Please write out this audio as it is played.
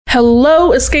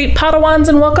Hello, Escape Padawans,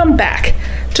 and welcome back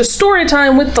to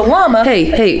Storytime with the Llama.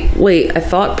 Hey, wait, I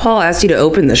thought Paul asked you to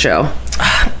open the show.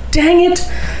 Dang it.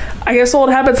 I guess old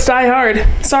habits die hard.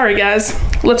 Sorry, guys.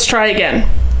 Let's try again.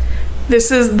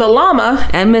 This is the Llama.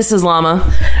 And Mrs. Llama.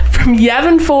 From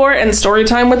Yavin 4 and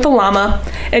Storytime with the Llama,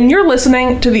 and you're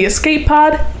listening to the Escape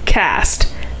Pod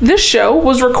Cast. This show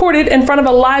was recorded in front of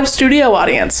a live studio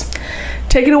audience.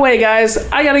 Take it away, guys.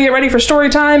 I gotta get ready for story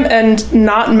time and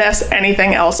not mess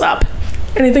anything else up.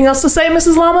 Anything else to say,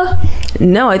 Mrs. Llama?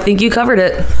 No, I think you covered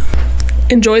it.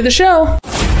 Enjoy the show.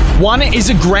 One is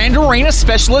a Grand Arena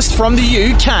specialist from the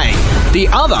UK. The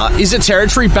other is a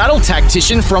territory battle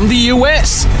tactician from the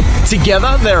US.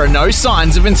 Together, there are no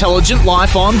signs of intelligent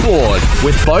life on board.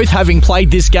 With both having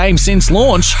played this game since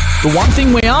launch, the one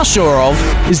thing we are sure of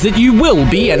is that you will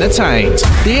be entertained.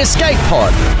 The Escape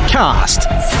Pod Cast,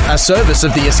 a service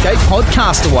of the Escape Pod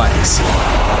Castaways.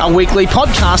 A weekly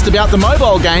podcast about the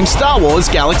mobile game Star Wars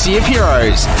Galaxy of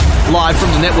Heroes. Live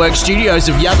from the network studios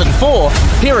of Yavin 4,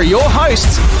 here are your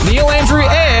hosts, Neil Andrew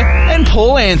Eyre and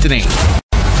Paul Anthony.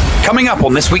 Coming up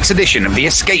on this week's edition of the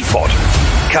Escape Pod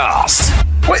Cast.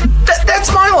 Wait,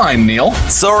 that's my line, Neil.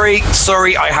 Sorry,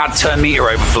 I had turn meter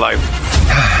overflow.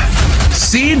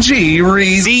 CG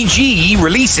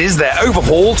releases their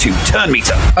overhaul to turn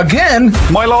meter. Again?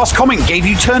 My last comment gave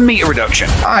you turn meter reduction.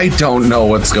 I don't know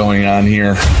what's going on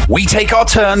here. We take our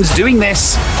turns doing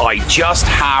this. I just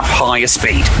have higher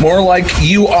speed. More like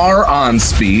you are on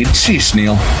speed. Sheesh,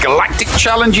 Neil. Galactic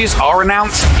challenges are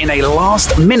announced in a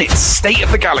last-minute State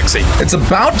of the Galaxy. It's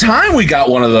about time we got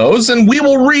one of those, and we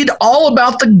will read all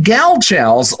about the Gal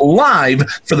Chals live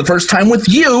for the first time with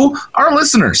you, our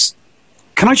listeners.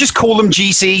 Can I just call them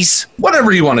GCs?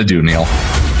 Whatever you want to do, Neil.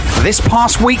 This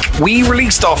past week, we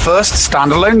released our first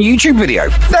standalone YouTube video.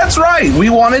 That's right.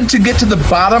 We wanted to get to the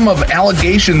bottom of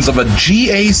allegations of a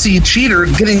GAC cheater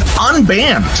getting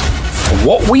unbanned.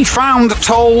 What we found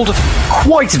told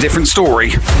quite a different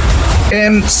story.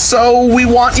 And so we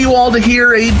want you all to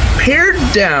hear a pared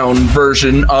down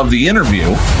version of the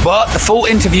interview. But the full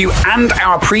interview and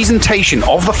our presentation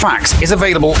of the facts is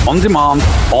available on demand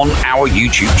on our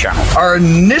YouTube channel. Our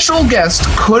initial guest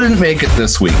couldn't make it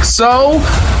this week, so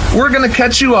we're going to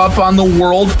catch you up on the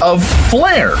world of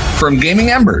Flare from Gaming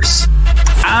Embers.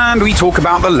 And we talk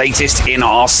about the latest in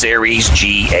our series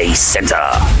GA Center.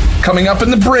 Coming up in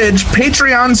the bridge,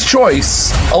 Patreon's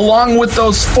Choice, along with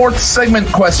those fourth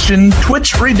segment question,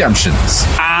 Twitch redemptions.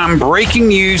 And breaking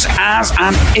news as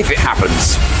and if it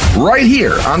happens. Right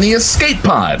here on the Escape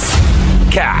Pod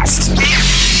Cast.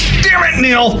 Damn it,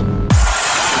 Neil!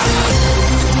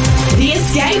 The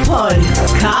Escape Pod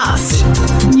Cast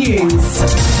News.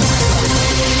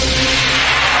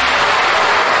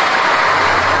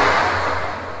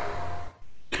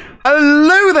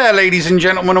 Hello there, ladies and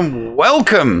gentlemen, and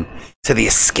welcome to the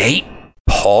Escape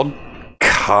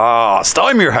Podcast.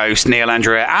 I'm your host, Neil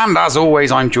Andrea, and as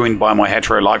always, I'm joined by my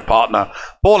hetero life partner,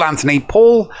 Paul Anthony.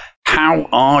 Paul, how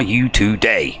are you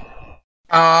today?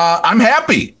 I'm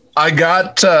happy. I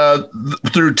got,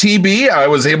 through TB, I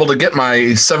was able to get my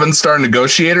 7-star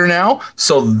negotiator now,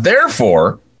 so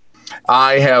therefore,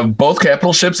 I have both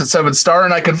capital ships at 7-star,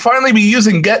 and I can finally be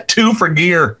using Get 2 for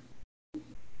gear.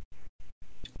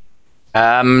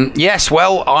 Yes,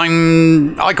 well,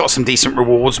 I got some decent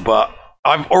rewards, but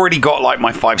I've already got like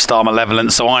my 5-star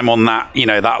malevolence, so I'm on that,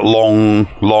 that long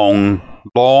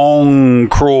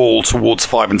crawl towards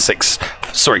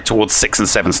 6 and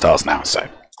 7 stars now. So,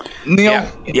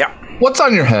 Neil, yeah. What's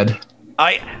on your head?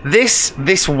 This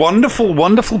wonderful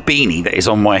beanie that is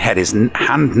on my head is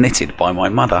hand knitted by my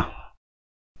mother.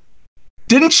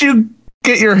 Didn't you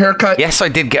get your haircut? Yes, I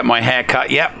did get my hair cut.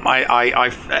 Yep.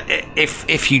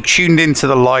 If you tuned into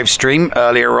the live stream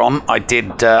earlier on, I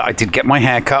did get my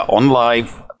hair cut on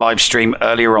live stream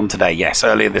earlier on today. Yes,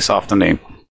 earlier this afternoon.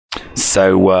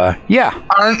 So yeah.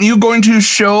 Aren't you going to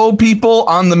show people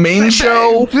on the main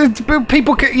show?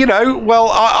 People can, well,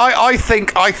 I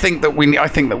think that we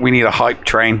need a hype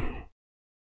train.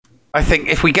 I think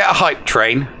if we get a hype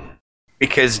train,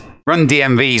 because Run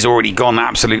DMV's already gone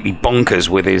absolutely bonkers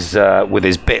with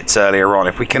his bits earlier on.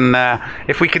 If we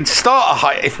can start a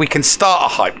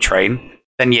hype train,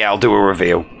 then yeah, I'll do a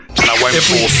reveal. And I won't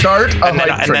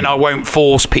then I won't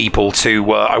force people to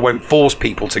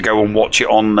go and watch it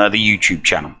on the YouTube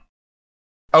channel.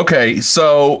 Okay,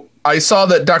 so I saw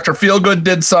that Dr. Feelgood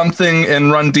did something,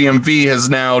 and Run DMV has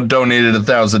now donated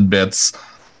 1,000 bits.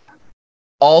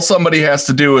 All somebody has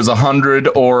to do is 100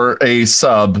 or a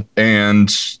sub,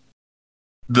 and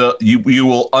you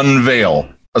will unveil.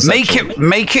 Make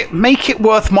it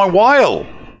worth my while.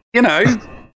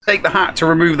 Take the hat to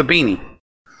remove the beanie.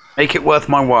 Make it worth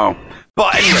my while.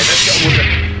 But anyway,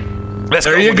 let's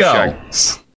there go. You go.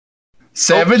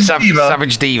 Savage Diva.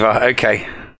 Savage Diva. Okay.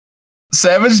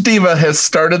 Savage Diva has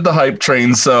started the hype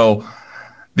train. So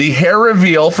the hair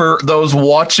reveal for those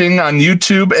watching on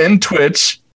YouTube and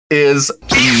Twitch is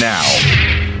now.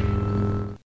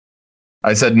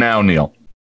 I said now, Neil.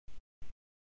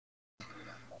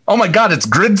 Oh my God, it's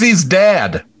Gridzy's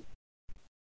dad.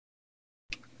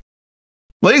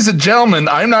 Ladies and gentlemen,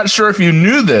 I'm not sure if you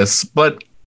knew this, but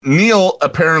Neil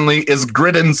apparently is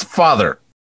Gridden's father.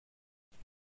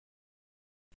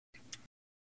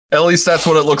 At least that's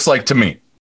what it looks like to me.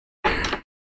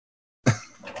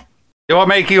 Do I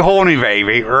make you horny,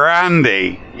 baby?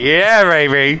 Randy. Yeah,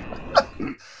 baby.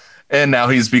 And now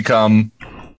he's become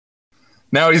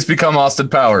Austin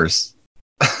Powers.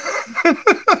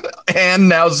 And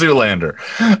now Zoolander.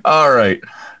 All right.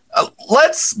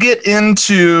 Let's get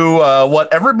into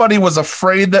what everybody was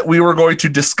afraid that we were going to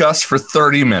discuss for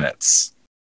 30 minutes.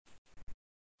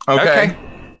 Okay.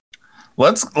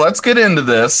 Let's get into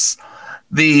this.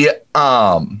 The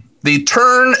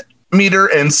turn meter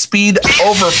and speed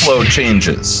overflow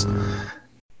changes.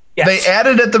 Yes. They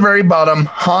added at the very bottom,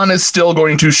 Han is still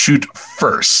going to shoot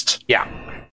first. Yeah.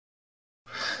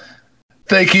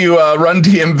 Thank you, Run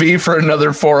DMV, for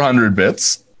another 400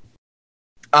 bits.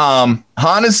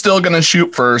 Han is still going to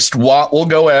shoot first. Watt will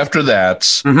go after that.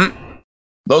 Mm-hmm.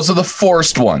 Those are the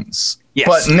forced ones. Yes.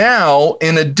 But now,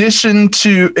 in addition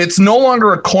to, it's no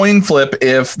longer a coin flip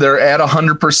if they're at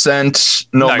 100%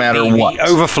 no matter what. The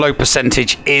overflow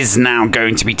percentage is now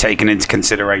going to be taken into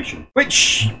consideration,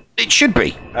 which it should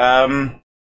be.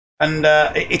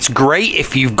 It's great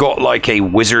if you've got like a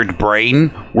wizard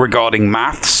brain regarding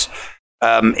maths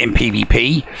in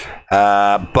PvP,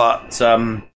 but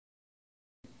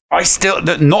I still,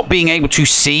 not being able to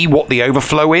see what the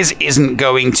overflow isn't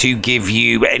going to give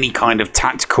you any kind of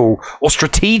tactical or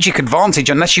strategic advantage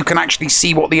unless you can actually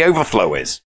see what the overflow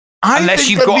is. Unless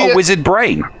you've got a wizard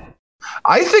brain.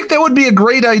 I think that would be a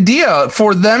great idea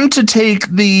for them to take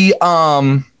the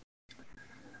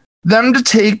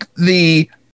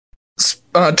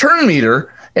turn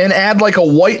meter and add like a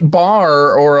white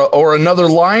bar or another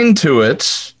line to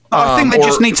it. I think they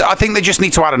just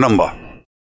need to add a number.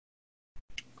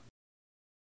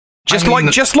 Just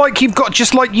like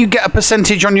you get a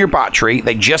percentage on your battery,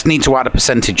 they just need to add a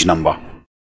percentage number.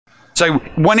 So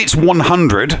when it's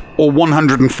 100 or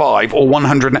 105 or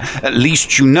 100, at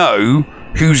least you know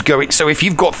who's going. So if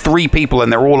you've got 3 people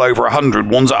and they're all over 100,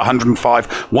 one's at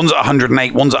 105, one's at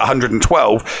 108, one's at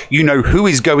 112, you know who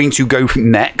is going to go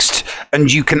next,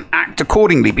 and you can act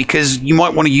accordingly, because you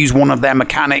might want to use one of their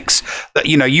mechanics that,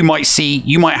 you might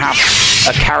have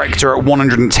a character at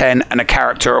 110 and a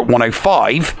character at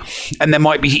 105, and there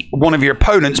might be one of your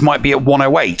opponents might be at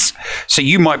 108. So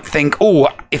you might think, oh,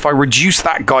 if I reduce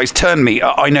that guy's turn meter,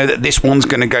 I know that this one's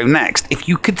going to go next. If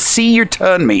you could see your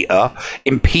turn meter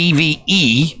in PvE,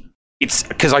 it's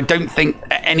because I don't think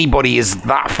anybody is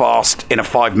that fast in a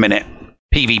 5-minute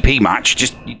PvP match.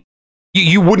 Just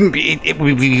you wouldn't be. It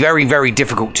would be very, very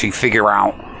difficult to figure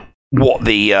out what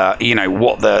the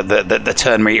the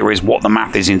turn meter is, what the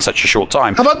math is in such a short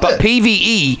time. How about but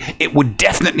PvE, it would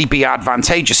definitely be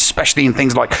advantageous, especially in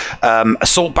things like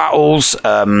assault battles,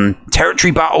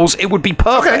 territory battles. It would be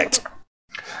perfect. Okay.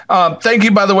 Thank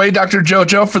you, by the way, Dr.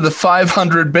 Jojo, for the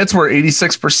 500 bits. We're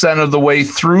 86% of the way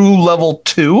through level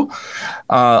 2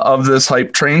 of this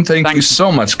hype train. Thanks you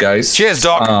so much, guys. Cheers,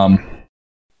 Doc.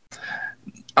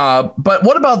 But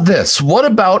what about this? What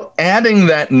about adding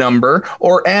that number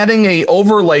or adding a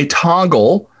overlay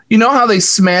toggle? You know how they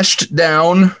smashed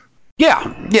down? Yeah.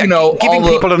 Giving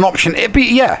people an option.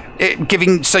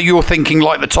 So you're thinking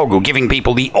like the toggle, giving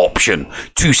people the option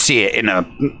to see it in a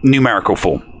numerical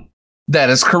form. That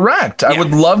is correct. Yeah. I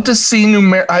would love to see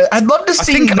I'd love to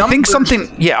see numbers. I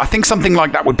think something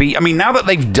like that would be. I mean, now that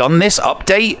they've done this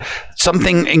update,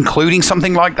 including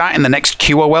something like that in the next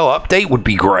QOL update would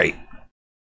be great.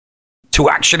 To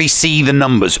actually see the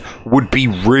numbers would be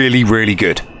really, really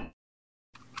good.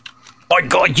 My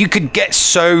God, you could get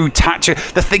so tactical.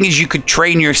 The thing is, you could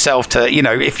train yourself to,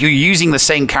 if you're using the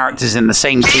same characters in the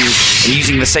same team and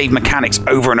using the same mechanics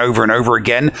over and over and over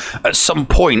again, at some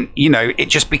point, it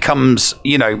just becomes,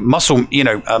 muscle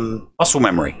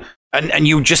memory. And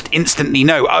you just instantly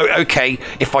know, oh, okay,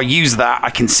 if I use that, I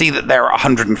can see that they're at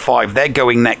 105. They're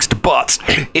going next. But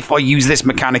if I use this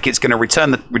mechanic, it's going to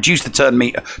reduce the turn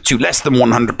meter to less than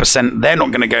 100%. They're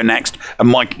not going to go next.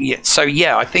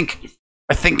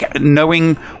 I think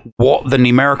knowing what the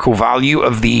numerical value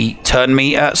of the turn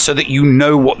meter so that you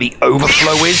know what the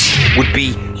overflow is would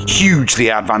be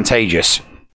hugely advantageous.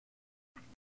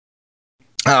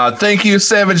 Thank you,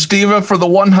 Savage Diva, for the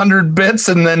 100 bits.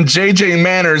 And then JJ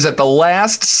Manners at the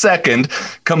last second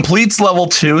completes level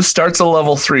 2, starts a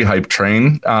level 3 hype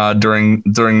train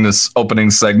during this opening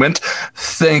segment.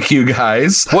 Thank you,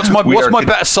 guys. What's my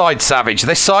better side, Savage?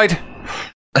 This side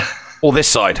or this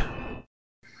side?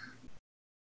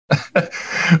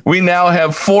 We now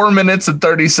have 4 minutes and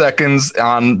 30 seconds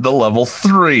on the level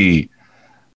 3.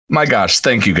 My gosh,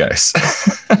 thank you, guys.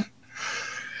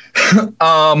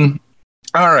 All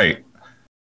right.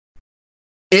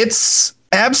 It's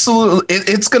absolutely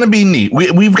it's going to be neat.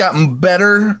 We've got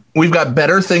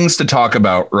better things to talk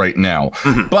about right now.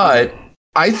 Mm-hmm. But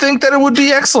I think that it would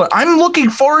be excellent. I'm looking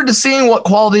forward to seeing what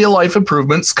quality of life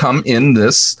improvements come in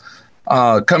this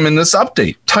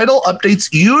update. Title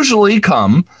updates usually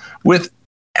come with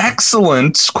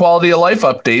excellent quality of life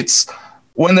updates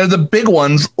when they're the big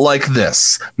ones like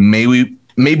this. Maybe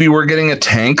we're getting a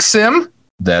tank sim.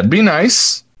 That'd be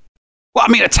nice. Well,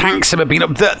 I mean, a tank sim have been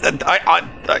up.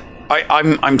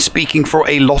 I'm speaking for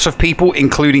a lot of people,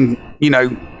 including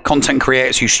content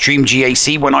creators who stream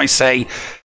GAC. When I say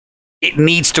it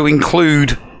needs to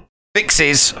include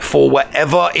fixes for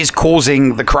whatever is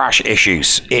causing the crash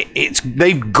issues,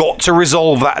 they've got to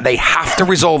resolve that. They have to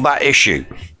resolve that issue.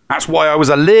 That's why I was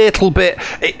a little bit.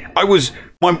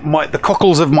 The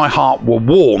cockles of my heart were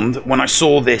warmed when I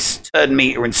saw this turn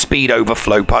meter and speed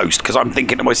overflow post, because I'm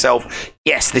thinking to myself,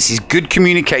 yes, this is good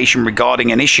communication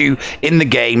regarding an issue in the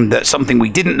game, that's something we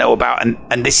didn't know about,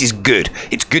 and this is good.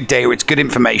 It's good data, it's good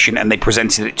information, and they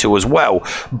presented it to us well.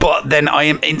 But then I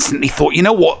instantly thought, you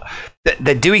know what?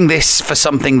 They're doing this for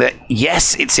something that,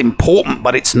 yes, it's important,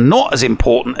 but it's not as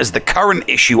important as the current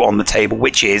issue on the table,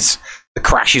 which is the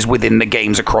crashes within the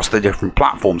games across the different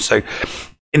platforms. So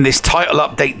in this title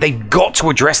update, they've got to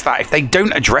address that. If they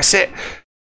don't address it,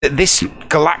 this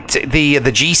galactic, the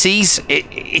GCs,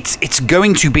 it's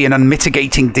going to be an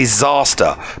unmitigating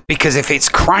disaster, because if it's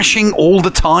crashing all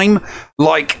the time,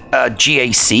 like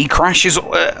GAC crashes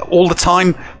all the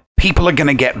time, people are going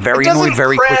to get very annoyed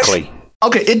very quickly.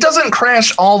 Okay, it doesn't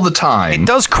crash all the time. It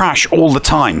does crash all the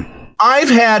time. I've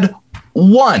had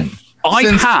one.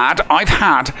 I've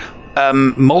had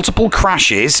multiple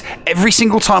crashes every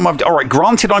single time all right,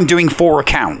 granted, I'm doing 4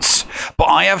 accounts, but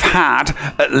I have had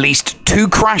at least 2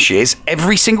 crashes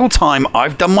every single time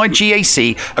I've done my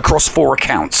GAC across 4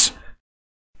 accounts.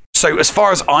 So as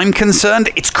far as I'm concerned,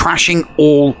 it's crashing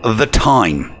all the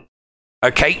time.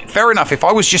 Okay, fair enough. If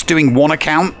I was just doing 1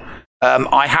 account,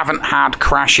 I haven't had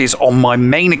crashes on my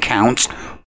main account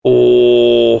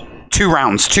or 2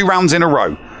 rounds in a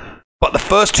row. But the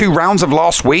first 2 rounds of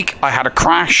last week, I had a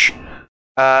crash.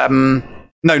 No,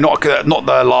 not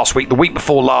the last week. The week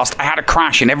before last, I had a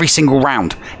crash in every single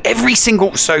round.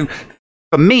 So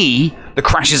for me, the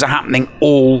crashes are happening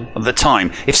all the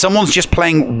time. If someone's just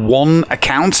playing 1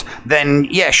 account, then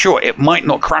yeah, sure, it might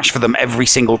not crash for them every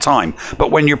single time. But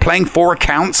when you're playing 4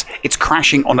 accounts, it's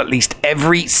crashing on at least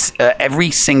every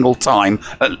single time,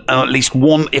 at least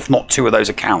 1, if not 2 of those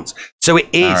accounts. So it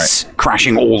is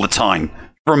crashing all the time.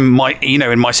 From my,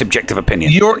 in my subjective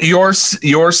opinion,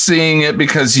 you're seeing it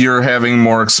because you're having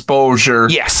more exposure.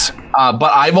 Yes,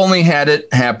 but I've only had it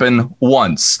happen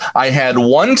once. I had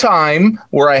one time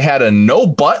where I had a no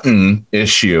button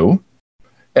issue,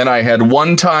 and I had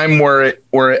one time where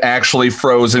it actually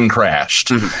froze and crashed.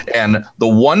 Mm-hmm. And the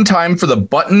one time for the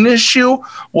button issue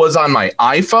was on my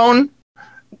iPhone.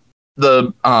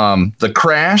 The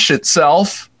crash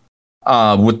itself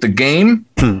with the game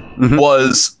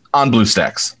was on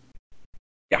BlueStacks.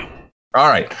 Yeah. All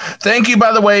right. Thank you,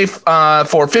 by the way,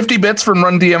 for 50 bits from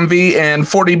Run DMV and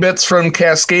 40 bits from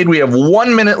Cascade. We have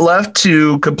 1 minute left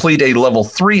to complete a level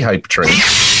 3 hype train.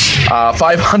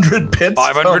 500 bits.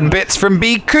 500 bits from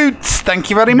B Coots. Thank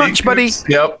you very much, buddy.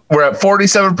 Yep. We're at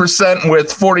 47%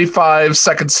 with 45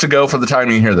 seconds to go for the time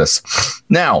you hear this.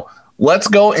 Now, let's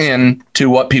go into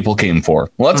what people came for.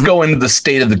 Let's go into the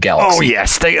state of the galaxy. Oh, yeah.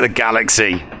 State of the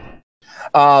galaxy.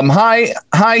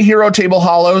 Hi, Hero Table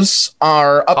Hollows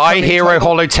are up. Hi, Hero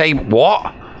Hollow Table.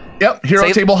 What? Yep,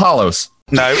 Hero Table Hollows.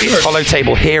 No, it's Hollow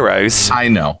Table Heroes. I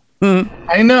know.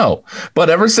 I know. But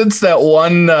ever since that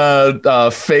one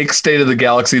fake State of the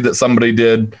Galaxy that somebody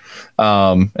did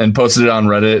and posted it on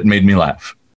Reddit, it made me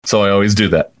laugh. So I always do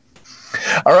that.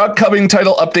 Our upcoming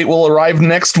title update will arrive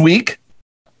next week.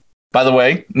 By the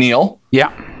way, Neil.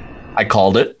 Yeah. I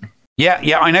called it. Yeah,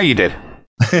 I know you did.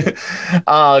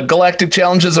 Galactic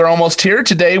Challenges are almost here.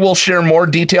 Today we'll share more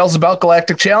details about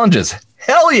Galactic Challenges.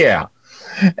 Hell yeah!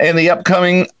 And the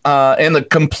upcoming and the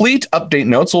complete update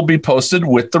notes will be posted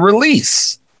with the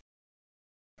release.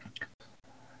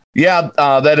 Yeah,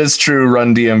 that is true,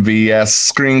 Run DMV. Yes,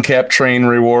 screen cap train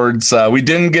rewards. We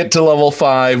didn't get to level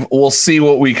 5. We'll see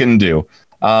what we can do.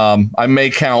 I may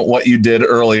count what you did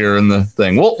earlier in the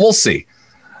thing. We'll see.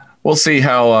 We'll see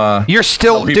how. You're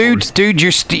still, dude.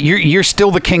 You're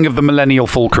still the king of the Millennial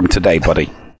Fulcrum today, buddy.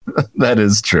 That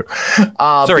is true.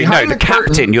 Sorry, no, the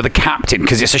captain. You're the captain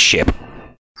because it's a ship.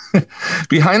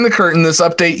 Behind the curtain, this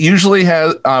update usually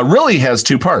really has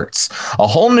 2 parts. A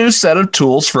whole new set of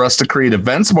tools for us to create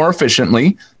events more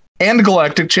efficiently, and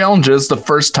Galactic Challenges, the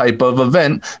first type of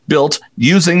event built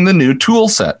using the new tool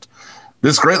set.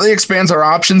 This greatly expands our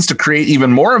options to create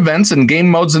even more events and game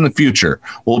modes in the future.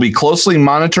 We'll be closely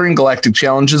monitoring Galactic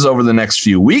Challenges over the next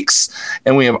few weeks,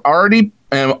 and we have already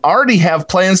have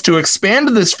plans to expand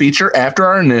this feature after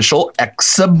our initial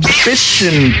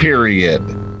exhibition period.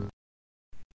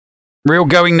 Real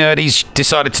Going Nerdy's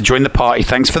decided to join the party.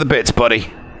 Thanks for the bits,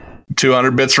 buddy.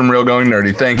 200 bits from Real Going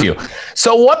Nerdy. Thank you.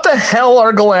 So what the hell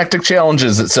are Galactic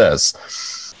Challenges, it says?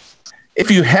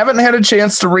 If you haven't had a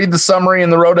chance to read the summary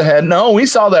in the road ahead, no, we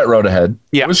saw that road ahead.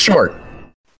 Yeah. It was short.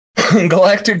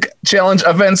 Galactic Challenge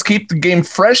events keep the game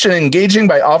fresh and engaging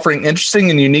by offering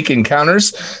interesting and unique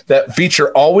encounters that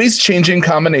feature always changing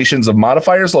combinations of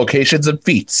modifiers, locations, and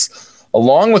feats,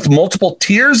 along with multiple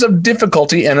tiers of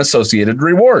difficulty and associated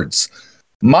rewards.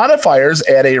 Modifiers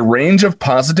add a range of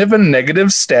positive and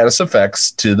negative status effects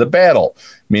to the battle,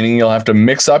 meaning you'll have to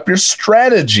mix up your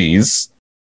strategies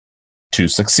to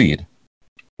succeed.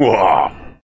 Whoa.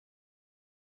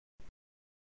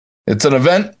 It's an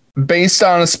event based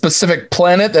on a specific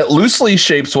planet that loosely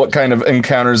shapes what kind of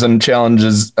encounters and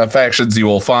challenges factions you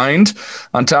will find.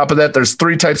 On top of that, there's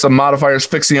 3 types of modifiers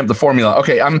fixing up the formula.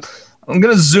 Okay, I'm going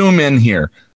to zoom in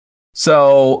here.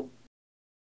 So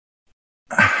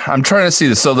I'm trying to see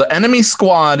this. So the enemy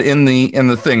squad in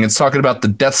the thing, it's talking about the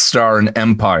Death Star and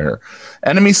Empire.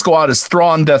 Enemy squad is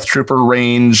Thrawn, Death Trooper,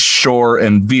 Range, Shore,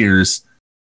 and Veers.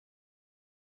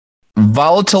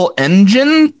 Volatile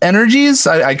engine energies?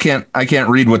 I can't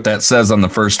read what that says on the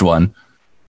first one.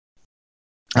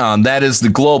 That is the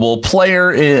global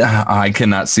player. I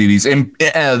cannot see these.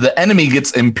 The enemy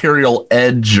gets Imperial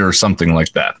Edge or something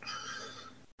like that.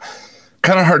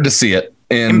 Kind of hard to see it.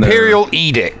 Imperial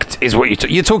Edict is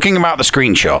what you're talking about. The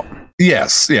screenshot.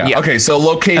 Yes. Yeah. Okay. So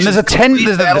location. And there's a 10.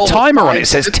 There's the timer on it. It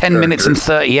says 10 minutes and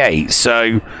 38.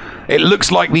 So it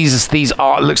looks like these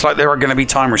are. It looks like there are going to be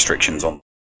time restrictions on.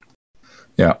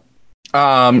 Yeah.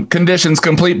 Conditions: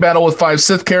 complete battle with 5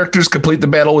 Sith characters. Complete the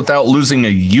battle without losing a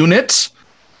unit.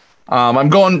 I'm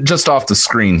going just off the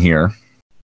screen here.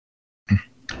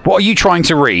 What are you trying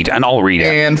to read? And I'll read it.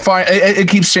 And it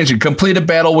keeps changing. Complete a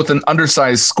battle with an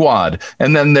undersized squad.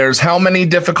 And then there's how many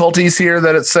difficulties here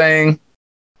that it's saying?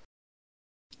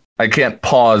 I can't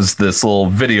pause this little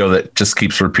video that just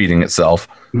keeps repeating itself.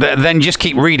 Then just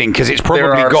keep reading because it's probably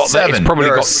got 7.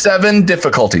 There are 7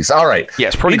 difficulties. All right.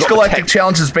 Yes, probably each galactic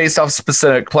challenge is based off a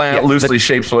specific planet, loosely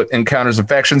shapes what encounters and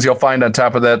factions you'll find on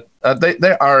top of that.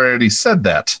 They already said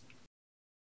that.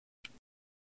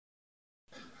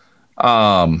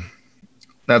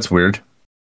 That's weird.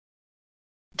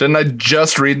 Didn't I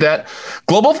just read that?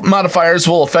 Global modifiers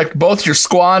will affect both your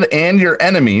squad and your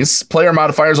enemies. Player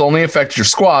modifiers only affect your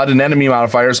squad, and enemy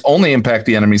modifiers only impact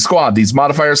the enemy squad. These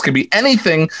modifiers can be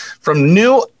anything from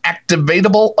new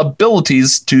activatable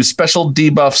abilities to special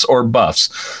debuffs or buffs.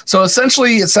 So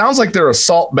essentially, it sounds like they're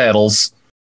assault battles,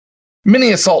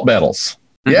 mini assault battles.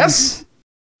 Mm-hmm. Yes?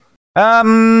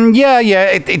 Yeah.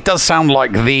 It does sound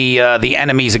like the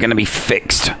enemies are going to be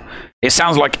fixed. It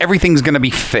sounds like everything's going to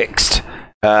be fixed,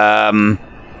 so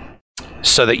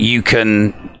that you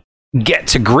can get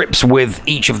to grips with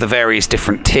each of the various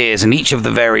different tiers and each of the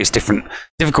various different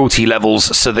difficulty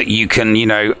levels, so that you can,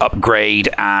 upgrade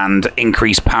and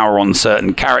increase power on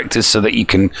certain characters, so that you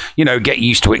can, get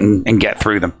used to it and get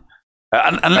through them.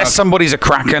 Unless somebody's a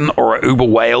Kraken or a Uber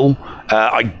Whale,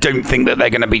 I don't think that they're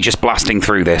going to be just blasting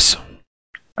through this.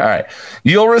 All right.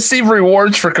 You'll receive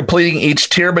rewards for completing each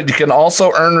tier, but you can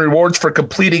also earn rewards for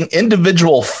completing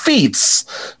individual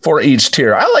feats for each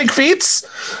tier. I like feats.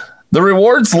 The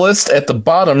rewards list at the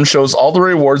bottom shows all the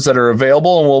rewards that are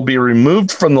available and will be removed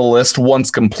from the list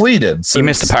once completed. You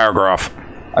missed a paragraph.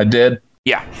 I did.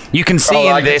 Yeah, you can see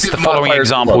the following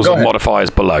examples of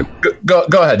modifiers below. Go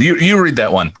ahead. You read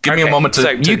that one. Give me a moment to... So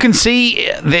you can see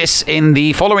this in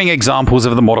the following examples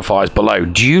of the modifiers below.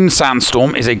 Dune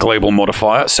Sandstorm is a global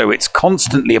modifier, so it's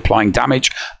constantly applying damage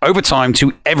over time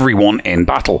to everyone in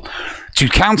battle. To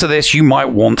counter this, you might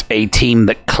want a team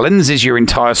that cleanses your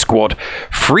entire squad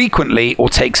frequently or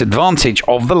takes advantage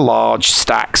of the large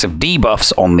stacks of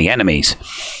debuffs on the enemies.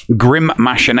 Grim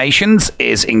Machinations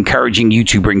is encouraging you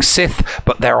to bring Sith,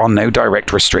 but there are no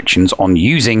direct restrictions on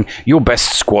using your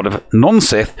best squad of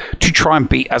non-Sith to try and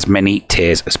beat as many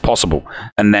tiers as possible.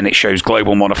 And then it shows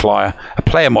global modifier, a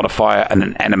player modifier, and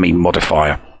an enemy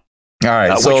modifier. All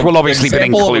right, which will obviously be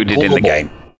included in the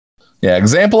game. Yeah,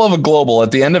 example of a global. At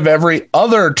the end of every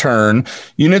other turn,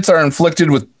 units are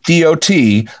inflicted with DOT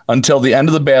until the end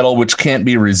of the battle, which can't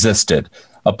be resisted.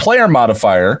 A player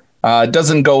modifier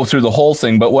doesn't go through the whole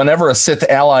thing, but whenever a Sith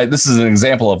ally, this is an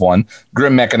example of one,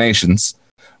 Grim Machinations.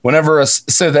 Whenever a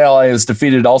Sith ally is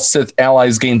defeated, all Sith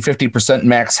allies gain 50%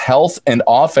 max health and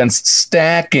offense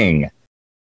stacking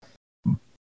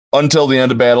until the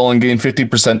end of battle and gain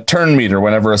 50% turn meter.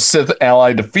 Whenever a Sith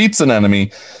ally defeats an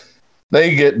enemy,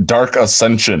 they get Dark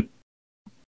Ascension.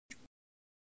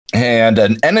 And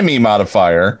an enemy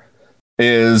modifier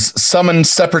is summon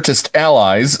separatist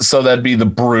allies. So that'd be the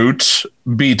Brute,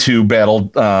 B2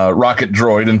 battle, rocket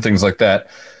droid, and things like that.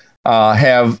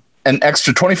 Have an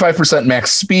extra 25%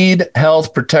 max speed,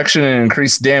 health, protection, and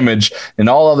increased damage. And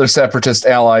all other separatist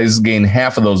allies gain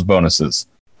half of those bonuses.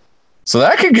 So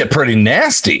that could get pretty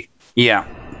nasty. Yeah.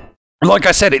 Like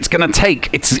I said, it's going to take,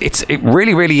 it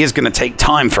really is going to take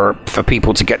time for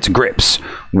people to get to grips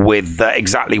with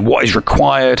exactly what is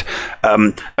required.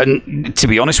 And to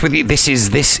be honest with you, this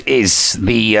is the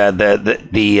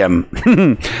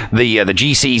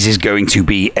GCs is going to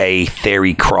be a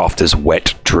theory crafter's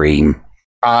wet dream.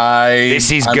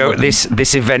 This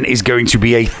event is going to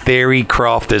be a theory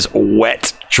crafter's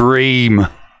wet dream.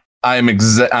 I am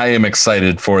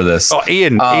excited for this. Oh,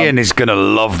 Ian is going to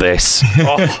love this.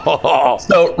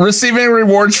 So, receiving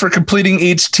rewards for completing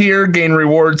each tier, gain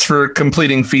rewards for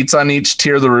completing feats on each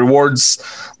tier. The rewards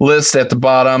list at the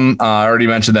bottom. I already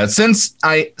mentioned that.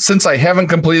 Since I haven't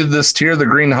completed this tier, the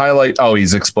green highlight. Oh,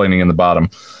 he's explaining in the bottom,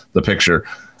 the picture.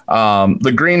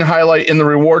 The green highlight in the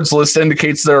rewards list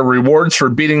indicates there are rewards for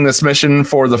beating this mission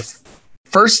for the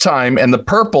first time, and the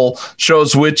purple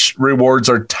shows which rewards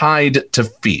are tied to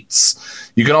feats.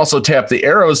 You can also tap the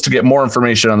arrows to get more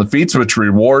information on the feats, which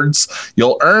rewards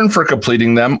you'll earn for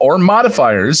completing them, or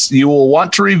modifiers. You will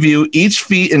want to review each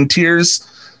feat in tiers.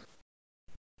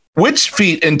 Which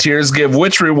feat in tiers give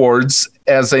which rewards,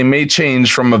 as they may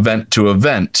change from event to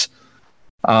event.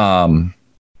 Damn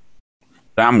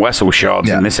Wessel shards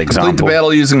in this example. Complete the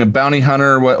battle using a bounty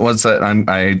hunter. What was that? I'm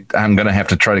going to have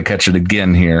to try to catch it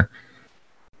again here.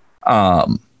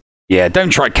 Yeah,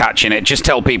 don't try catching it. Just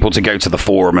tell people to go to the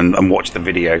forum and watch the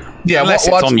video. Yeah, watch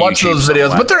those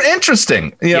videos. But they're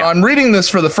interesting. You know, I'm reading this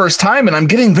for the first time, and I'm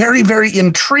getting very, very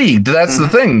intrigued. That's the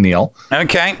thing, Neil.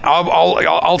 Okay,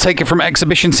 I'll take it from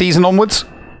exhibition season onwards.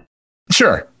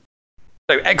 Sure.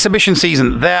 So, exhibition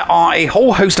season, there are a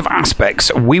whole host of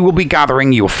aspects we will be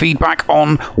gathering your feedback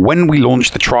on when we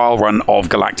launch the trial run of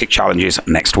Galactic Challenges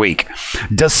next week.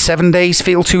 Does 7 days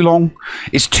feel too long?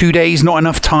 Is 2 days not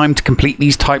enough time to complete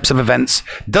these types of events?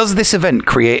 Does this event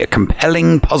create a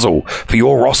compelling puzzle for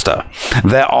your roster?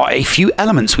 There are a few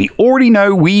elements we already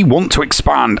know we want to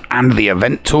expand, and the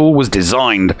event tool was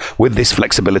designed with this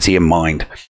flexibility in mind.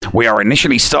 We are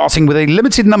initially starting with a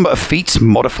limited number of feats,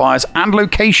 modifiers, and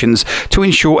locations to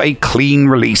ensure a clean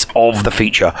release of the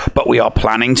feature, but we are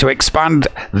planning to expand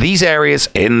these areas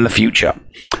in the future.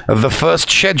 The first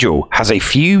schedule has a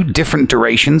few different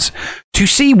durations to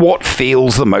see what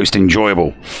feels the most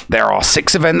enjoyable. There are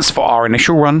 6 events for our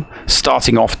initial run,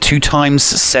 starting off 2 times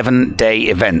 7-day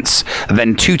events,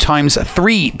 then 2 times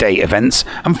 3-day events,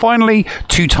 and finally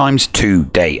 2 times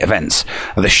 2-day events.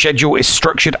 The schedule is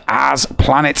structured as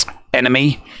planet,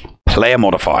 enemy, player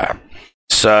modifier.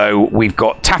 So we've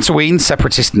got Tatooine,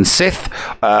 Separatist and Sith,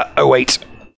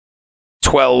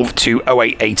 0812 to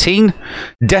 0818.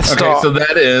 Death Star. Okay, so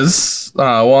that is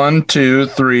 1, 2,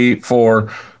 3, 4,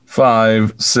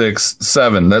 5, 6,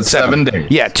 7. That's 7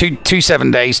 days. Yeah, two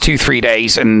 7 days, 2 3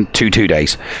 days, and 2 2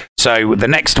 days. So the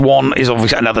next one is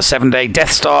obviously another 7 day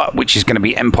Death Star, which is going to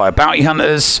be Empire Bounty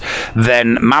Hunters.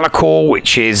 Then Malachor,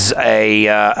 which is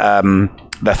the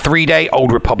 3 day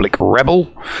Old Republic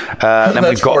Rebel. Then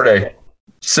we've got 4 day.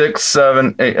 6,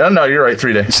 7, 8. Oh no, you're right.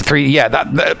 3 days. It's 3. Yeah,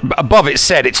 that above it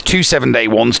said it's 2 7 day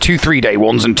ones, 2 3 day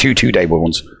ones, and 2 2 day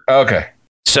ones. Okay.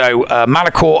 So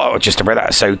Malachor, just to read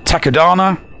that. So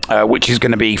Takodana, which is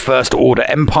going to be First Order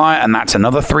Empire, and that's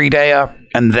another 3-dayer.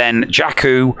 And then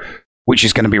Jakku, which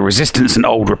is going to be Resistance and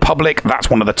Old Republic. That's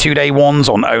one of the 2-day ones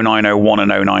on 0901 and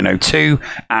 0902.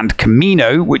 And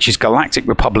Camino, which is Galactic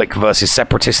Republic versus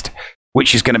Separatist.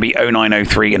 which is going to be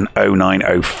 0903 and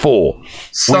 0904.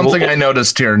 Something I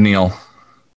noticed here, Neil.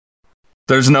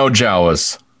 There's no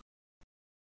Jawas.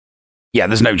 Yeah,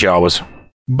 there's no Jawas.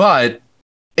 But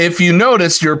if you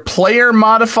notice your player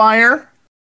modifier,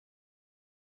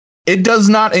 it does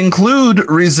not include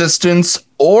resistance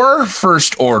or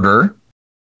first order.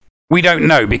 We don't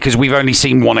know because we've only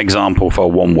seen one example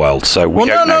for one world. So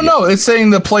no. It's saying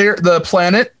the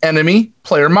planet, enemy,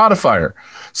 player modifier.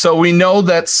 So we know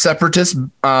that separatists,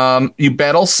 you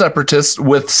battle separatists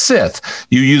with Sith.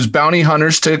 You use bounty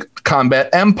hunters to combat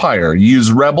Empire. You use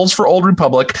rebels for Old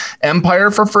Republic, Empire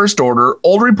for First Order,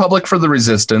 Old Republic for the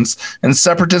Resistance, and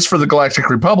separatists for the Galactic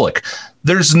Republic.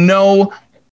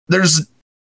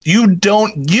 You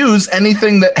don't use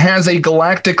anything that has a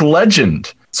galactic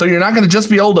legend. So you're not going to just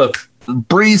be able to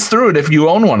breeze through it if you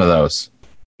own one of those.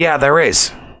 Yeah, there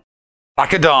is.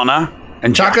 Akadana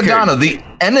and Jakku. Akadana, the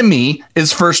enemy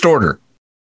is First Order.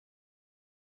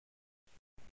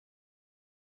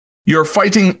 You're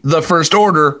fighting the First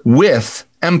Order with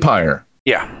Empire.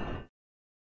 Yeah.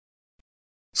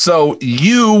 So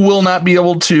you will not be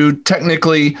able to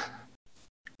technically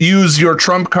use your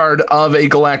trump card of a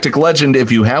galactic legend if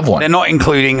you have one. They're not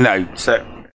including, no. So,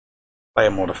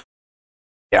 player modifier.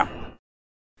 Yeah.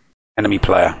 Enemy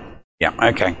player. Yeah,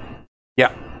 okay.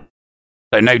 Yeah.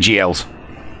 So no GLs.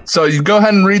 So you go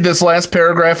ahead and read this last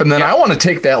paragraph, and then I want to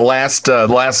take that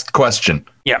last question.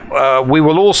 Yeah, we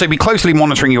will also be closely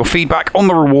monitoring your feedback on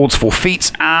the rewards for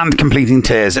feats and completing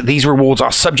tiers. These rewards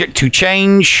are subject to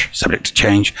change,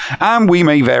 and we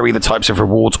may vary the types of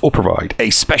rewards or provide a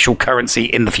special currency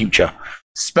in the future.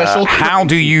 How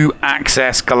do you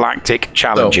access galactic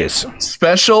challenges? So,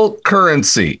 special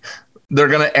currency. They're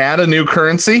going to add a new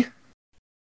currency.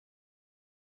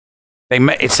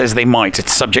 It says they might.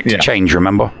 It's subject to change,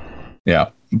 remember? Yeah.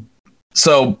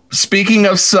 So, speaking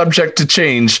of subject to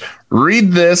change,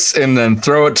 read this and then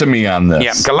throw it to me on this.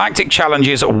 Yeah, galactic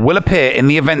challenges will appear in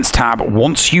the events tab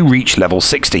once you reach level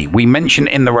 60. We mentioned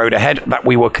in the road ahead that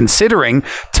we were considering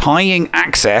tying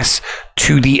access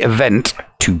to the event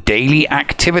to daily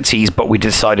activities, but we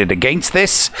decided against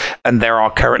this, and there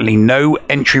are currently no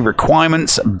entry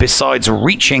requirements besides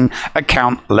reaching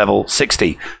account level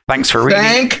 60. Thanks for reading.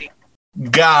 Thank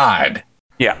God.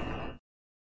 Yeah.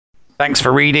 Thanks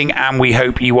for reading, and we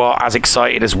hope you are as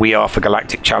excited as we are for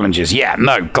galactic challenges. Yeah,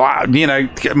 no,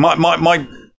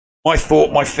 my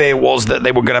fear was that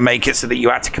they were going to make it so that you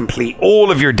had to complete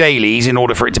all of your dailies in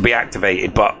order for it to be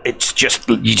activated, but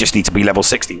you just need to be level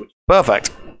 60, which is perfect.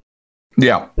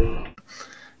 Yeah.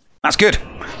 That's good.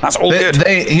 That's all good.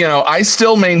 I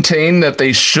still maintain that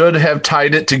they should have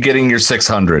tied it to getting your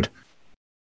 600.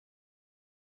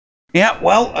 Yeah,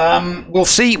 well, we'll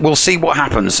see. We'll see what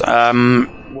happens.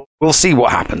 We'll see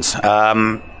what happens.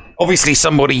 Obviously,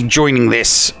 somebody joining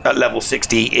this at level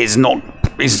 60 it's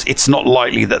not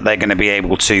likely that they're going to be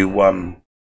able to.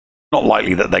 Not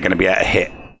likely that they're going to be able to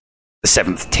hit the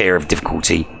 7th tier of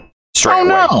difficulty straight away.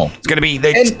 No. It's going to be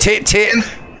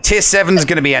tier 7 is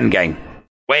going to be endgame.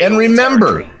 And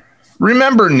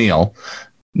remember, Neil,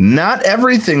 not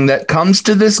everything that comes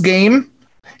to this game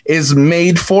is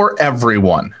made for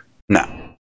everyone. No.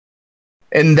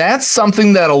 And that's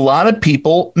something that a lot of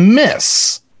people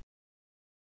miss.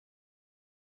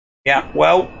 Yeah,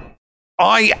 well,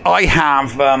 I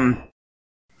have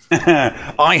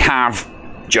I have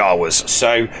Jawas,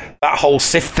 so that whole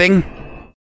Sith thing.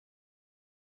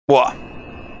 What?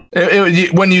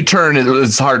 When you turn,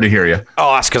 it's hard to hear you.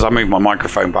 Oh, that's because I moved my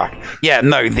microphone back. Yeah,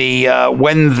 no,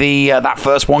 when the that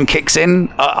first one kicks in,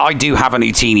 I do have an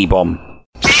Utini bomb.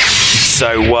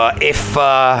 So if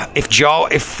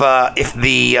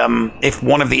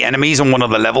one of the enemies on one of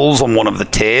the levels on one of the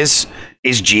tiers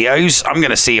is Geos, I'm going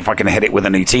to see if I can hit it with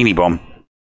an Utini bomb,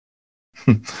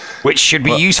 which should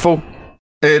be useful.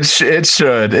 It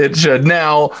should.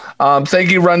 Now, thank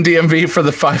you, Run DMV, for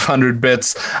the 500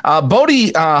 bits.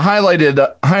 Bodhi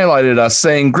highlighted us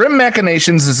saying, Grim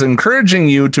Machinations is encouraging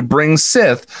you to bring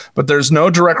Sith, but there's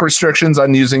no direct restrictions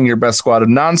on using your best squad of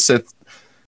non-Sith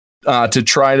to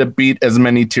try to beat as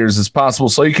many tiers as possible,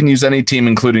 so you can use any team,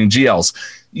 including GLs.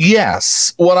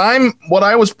 Yes, what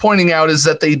I was pointing out is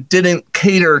that they didn't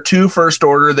cater to First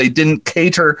Order. They didn't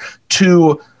cater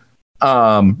to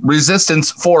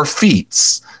resistance for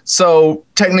feats. So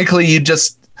technically, you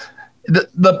just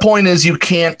the point is you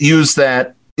can't use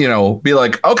that. Be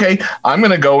like, okay, I'm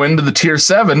going to go into the tier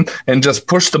 7 and just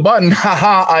push the button.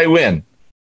 Haha, I win.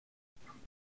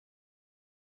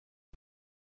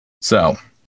 So.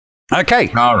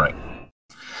 Okay. All right.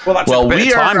 Well, that's a bit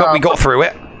of time, but we got through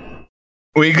it.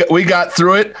 We got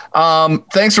through it.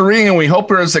 Thanks for reading, and we hope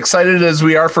you're as excited as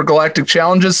we are for Galactic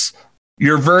Challenges.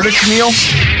 Your verdict, Neil?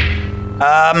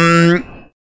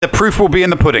 The proof will be in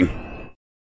the pudding.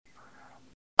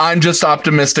 I'm just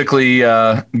optimistically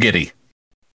giddy.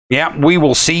 Yeah, we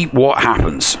will see what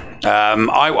happens.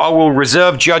 I will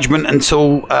reserve judgment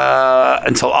until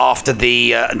after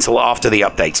the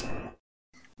update.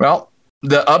 Well,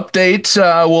 the update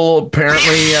will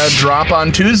apparently drop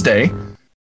on Tuesday,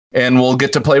 and we'll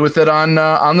get to play with it on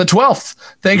the 12th.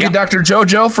 Thank you, Dr.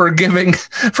 JoJo, for giving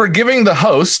the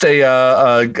host a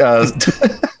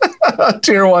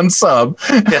tier 1 sub.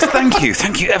 Yes, thank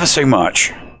you ever so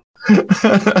much.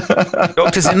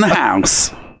 Doctor's in the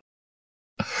house.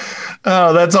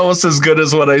 Oh, that's almost as good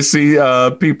as when I see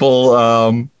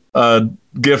people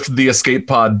gift the Escape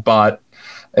Pod bot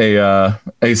a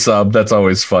sub. That's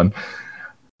always fun.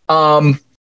 The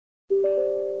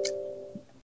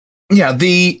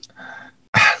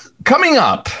coming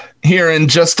up here in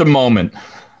just a moment,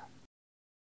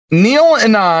 Neil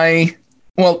and I.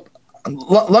 Well,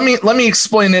 let me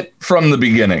explain it from the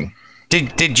beginning.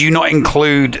 Did you not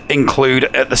include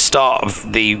at the start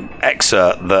of the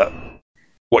excerpt that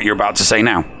what you're about to say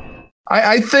now?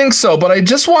 I think so, but I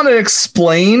just want to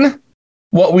explain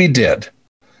what we did.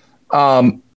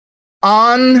 On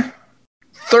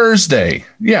Thursday,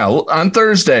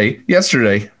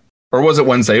 yesterday, or was it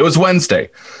Wednesday? It was Wednesday.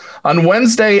 On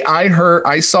Wednesday,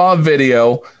 I saw a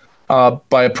video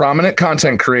by a prominent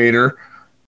content creator,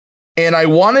 and I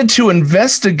wanted to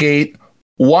investigate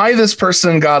why this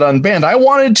person got unbanned. I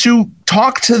wanted to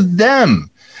talk to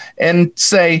them and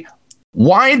say,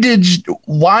 why do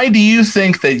you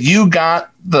think that you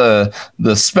got the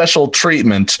special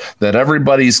treatment that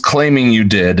everybody's claiming you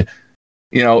did?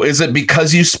 You know, is it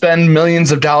because you spend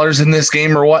millions of dollars in this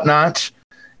game or whatnot?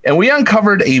 And we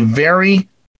uncovered a very,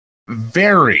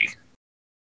 very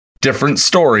different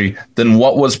story than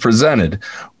what was presented.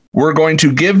 We're going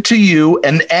to give to you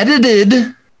an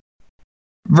edited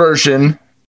version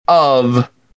of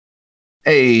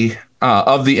the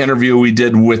interview we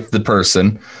did with the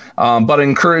person, but I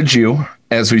encourage you,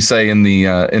 as we say in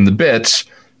the bit,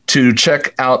 to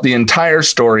check out the entire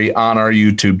story on our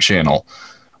YouTube channel.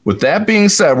 With that being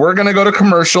said, we're going to go to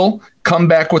commercial, come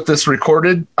back with this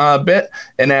recorded bit,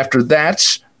 and after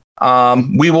that,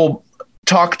 we will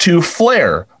talk to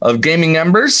Flair of Gaming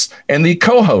Embers and the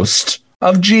co-host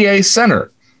of GA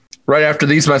Center right after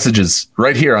these messages,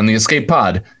 right here on the Escape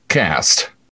Pod Cast.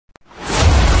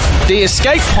 The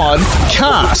Escape Pod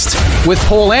Cast with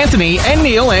Paul Anthony and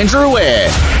Neil Andrew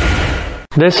Ware.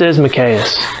 This is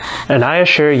Micaeus, and I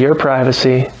assure your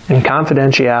privacy and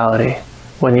confidentiality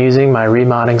when using my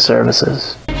remodding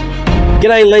services.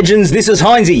 G'day legends, this is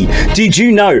Heinzie. Did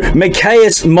you know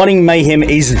Micaeus Modding Mayhem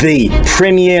is the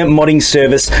premier modding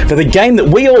service for the game that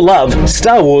we all love,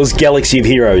 Star Wars Galaxy of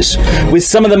Heroes? With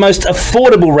some of the most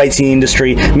affordable rates in the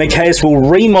industry, Micaeus will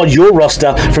remod your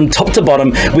roster from top to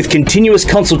bottom with continuous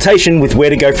consultation with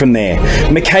where to go from there.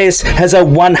 Micaeus has a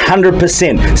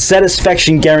 100%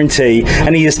 satisfaction guarantee,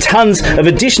 and he has tons of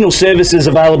additional services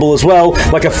available as well,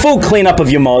 like a full cleanup of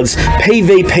your mods,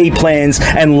 PvP plans,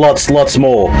 and lots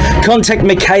more. Contact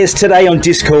Micaeus today on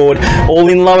Discord, all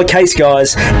in lowercase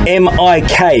guys,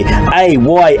 MIKAYAS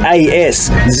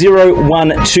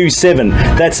 0127.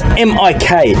 That's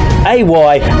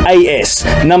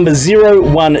MIKAYAS number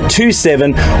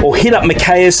 0127, or hit up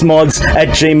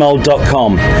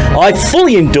MicaeusMods@gmail.com. I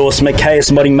fully endorse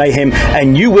Micaeus Modding Mayhem,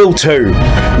 and you will too.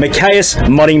 Micaeus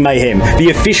Modding Mayhem,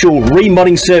 the official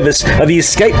remodding service of the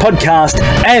Escape Podcast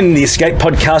and the Escape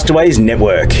Podcastaways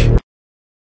Network.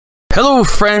 Hello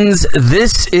friends,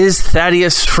 this is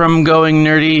Thaddeus from Going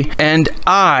Nerdy, and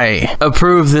I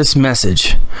approve this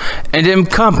message and am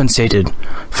compensated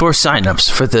for signups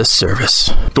for this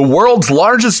service. The world's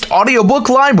largest audiobook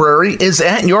library is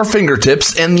at your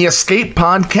fingertips, and the Escape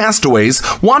Podcastaways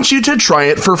want you to try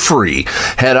it for free.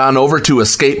 Head on over to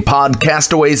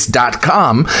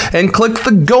escapepodcastaways.com and click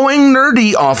the Going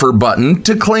Nerdy offer button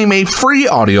to claim a free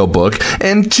audiobook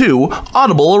and 2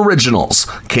 Audible originals.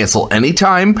 Cancel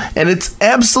anytime, and it's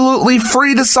absolutely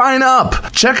free to sign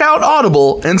up. Check out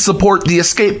Audible and support the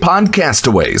Escape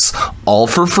Podcastaways, all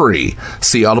for free.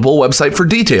 See Audible website for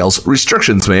details.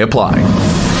 Restrictions may apply.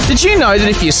 Did you know that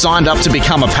if you signed up to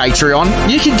become a Patreon,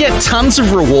 you could get tons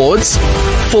of rewards?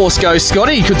 Force Ghost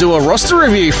Scotty could do a roster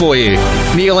review for you.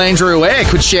 Neil Andrew Ware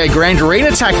could share Grand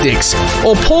Arena tactics.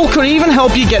 Or Paul could even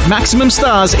help you get maximum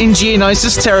stars in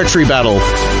Geonosis Territory Battle.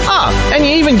 And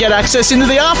you even get access into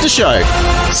the after show.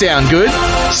 Sound good?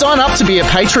 Sign up to be a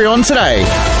Patreon today.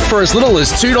 For as little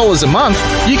as $2 a month,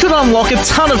 you could unlock a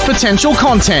ton of potential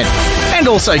content and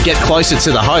also get closer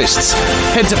to the hosts.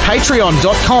 Head to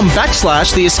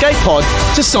patreon.com/the Escape Pod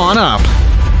to sign up.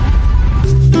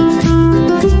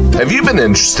 Have you been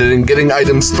interested in getting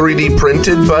items 3D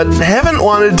printed but haven't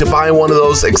wanted to buy one of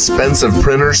those expensive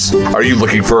printers? Are you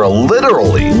looking for a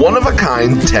literally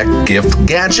one-of-a-kind tech gift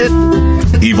gadget?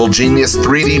 Evil Genius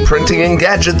 3D Printing and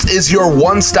Gadgets is your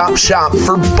one-stop shop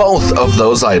for both of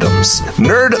those items.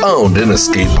 Nerd-owned and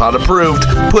Escape Pod approved,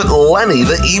 put Lenny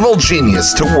the Evil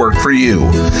Genius to work for you.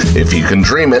 If you can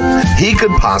dream it, he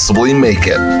could possibly make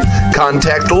it.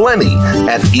 Contact Lenny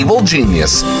at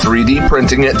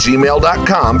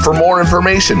evilgenius3dprinting@gmail.com for more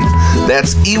information.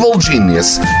 That's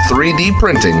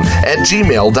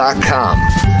evilgenius3dprinting@gmail.com.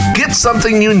 Get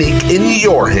something unique in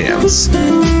your hands.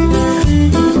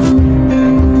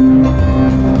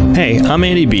 Hey, I'm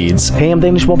Andy Beads. Hey, I'm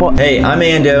Danish Bobo. Hey, I'm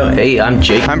Ando. Hey, I'm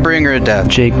Jake. I'm Bringer of Death.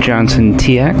 Jake Johnson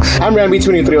TX. I'm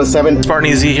Ramby2307.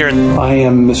 Spartan Z here. I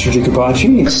am Mr.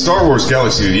 Jacobachi. Star Wars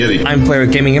Galaxy of the Yeti. I'm Player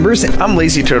with Gaming Embers. I'm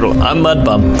Lazy Turtle. I'm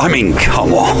Mudbum. I mean,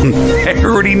 come on. They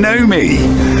already know me.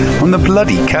 I'm the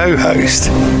bloody co-host.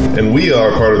 And we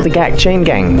are part of the GAC Chain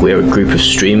Gang. We're a group of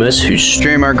streamers who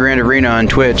stream our Grand Arena on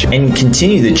Twitch and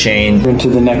continue the chain into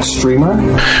the next streamer.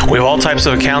 We have all types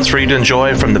of accounts for you to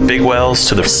enjoy, from the big whales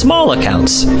to the small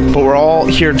accounts. But we're all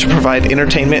here to provide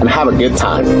entertainment and have a good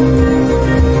time.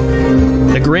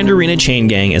 The Grand Arena Chain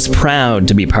Gang is proud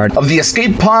to be part of the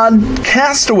Escape Pod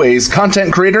Castaways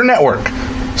Content Creator Network.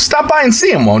 Stop by and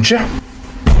see them, won't you?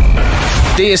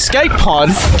 The Escape Pod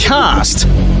Cast.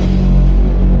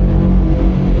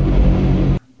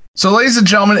 So, ladies and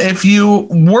gentlemen, if you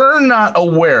were not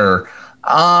aware,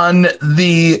 on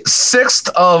the 6th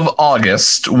of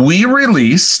August, we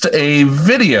released a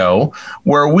video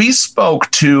where we spoke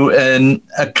to an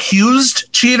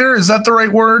accused cheater. Is that the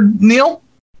right word, Neil?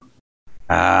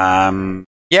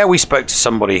 Yeah, we spoke to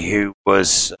somebody who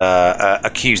was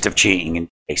accused of cheating in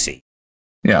TEPc.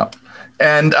 Yeah.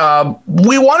 And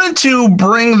we wanted to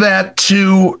bring that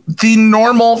to the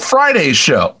normal Friday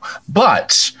show.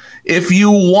 But if you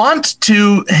want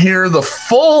to hear the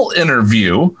full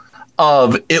interview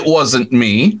of It Wasn't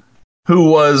Me, who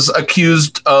was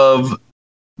accused of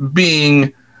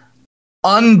being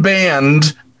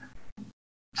unbanned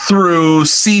through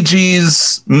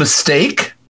CG's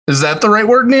mistake. Is that the right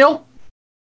word, Neil?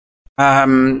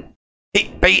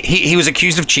 He was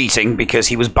accused of cheating because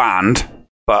he was banned,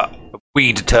 but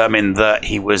we determined that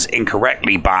he was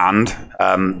incorrectly banned.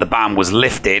 The ban was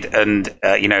lifted, and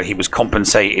he was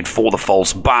compensated for the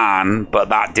false ban, but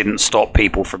that didn't stop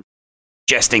people from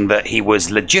suggesting that he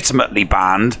was legitimately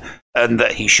banned and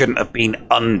that he shouldn't have been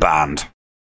unbanned.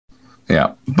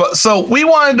 Yeah. But so we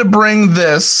wanted to bring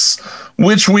this,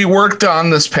 which we worked on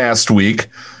this past week,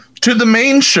 to the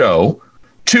main show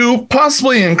to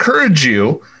possibly encourage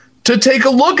you to take a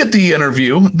look at the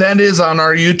interview that is on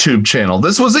our YouTube channel.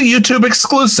 This was a YouTube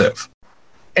exclusive.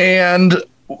 And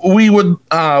we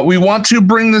want to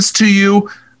bring this to you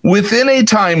within a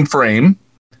time frame.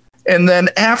 And then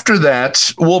after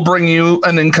that, we'll bring you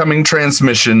an incoming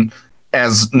transmission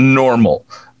as normal.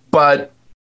 But,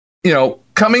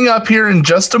 coming up here in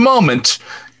just a moment,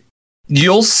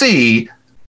 you'll see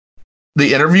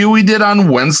the interview we did on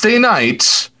Wednesday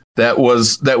night that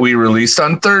we released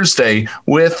on Thursday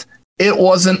with It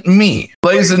Wasn't Me.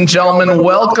 Ladies and gentlemen,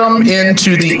 welcome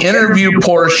into the interview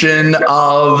portion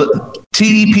of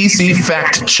TEPc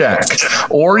Fact Check,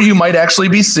 or you might actually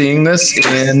be seeing this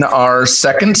in our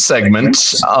second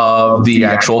segment of the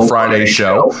actual Friday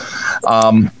show.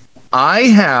 I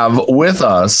have with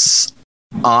us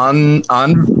on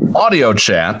audio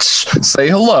chat, say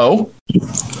hello.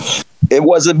 It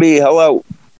wasn't me. Hello.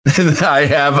 I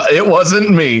have It Wasn't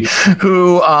Me,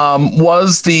 who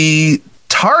was the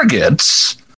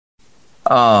target,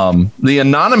 the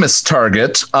anonymous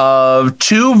target of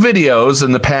 2 videos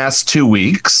in the past 2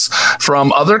 weeks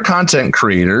from other content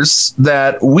creators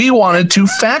that we wanted to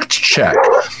fact check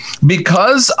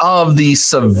because of the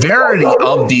severity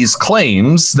of these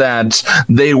claims that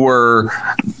they were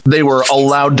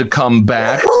allowed to come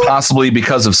back, possibly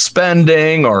because of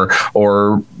spending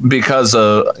or because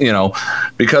of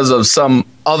some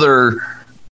other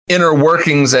inner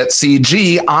workings at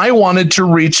CG. I wanted to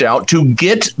reach out to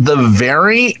get the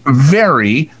very,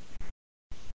 very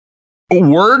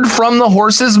word from the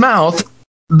horse's mouth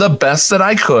the best that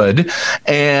I could,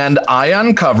 and I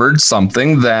uncovered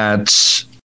something that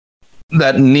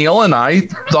Neil and I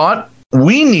thought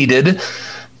we needed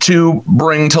to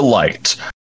bring to light.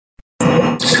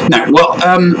 No, well,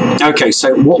 okay.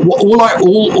 So all I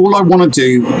want to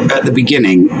do at the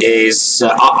beginning is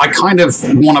I kind of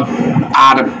want to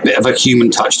add a bit of a human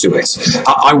touch to it.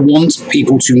 I want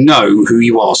people to know who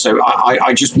you are. So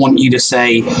I just want you to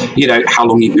say, how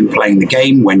long you've been playing the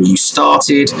game, when you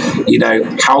started,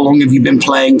 how long have you been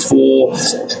playing for,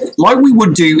 like we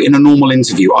would do in a normal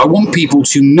interview. I want people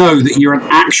to know that you're an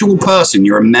actual person.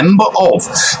 You're a member of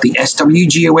the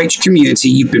SWGOH community.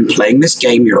 You've been playing this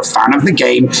game. You're a fan of the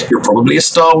game. You're probably a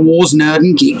Star Wars nerd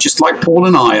and geek, just like Paul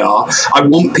and I are. I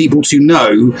want people to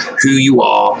know who you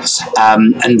are,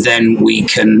 and then we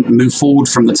can move forward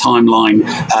from the timeline,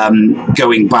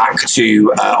 going back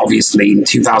to obviously in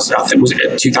 2000, I think was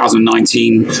it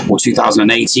 2019 or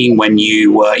 2018, when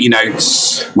you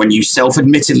when you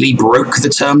self-admittedly broke the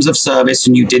terms of service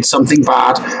and you did something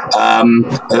bad.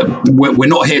 We're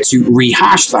not here to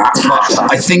rehash that,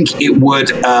 but I think it would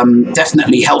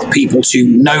definitely help people to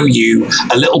know you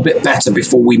a little bit better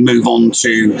before we move on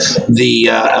to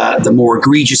the more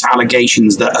egregious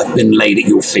allegations that have been laid at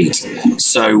your feet.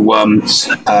 So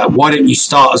why don't you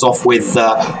start us off with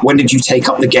when did you take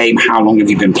up the game? How long have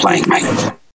you been playing,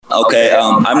 mate? Okay,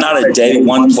 I'm not a day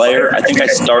one player. I think I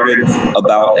started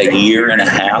about a year and a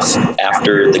half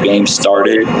after the game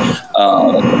started.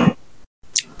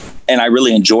 And I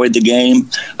really enjoyed the game.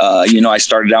 I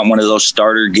started out in one of those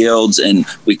starter guilds and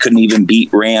we couldn't even beat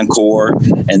Rancor.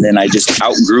 And then I just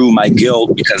outgrew my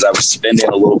guild because I was spending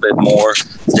a little bit more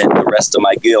than the rest of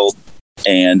my guild.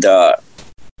 And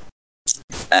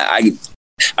I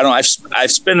don't know,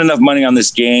 I've spent enough money on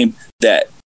this game that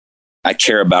I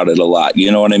care about it a lot.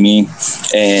 You know what I mean?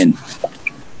 And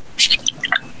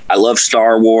I love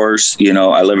Star Wars.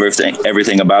 I love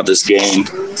everything about this game.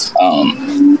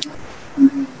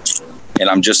 And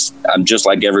I'm just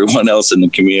like everyone else in the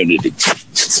community.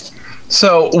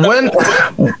 So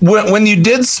when you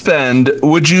did spend,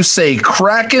 would you say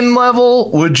Kraken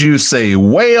level? Would you say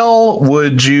whale?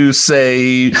 Would you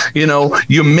say,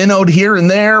 you minnowed here and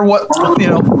there? What,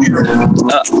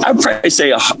 I'd probably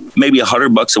say maybe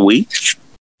 $100 a week.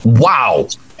 Wow.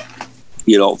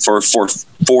 For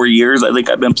 4 years, I think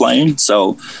I've been playing.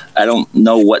 So I don't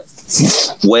know what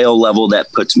whale level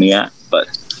that puts me at, but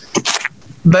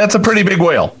that's a pretty big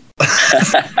whale.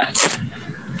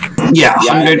 Yeah,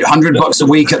 $100 a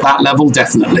week at that level,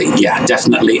 definitely. Yeah,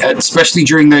 definitely. Especially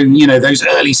during those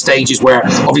early stages where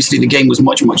obviously the game was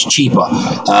much, much cheaper.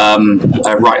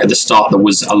 Right at the start, there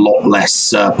was a lot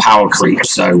less power creep.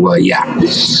 So yeah.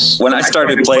 When I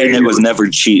started playing, it was never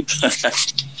cheap.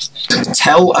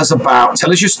 Tell us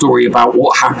your story about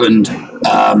what happened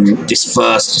this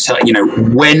first.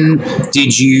 When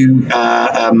did you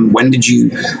have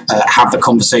the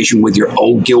conversation with your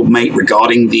old guildmate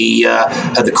regarding the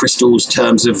crystals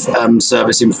terms of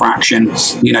service infraction?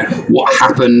 What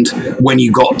happened when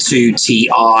you got to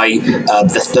TI,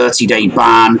 the 30-day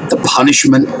ban, the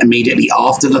punishment immediately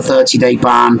after the 30-day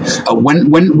ban?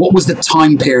 What was the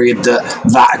time period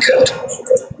that occurred?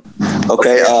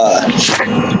 Okay,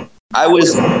 I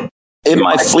was in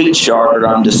my fleet shard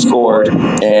on Discord,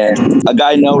 and a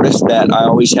guy noticed that I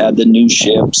always had the new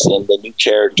ships and the new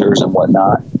characters and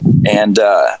whatnot. And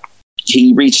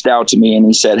he reached out to me and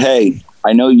he said, "Hey,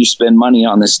 I know you spend money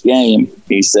on this game."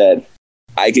 He said,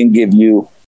 "I can give you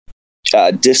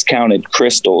discounted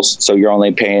crystals, so you're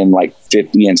only paying like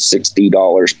 $50 and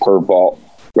 $60 per vault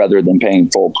rather than paying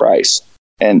full price."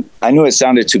 And I knew it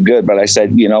sounded too good, but I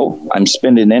said, I'm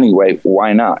spending anyway.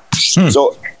 Why not?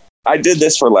 So I did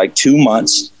this for like 2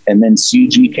 months, and then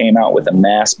CG came out with a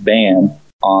mass ban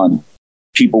on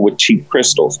people with cheap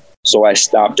crystals. So I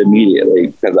stopped immediately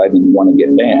because I didn't want to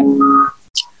get banned.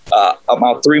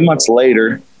 About 3 months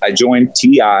later, I joined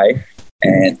TI,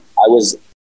 and I was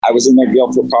in their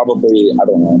guild for probably, a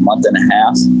month and a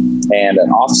half. And an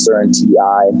officer in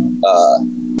TI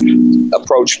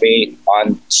approached me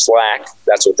on Slack.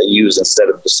 That's what they use instead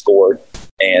of Discord.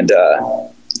 And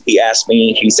he asked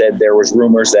me, he said there was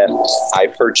rumors that I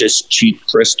purchased cheap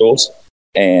crystals,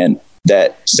 and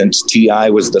that since TI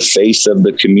was the face of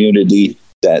the community,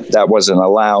 that wasn't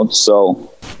allowed. So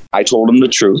I told him the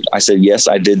truth. I said, yes,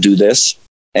 I did do this.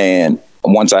 And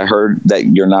once I heard that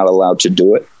you're not allowed to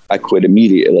do it, I quit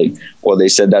immediately. Well, they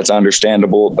said that's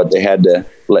understandable, but they had to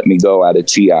let me go out of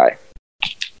TI.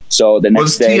 So the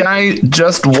next day, was TI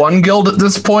just one guild at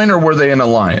this point, or were they an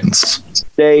alliance?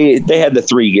 They had the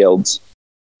 3 guilds.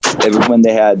 When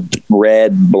they had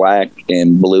red, black,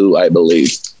 and blue, I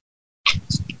believe.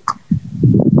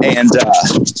 And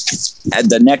at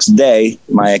the next day,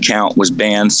 my account was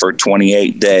banned for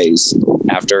 28 days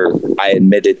after I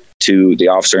admitted to the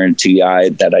officer in TI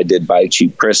that I did buy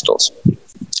cheap crystals.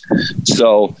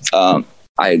 So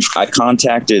I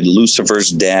contacted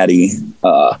Lucifer's daddy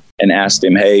and asked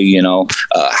him, hey,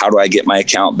 how do I get my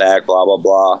account back? Blah, blah,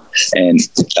 blah. And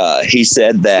he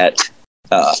said that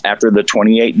after the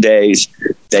 28 days,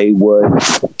 they would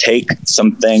take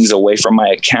some things away from my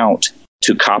account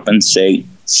to compensate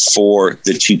for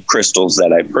the cheap crystals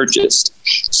that I purchased.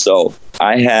 So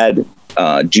I had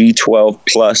G12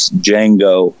 plus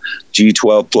Django,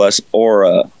 G12 plus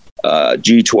Aura,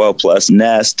 G12 plus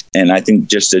Nest, and I think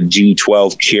just a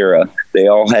G12 Kira. They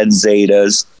all had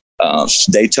Zetas.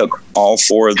 They took all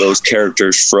 4 of those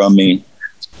characters from me,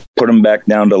 put them back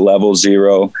down to level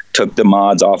 0, took the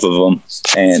mods off of them,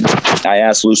 and I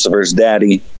asked Lucifer's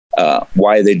daddy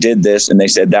why they did this, and they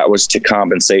said that was to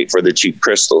compensate for the cheap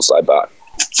crystals I bought.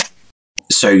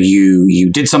 So you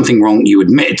did something wrong. You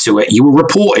admitted to it. You were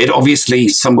reported. Obviously,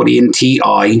 somebody in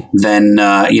TI then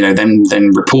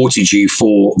reported you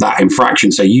for that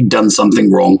infraction. So you'd done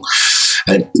something wrong.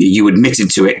 You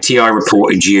admitted to it. TI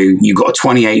reported you. You got a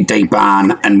 28-day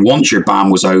ban, and once your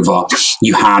ban was over,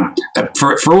 you had,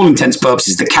 for all intents and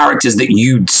purposes, the characters that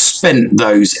you'd spent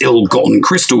those ill-gotten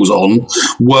crystals on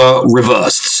were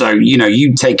reversed. So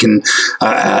you'd taken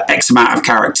X amount of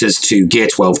characters to Gear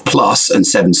 12 Plus and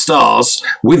 7 stars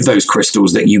with those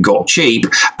crystals that you got cheap,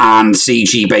 and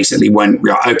CG basically went,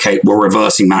 okay, we're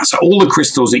reversing that. So all the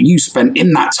crystals that you spent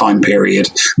in that time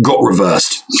period got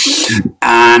reversed,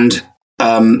 and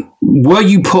were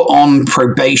you put on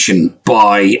probation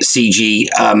by CG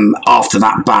after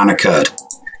that ban occurred?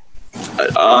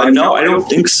 No, I don't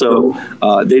think so.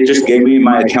 They just gave me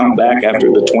my account back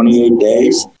after the 28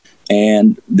 days,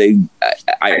 and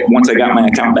once I got my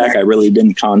account back, I really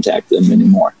didn't contact them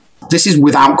anymore. This is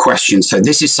without question. So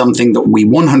this is something that we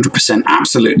 100%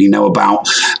 absolutely know about.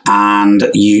 And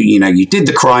you did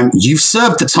the crime. You've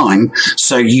served the time.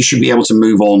 So you should be able to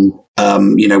move on,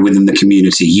 within the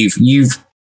community. You've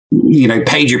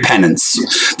paid your penance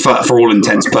for all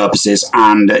intents and purposes.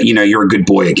 And, you're a good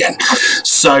boy again.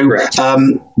 So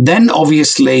then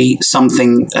obviously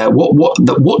something,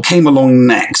 what came along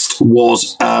next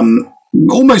was,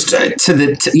 almost a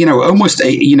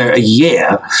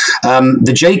year,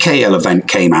 the JKL event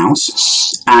came out,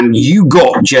 and you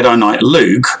got Jedi Knight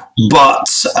Luke, but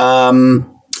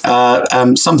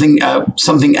something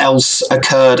else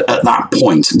occurred at that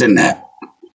point, didn't it?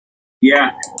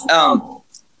 Yeah,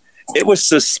 it was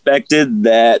suspected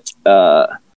that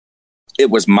it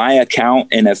was my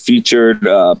account and a featured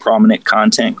prominent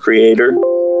content creator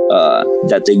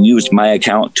that they used my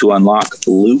account to unlock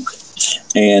Luke.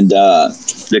 And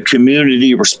the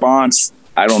community response,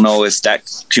 I don't know if that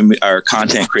our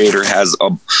content creator has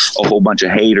a whole bunch of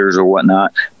haters or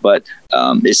whatnot, but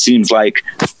it seems like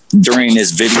during this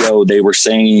video they were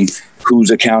saying whose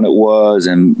account it was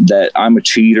and that I'm a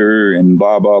cheater and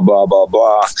blah, blah, blah, blah,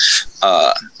 blah.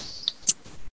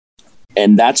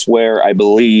 And that's where I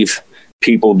believe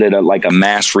people did a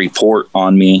mass report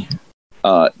on me.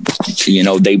 They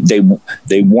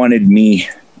wanted me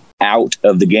out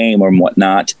of the game or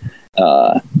whatnot,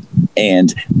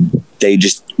 and they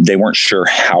weren't sure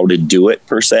how to do it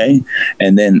per se.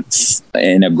 And then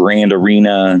in a Grand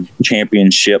Arena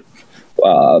Championship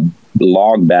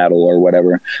log battle or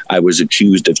whatever, I was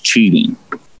accused of cheating.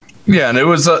 Yeah, and it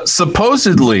was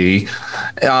supposedly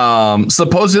a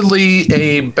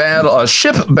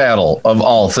ship battle of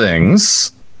all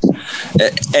things.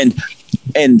 And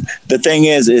the thing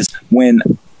is when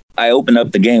I opened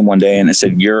up the game one day and it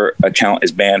said your account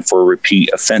is banned for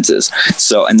repeat offenses.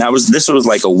 So, and this was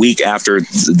like a week after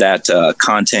that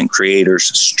content creator's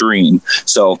stream.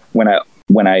 So when I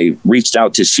reached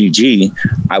out to CG,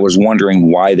 I was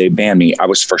wondering why they banned me. I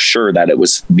was for sure that it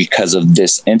was because of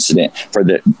this incident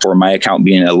for my account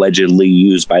being allegedly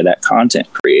used by that content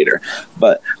creator.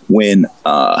 But when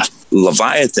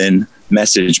Leviathan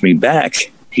messaged me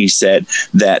back, he said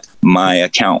that my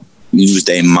account used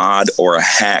a mod or a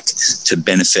hack to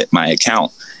benefit my account.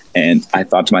 And I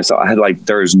thought to myself,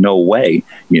 there's no way,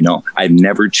 I've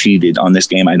never cheated on this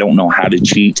game. I don't know how to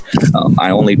cheat. I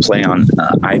only play on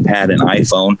iPad and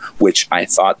iPhone, which I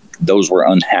thought those were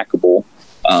unhackable.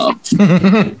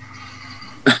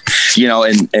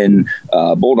 In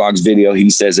Bulldog's video, he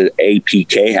says an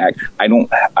APK hack. I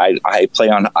play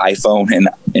on iPhone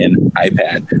and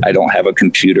iPad. I don't have a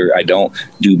computer. I don't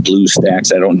do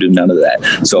BlueStacks. I don't do none of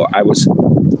that. So I was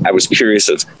curious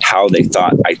of how they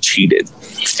thought I cheated.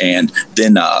 And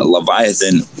then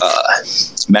Leviathan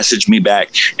messaged me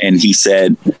back, and he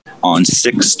said on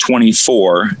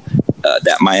 6/24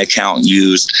 that my account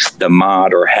used the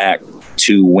mod or hack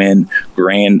to win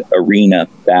Grand Arena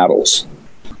battles.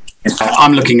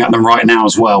 I'm looking at them right now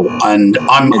as well, and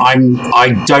I'm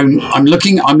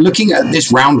looking at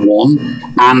this round one,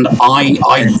 and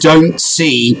I don't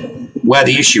see where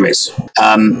the issue is.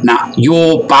 Now,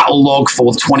 your battle log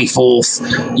for the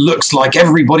 24th looks like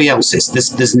everybody else's.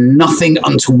 There's nothing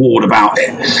untoward about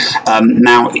it.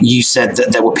 Now, you said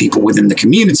that there were people within the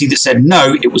community that said,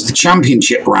 no, it was the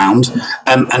championship round.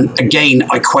 And again,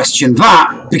 I question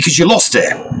that because you lost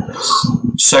it.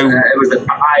 So it was a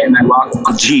tie and I lost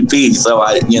the GP. So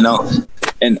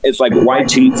and it's like, why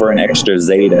cheat for an extra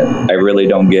Zeta? I really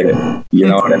don't get it. You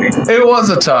know what I mean? It was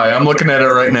a tie. I'm looking at it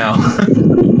right now.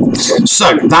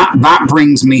 So that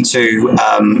brings me to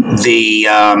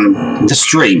the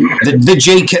stream,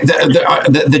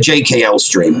 the JKL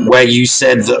stream, where you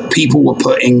said that people were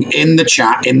putting in the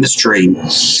chat in the stream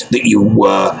that you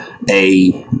were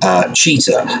a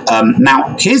cheater.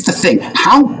 Now, here's the thing: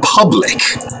 how public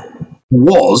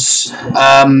was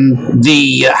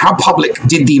how public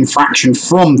did the infraction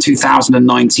from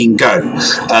 2019 go?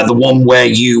 The one where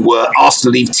you were asked to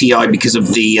leave TI because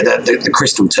of the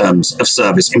crystal terms of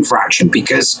service infraction.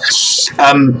 Because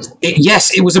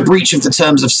yes, it was a breach of the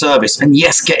terms of service, and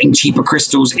yes, getting cheaper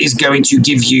crystals is going to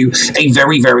give you a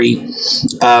very, very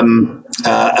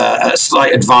a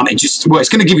slight advantage. It's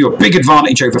going to give you a big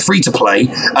advantage over free to play,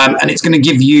 and it's going to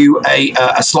give you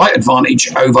a slight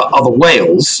advantage over other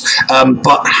whales.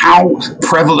 But how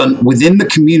prevalent within the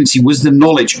community was the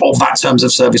knowledge of that terms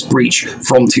of service breach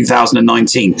from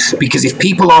 2019? Because if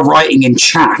people are writing in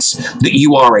chat that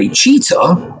you are a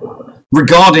cheater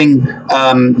regarding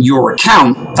your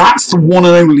account, that's the one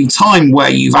and only time where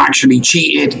you've actually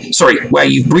cheated, where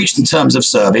you've breached the terms of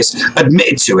service,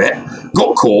 admitted to it,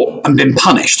 got caught, and been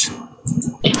punished.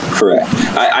 Correct.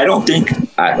 I don't think,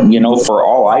 for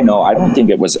all I know, I don't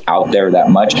think it was out there that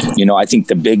much. I think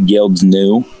the big guilds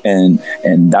knew, and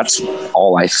that's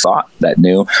all I thought that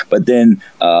knew. But then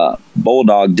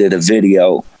Bulldog did a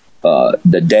video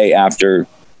the day after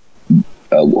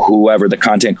whoever the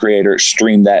content creator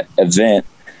streamed that event,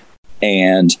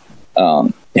 and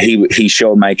he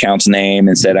showed my account's name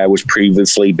and said I was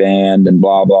previously banned and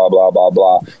blah blah blah blah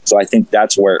blah. So I think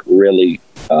that's where it really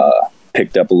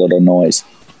picked up a little noise.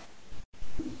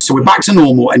 So we're back to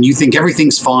normal, and you think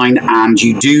everything's fine, and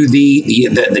you do the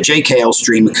JKL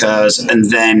stream occurs, and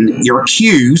then you're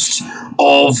accused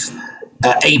of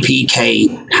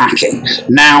APK hacking.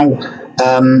 Now,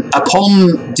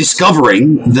 upon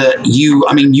discovering that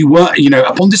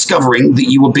upon discovering that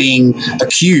you were being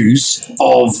accused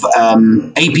of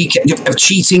APK, of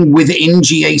cheating within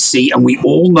GAC, and we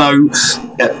all know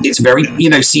it's very,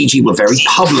 CG were very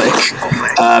public.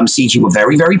 CG were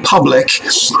very, very public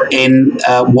in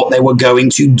what they were going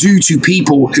to do to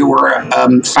people who were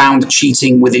found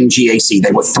cheating within GAC.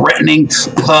 They were threatening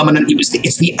permanent.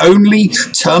 It's the only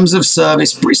terms of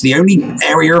service. It's the only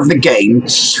area of the game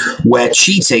where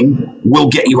cheating will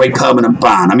get you a permanent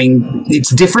ban. I mean, it's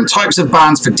different types of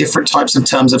bans for different types of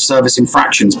terms of service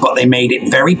infractions, but they made it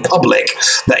very public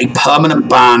that a permanent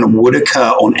ban would occur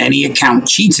on any account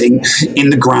cheating in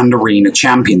the Grand Arena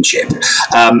Championship.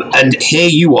 And here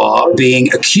you are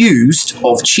being accused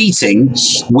of cheating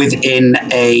within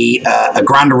a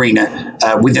Grand Arena,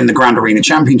 within the Grand Arena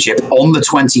Championship on the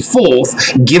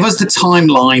 24th. Give us the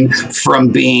timeline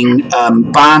from being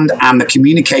banned and the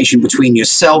communication between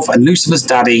yourself and Lucifer's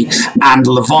Daddy and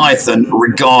Leviathan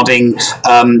regarding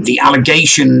the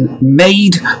allegation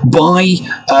made by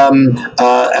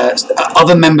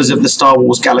other members of the Star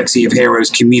Wars Galaxy of Heroes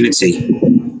community.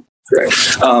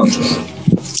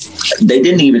 They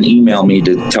didn't even email me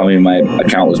to tell me my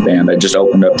account was banned. I just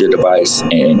opened up the device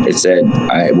and it said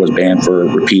I was banned for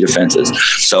repeat offenses.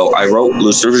 So I wrote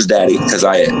Lucifer's Daddy because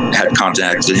I had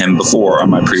contacted him before on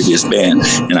my previous ban.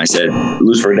 And I said,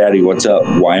 Lucifer Daddy, what's up?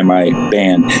 Why am I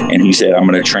banned? And he said, I'm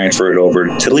going to transfer it over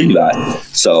to Levi.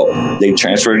 So they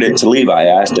transferred it to Levi. I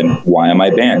asked him, why am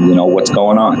I banned? What's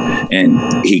going on?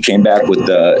 And he came back with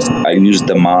I used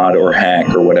the mod or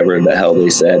hack or whatever the hell they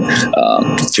said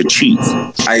to cheat.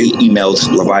 I emailed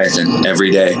Leviathan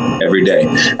every day.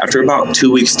 After about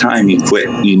 2 weeks' time, he quit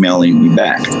emailing me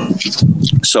back.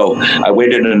 So I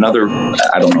waited another,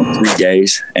 3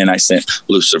 days, and I sent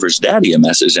Lucifer's Daddy a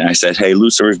message. And I said, hey,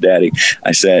 Lucifer's Daddy,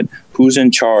 I said, who's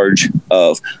in charge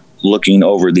of looking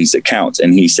over these accounts?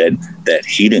 And he said that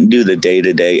he didn't do the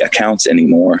day-to-day accounts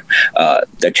anymore.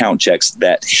 The account checks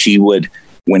that he would,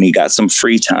 when he got some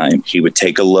free time, he would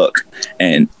take a look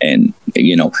and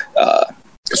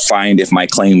find if my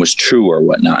claim was true or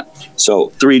whatnot. So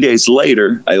 3 days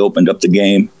later, I opened up the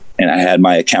game and I had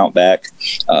my account back.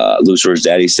 Lucifer's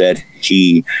Daddy said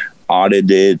he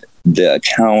audited the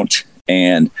account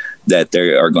and that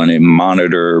they are going to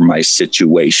monitor my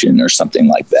situation or something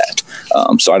like that.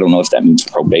 So I don't know if that means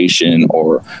probation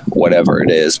or whatever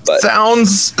it is, but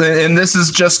sounds, and this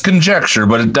is just conjecture,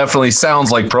 but it definitely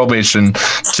sounds like probation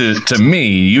to me.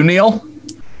 You, Neil?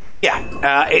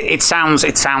 Yeah, it sounds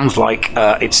like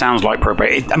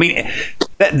probation. I mean,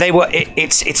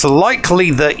 it's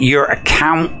likely that your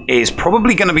account is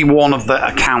probably going to be one of the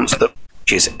accounts that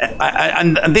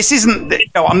and this isn't.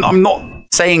 I'm not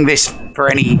saying this for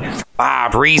any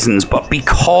bad reasons, but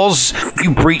because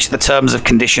you breached the terms and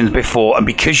conditions before, and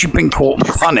because you've been caught and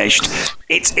punished,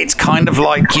 it's kind of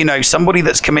like, somebody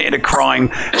that's committed a crime,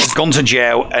 has gone to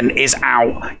jail and is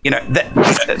out.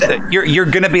 You're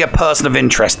going to be a person of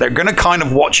interest. They're going to kind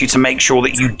of watch you to make sure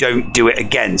that you don't do it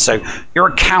again. So your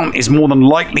account is more than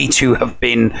likely to have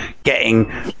been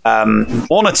getting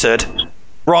monitored,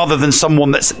 rather than someone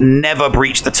that's never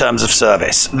breached the terms of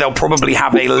service. They'll probably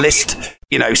have a list,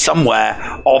 somewhere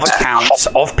of accounts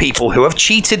of people who have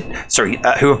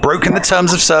who have broken the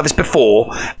terms of service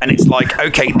before. And it's like,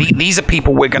 okay, these are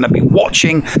people we're going to be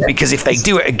watching, because if they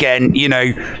do it again,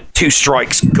 2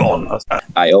 strikes, gone.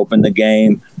 I opened the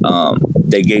game.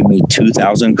 They gave me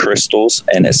 2,000 crystals,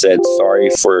 and it said, sorry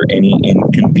for any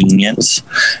inconvenience.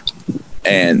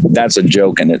 And that's a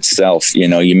joke in itself.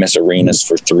 You miss arenas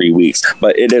for 3 weeks,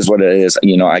 but it is what it is.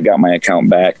 I got my account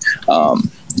back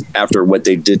after what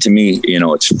they did to me.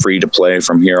 It's free to play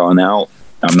from here on out.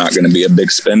 I'm not going to be a big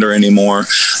spender anymore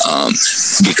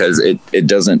because it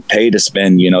doesn't pay to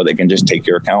spend. They can just take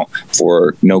your account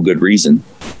for no good reason.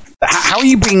 How are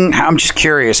you being? I'm just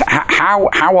curious. How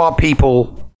are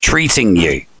people treating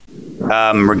you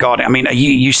regarding? I mean,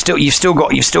 you're still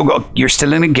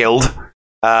in a guild.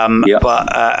 But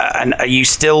and are you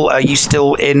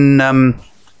still in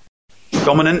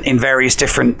dominant in various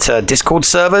different Discord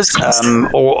servers,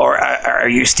 or are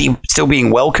you still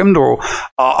being welcomed, or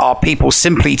are people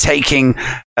simply taking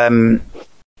at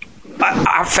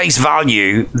face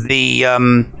value the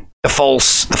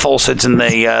falsehoods and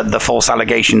the false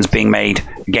allegations being made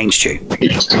against you?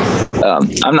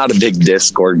 I'm not a big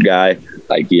Discord guy.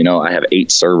 I have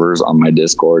 8 servers on my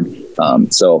Discord,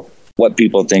 so what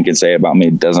people think and say about me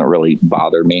doesn't really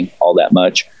bother me all that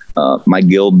much. My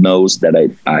guild knows that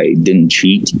I didn't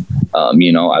cheat.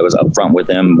 I was upfront with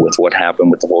them with what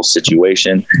happened with the whole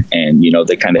situation, and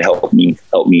they kind of helped me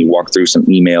walk through some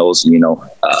emails.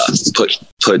 Put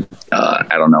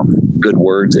I don't know, good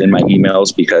words in my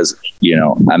emails, because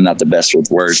I'm not the best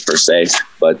with words per se,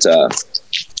 but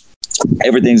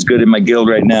everything's good in my guild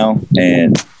right now,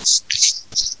 and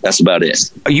that's about it.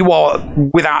 You are,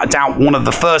 without a doubt, one of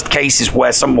the first cases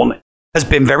where someone has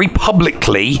been very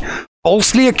publicly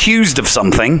falsely accused of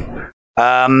something.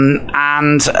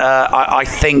 I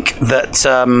think that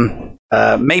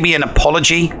maybe an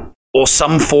apology or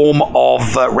some form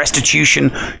of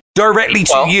restitution directly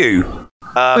to you.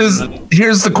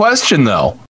 Here's the question,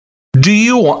 though. Do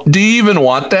you even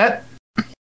want that?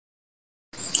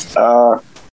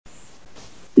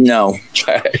 No,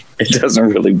 it doesn't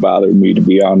really bother me, to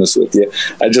be honest with you.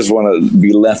 I just want to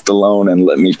be left alone and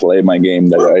let me play my game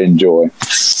that I enjoy.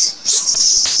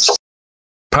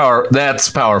 That's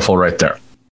powerful right there.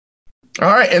 All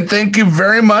right, and thank you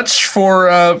very much for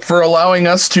allowing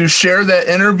us to share that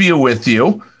interview with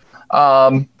you.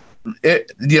 Once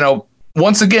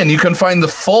again, you can find the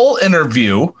full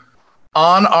interview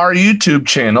on our YouTube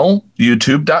channel,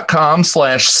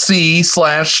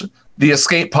 youtube.com/C/The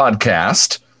Escape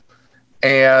Podcast.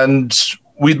 And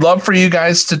we'd love for you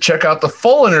guys to check out the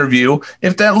full interview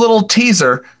if that little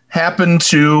teaser happened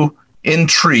to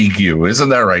intrigue you. Isn't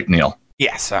that right, Neil?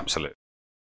 Yes, absolutely.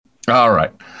 All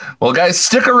right. Well, guys,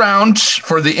 stick around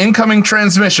for the incoming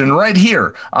transmission right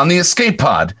here on the Escape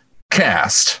Pod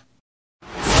Cast.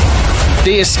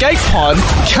 The Escape Pod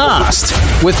Cast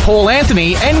with Paul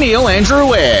Anthony and Neil Andrew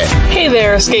Ware. Hey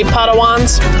there, Escape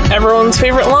Podawans. Everyone's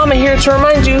favorite llama here to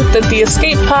remind you that the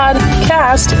Escape Pod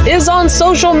Cast is on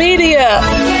social media.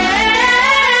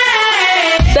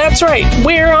 That's right,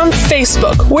 we're on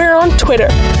Facebook, we're on Twitter.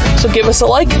 So give us a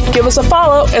like, give us a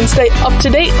follow, and stay up to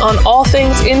date on all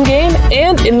things in-game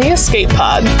and in the Escape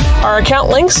Pod. Our account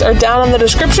links are down in the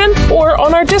description or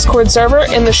on our Discord server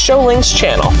in the Show Links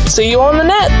channel. See you on the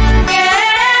net!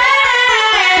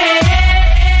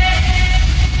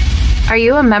 Are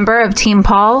you a member of Team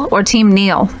Paul or Team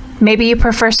Neil? Maybe you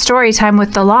prefer story time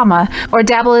with the llama, or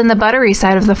dabble in the buttery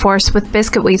side of the Force with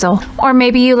Biscuit Weasel. Or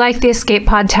maybe you like the Escape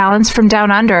Pod talents from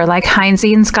Down Under like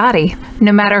Heinzie and Scotty.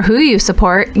 No matter who you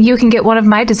support, you can get one of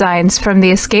my designs from the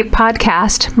Escape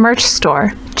Podcast merch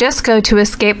store. Just go to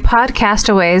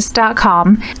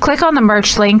escapepodcastaways.com, click on the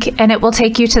merch link, and it will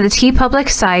take you to the TeePublic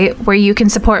site where you can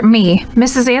support me,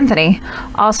 Mrs. Anthony,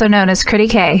 also known as Critty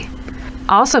K.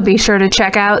 Also be sure to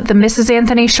check out the Mrs.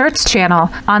 Anthony Shirts channel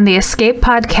on the Escape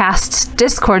Podcast's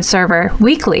Discord server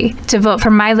weekly to vote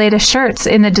for my latest shirts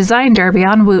in the Design Derby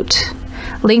on Woot.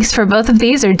 Links for both of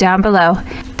these are down below.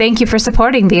 Thank you for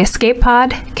supporting the Escape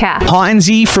Pod cast.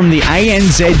 Heinzie from the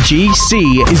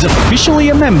ANZGC is officially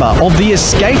a member of the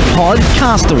Escape Pod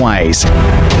Castaways.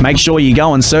 Make sure you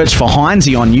go and search for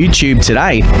Heinzie on YouTube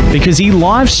today because he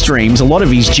live streams a lot of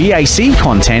his GAC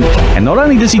content, and not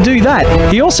only does he do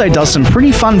that, he also does some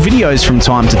pretty fun videos from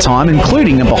time to time,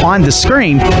 including a behind the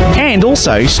screen and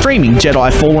also streaming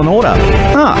Jedi Fallen Order.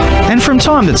 And from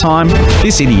time to time,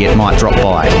 this idiot might drop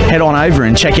by. Head on over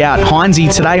and check out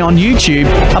Heinzie today on YouTube,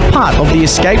 a part of the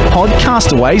Escape Pod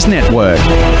Castaways network.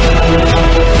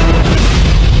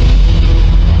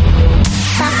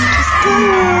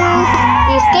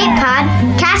 The Escape Pod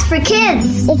cast for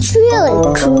kids. It's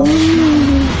really cool.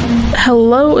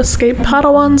 Hello, Escape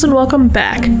Padawans, and welcome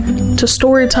back to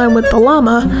Storytime with the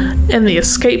Llama and the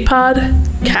Escape Pod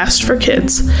Cast for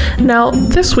Kids. Now,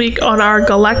 this week on our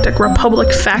Galactic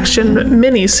Republic faction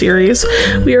mini-series,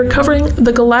 we are covering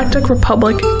the Galactic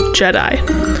Republic Jedi.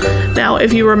 Now,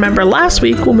 if you remember last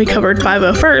week when we covered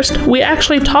 501st, we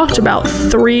actually talked about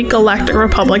 3 Galactic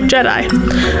Republic Jedi: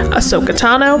 Ahsoka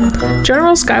Tano,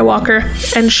 General Skywalker,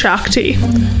 and Shakti.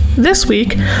 This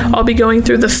week, I'll be going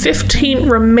through the 15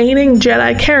 remaining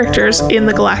Jedi characters in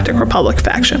the Galactic Republic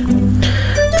faction.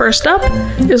 First up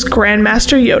is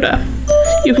Grandmaster Yoda.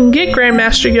 You can get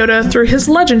Grandmaster Yoda through his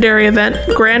legendary event,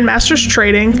 Grandmaster's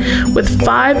Trading, with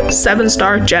 5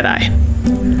 7-star Jedi.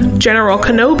 General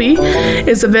Kenobi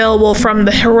is available from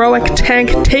the Heroic Tank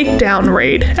Takedown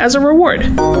raid as a reward.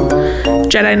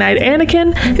 Jedi Knight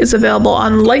Anakin is available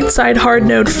on Lightside Hard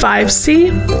Node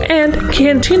 5C and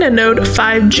Cantina Node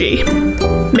 5G.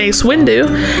 Mace Windu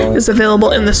is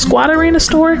available in the Squad Arena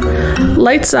store,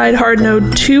 Lightside Hard Node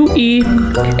 2E,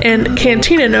 and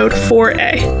Cantina Node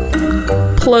 4A.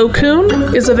 Plo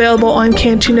Koon is available on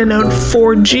Cantina Node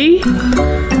 4G,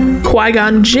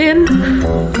 Qui-Gon Jinn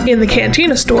in the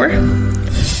Cantina store,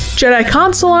 Jedi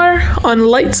Consular on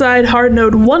Lightside Hard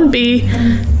Node 1B,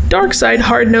 Darkside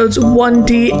Hard Nodes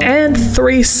 1D and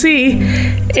 3C,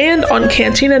 and on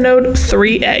Cantina Node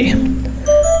 3A.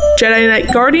 Jedi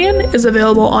Knight Guardian is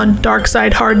available on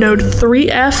Darkside Hard Node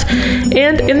 3F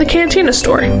and in the Cantina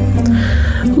store.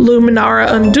 Luminara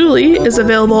Unduli is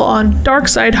available on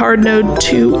Darkside Hard Node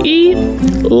 2E,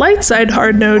 Lightside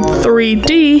Hard Node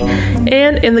 3D,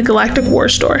 and in the Galactic War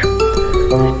store.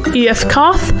 EF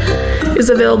Koth is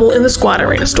available in the Squad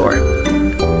Arena store.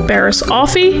 Barriss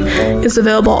Offee is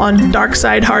available on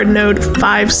Darkside Hard Node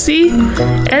 5C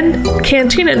and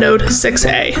Cantina Node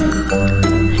 6A.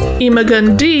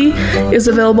 Imogen D is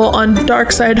available on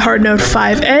Darkside Hard Node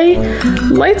 5A,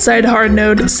 Lightside Hard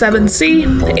Node 7C,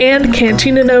 and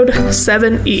Cantina Node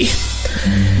 7E.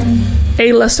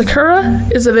 Ayla Sakura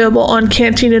is available on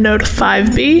Cantina Node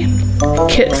 5B.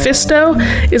 Kit Fisto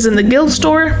is in the Guild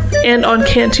Store and on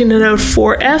Cantina Node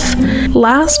 4F.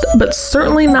 Last but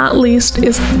certainly not least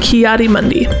is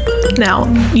Ki-Adi-Mundi. Now,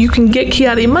 you can get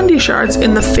Ki-Adi-Mundi shards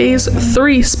in the Phase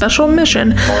 3 special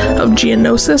mission of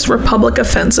Geonosis Republic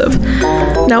Offensive.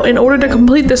 Now, in order to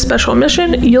complete this special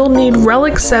mission, you'll need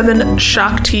Relic 7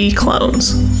 Shakti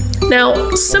clones.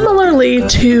 Now, similarly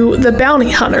to the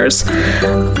bounty hunters,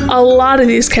 a lot of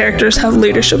these characters have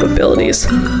leadership abilities.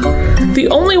 The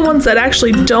only ones that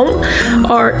actually don't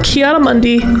are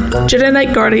Ki-Adi-Mundi, Jedi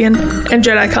Knight Guardian, and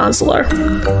Jedi Consular.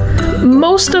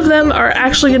 Most of them are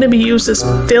actually going to be used as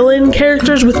fill-in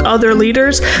characters with other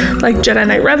leaders, like Jedi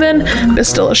Knight Revan,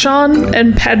 Bastila Shan,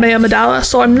 and Padme Amidala,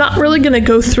 so I'm not really going to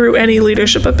go through any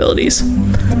leadership abilities.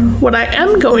 What I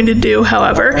am going to do,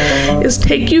 however, is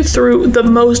take you through the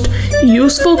most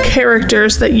useful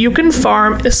characters that you can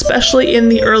farm, especially in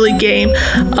the early game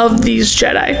of these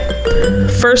Jedi.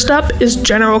 First up is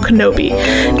General Kenobi.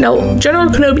 Now, General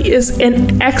Kenobi is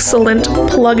an excellent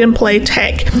plug-and-play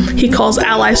tank. He calls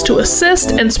allies to assist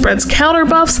and spreads counter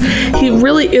buffs. He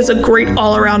really is a great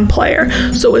all-around player.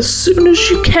 So as soon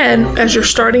as you can, as you're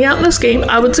starting out in this game,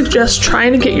 I would suggest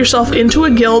trying to get yourself into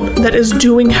a guild that is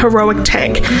doing heroic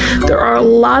tank. There are a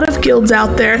lot of guilds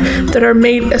out there that are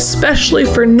made especially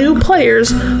for new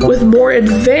players with more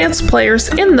advanced players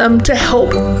in them to help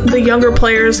the younger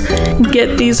players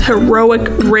get these heroic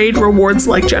raid rewards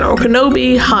like General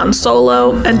Kenobi, Han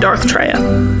Solo, and Darth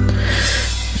Traya.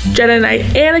 Jedi Knight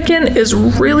Anakin is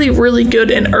really, really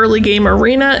good in early game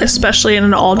arena, especially in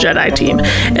an all Jedi team.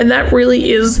 And that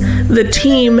really is the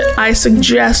team I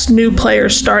suggest new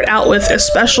players start out with,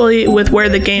 especially with where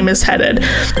the game is headed.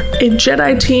 A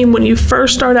Jedi team, when you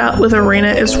first start out with arena,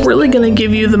 is really going to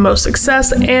give you the most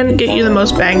success and get you the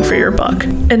most bang for your buck.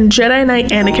 And Jedi Knight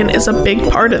Anakin is a big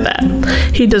part of that.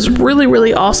 He does really,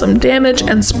 really awesome damage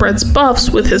and spreads buffs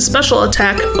with his special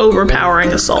attack,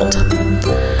 Overpowering Assault.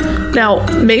 Now,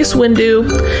 Mace Windu,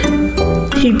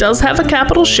 he does have a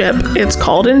capital ship. It's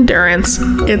called Endurance.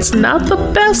 It's not the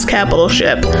best capital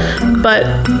ship, but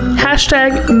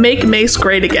hashtag make Mace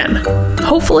great again.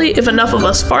 Hopefully, if enough of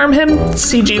us farm him,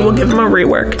 CG will give him a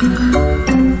rework.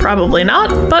 Probably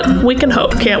not, but we can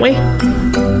hope, can't we?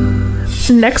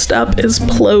 Next up is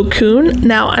Plo Koon.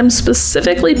 Now, I'm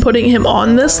specifically putting him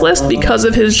on this list because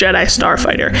of his Jedi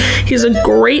Starfighter. He's a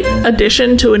great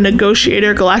addition to a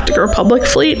Negotiator Galactic Republic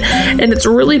fleet, and it's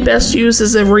really best used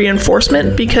as a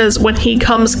reinforcement because when he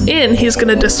comes in, he's going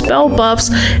to dispel buffs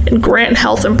and grant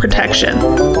health and protection.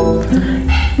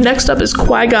 Next up is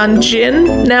Qui-Gon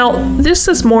Jinn. Now, this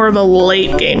is more of a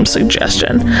late game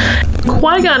suggestion.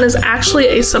 Qui-Gon is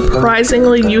actually a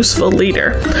surprisingly useful leader,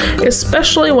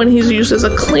 especially when he's used as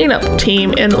a cleanup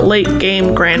team in late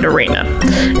game Grand Arena.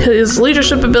 His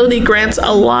leadership ability grants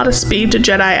a lot of speed to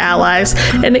Jedi allies,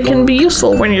 and it can be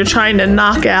useful when you're trying to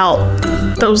knock out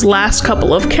those last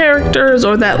couple of characters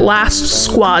or that last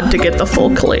squad to get the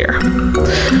full clear.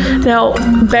 Now,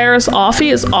 Barriss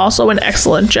Offee is also an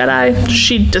excellent Jedi.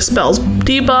 She dispels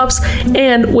debuffs,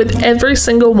 and with every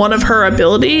single one of her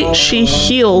ability, she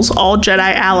heals all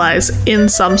Jedi allies in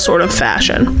some sort of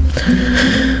fashion.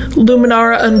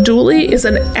 Luminara Unduli is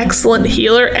an excellent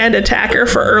healer and attacker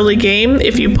for early game.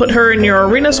 If you put her in your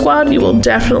arena squad, you will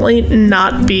definitely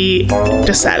not be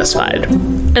dissatisfied.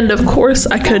 And of course,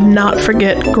 I could not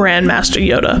forget Grandmaster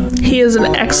Yoda. He is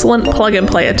an excellent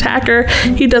plug-and-play attacker.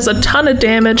 He does a ton of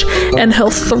damage, and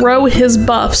he'll throw his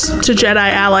buffs to Jedi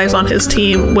allies on his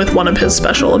team with one of his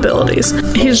special abilities.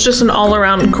 He's just an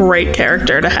all-around great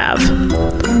character to have.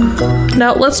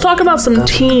 Now, let's talk about some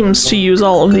teams to use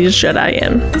all of these Jedi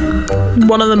in.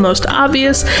 One of the most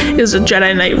obvious is a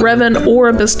Jedi Knight Revan or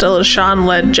a Bastilla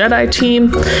Shan-led Jedi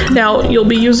team. Now, you'll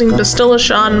be using Bastilla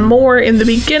Shan more in the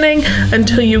beginning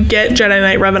until you get Jedi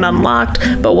Knight Revan unlocked,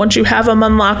 but once you have him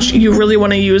unlocked, you really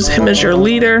want to use him as your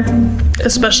leader,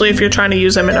 especially if you're trying to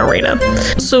use him in arena.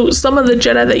 So some of the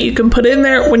Jedi that you can put in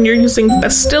there, when you're using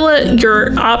Bastilla,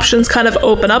 your options kind of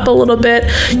open up a little bit.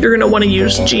 You're going to want to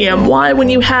use GMY when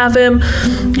you have him.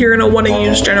 You're going to want to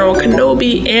use General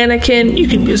Kenobi, Anakin. You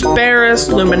can use Barriss,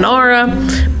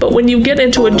 Luminara. But when you get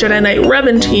into a Jedi Knight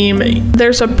Revan team,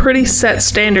 there's a pretty set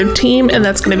standard team, and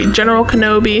that's going to be General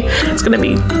Kenobi. It's going to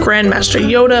be Grandmaster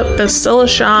Yoda, Bastilla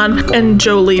Shan, and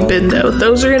Jolee Bindo.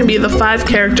 Those are going to be the 5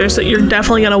 characters that you're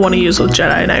definitely going to want to use with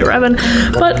Jedi Knight Revan.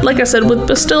 But like I said, with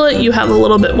Bastilla, you have a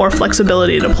little bit more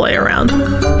flexibility to play around.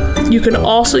 You can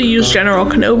also use General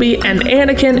Kenobi and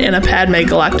Anakin in a Padme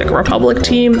Galactic Republic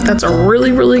team. That's a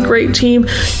really, really great team.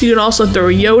 You can also throw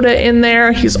Yoda in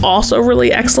there. He's also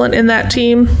really excellent in that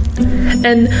team.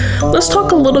 And let's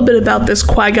talk a little bit about this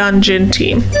Qui-Gon Jinn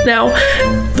team. Now,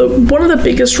 one of the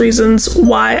biggest reasons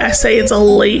why I say it's a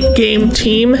late game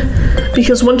team,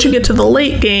 because once you get to the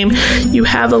late game, you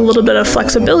have a little bit of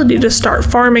flexibility to start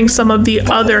farming some of the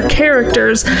other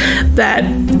characters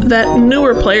that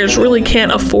newer players really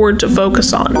can't afford to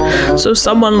focus on. So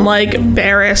someone like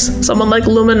Barriss, someone like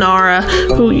Luminara,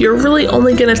 who you're really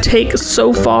only going to take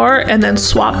so far and then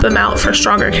swap them out for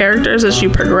stronger characters as you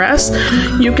progress.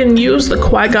 You can use the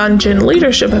Qui-Gon Jinn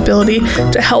leadership ability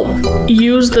to help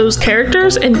use those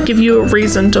characters and give you a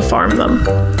reason to farm them.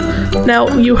 Now,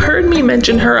 you heard me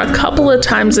mention her a couple of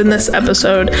times in this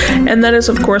episode, and that is,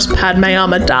 of course, Padme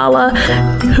Amidala.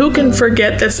 Who can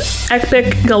forget this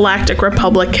epic Galactic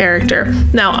Republic character?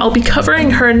 Now, I'll be covering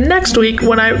her next week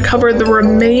when I cover the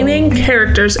remaining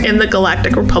characters in the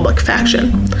Galactic Republic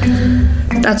faction.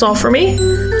 That's all for me.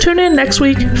 Tune in next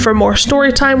week for more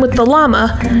story time with the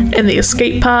llama and the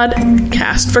Escape Pod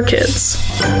Cast for Kids.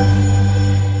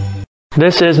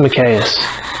 This is Micaeus,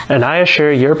 and I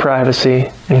assure your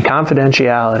privacy and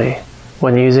confidentiality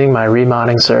when using my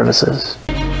remodding services.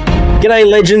 G'day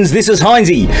legends, this is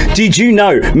Heinzie. Did you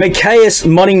know Micaeus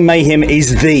Modding Mayhem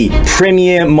is the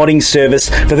premier modding service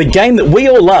for the game that we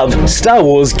all love, Star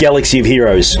Wars Galaxy of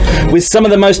Heroes? With some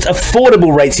of the most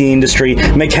affordable rates in the industry,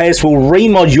 Micaeus will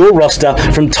remod your roster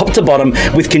from top to bottom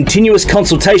with continuous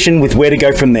consultation with where to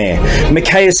go from there.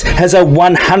 Micaeus has a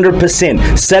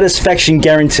 100% satisfaction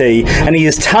guarantee, and he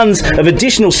has tons of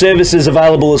additional services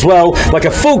available as well, like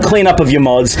a full cleanup of your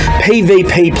mods,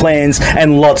 PvP plans,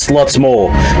 and lots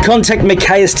more. Contact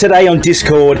Micaeus today on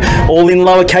Discord, all in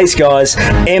lowercase guys,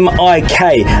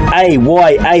 MIKAYAS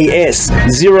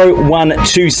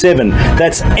 0127.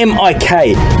 That's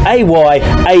MIKAYAS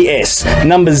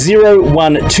number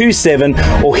 0127,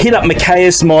 or hit up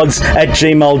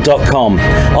MicaeusMods@gmail.com.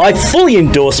 I fully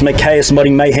endorse Micaeus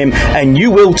Modding Mayhem, and you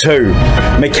will too.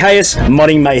 Micaeus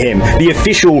Modding Mayhem, the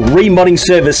official remodding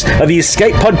service of the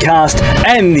Escape Podcast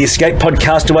and the Escape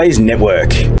Podcastaways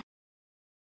Network.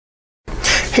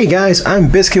 Hey guys, I'm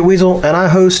Biscuit Weasel, and I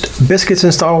host Biscuits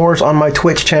and Star Wars on my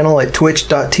Twitch channel at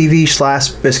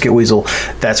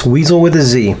twitch.tv/BiscuitWeasel. That's Weasel with a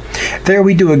Z. There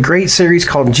we do a great series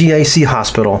called GAC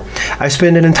Hospital. I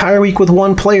spend an entire week with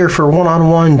one player for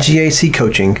one-on-one GAC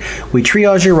coaching. We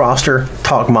triage your roster,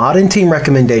 talk mod and team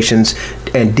recommendations,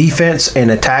 and defense and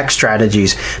attack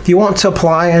strategies. If you want to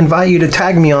apply, I invite you to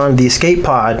tag me on the Escape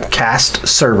Podcast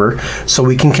server so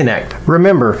we can connect.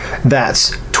 Remember,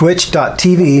 that's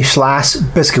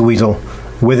twitch.tv/BiscuitWeasel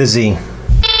with a Z.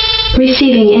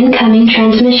 Receiving incoming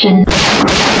transmission.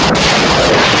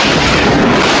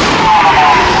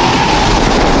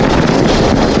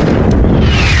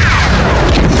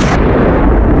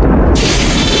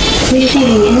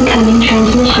 Receiving incoming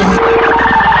transmission.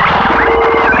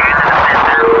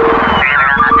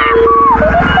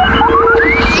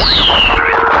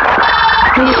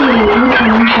 Receiving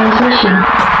incoming transmission.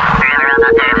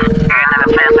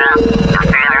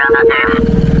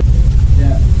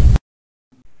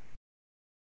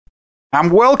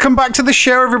 And welcome back to the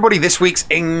show, everybody. This week's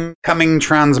incoming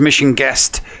transmission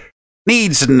guest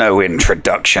needs no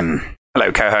introduction.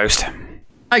 Hello, co-host.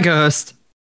 Hi, co-host.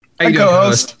 How Hi, you doing,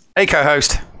 co-host. Hey,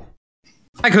 co-host.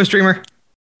 Hi, co-streamer.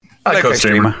 Hi,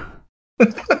 co-streamer.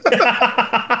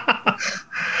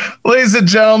 Ladies and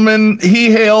gentlemen,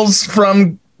 he hails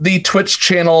from the Twitch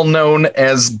channel known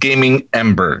as Gaming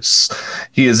Embers.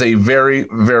 He is a very,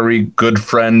 very good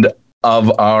friend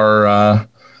of our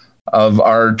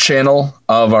channel,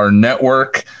 of our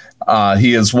network.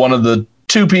 He is one of the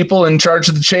two people in charge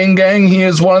of the Chain Gang. He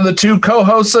is one of the two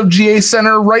co-hosts of GA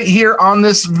Center right here on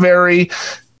this very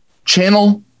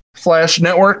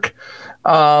channel/network.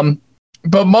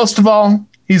 But most of all,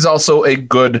 he's also a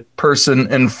good person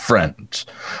and friend.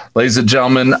 Ladies and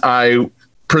gentlemen, I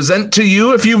present to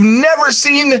you, if you've never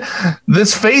seen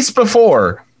this face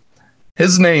before,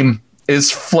 his name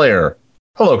is Flair.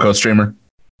 Hello, co-streamer.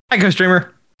 Hi,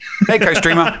 co-streamer. Hey,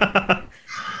 co-streamer.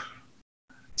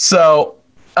 So,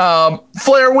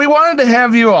 Flair, we wanted to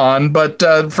have you on, but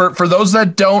for those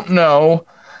that don't know,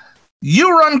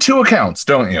 you run two accounts,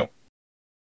 don't you?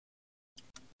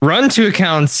 Run two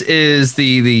accounts is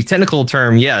the technical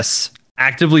term, yes.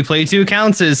 Actively play two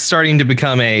accounts is starting to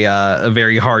become a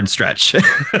very hard stretch.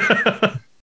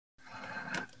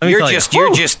 You're just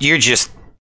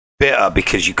bitter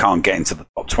because you can't get into the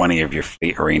top 20 of your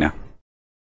fleet arena.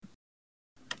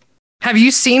 Have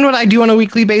you seen what I do on a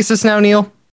weekly basis now,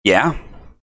 Neil? Yeah.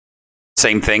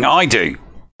 Same thing I do.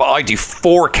 But I do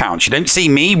 4 counts. You don't see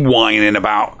me whining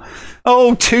about,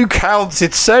 oh, 2 counts,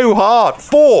 it's so hard.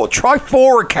 4. Try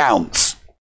 4 accounts.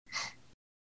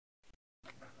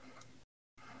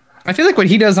 I feel like what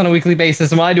he does on a weekly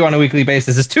basis and what I do on a weekly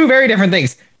basis is two very different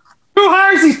things. Who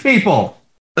hires these people?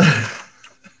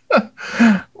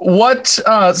 What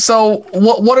are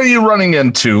you running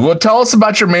into? Well, tell us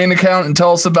about your main account and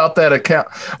tell us about that account,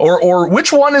 or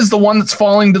which one is the one that's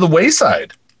falling to the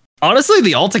wayside? Honestly,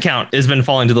 the alt account has been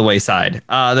falling to the wayside.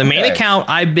 The main account,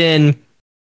 I've been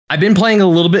playing a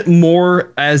little bit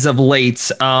more as of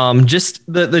late. Just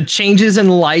the changes in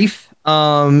life,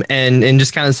 and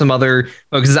just kind of some other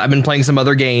focuses. I've been playing some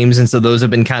other games, and so those have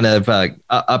been kind of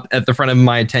up at the front of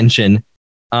my attention.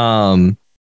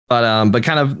 But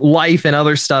kind of life and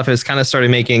other stuff has kind of started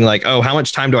making like, oh, how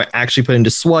much time do I actually put into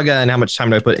Swugga and how much time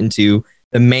do I put into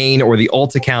the main or the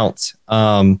alt account?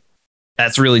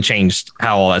 That's really changed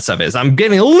how all that stuff is. I'm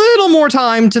giving a little more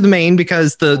time to the main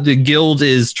because the guild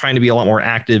is trying to be a lot more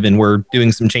active and we're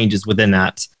doing some changes within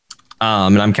that.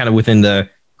 And I'm kind of within our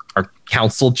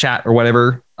council chat or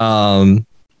whatever.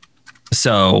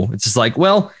 So it's just like,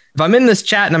 well, if I'm in this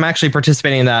chat and I'm actually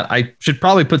participating in that, I should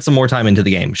probably put some more time into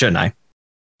the game, shouldn't I?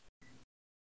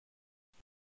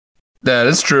 That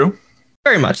is true.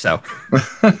 Very much so.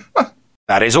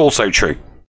 That is also true.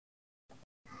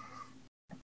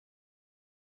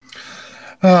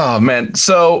 Oh man,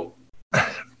 so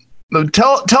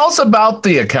tell us about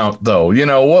the account though. You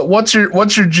know, what's your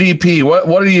GP?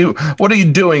 What are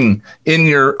you doing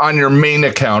on your main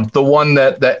account, the one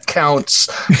that counts,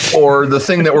 or the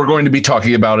thing that we're going to be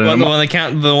talking about in the one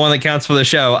that counts for the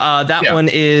show. One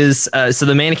is so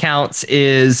the main account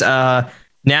is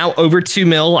now over 2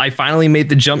 mil. I finally made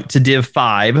the jump to Div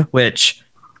 5, which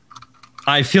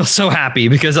I feel so happy,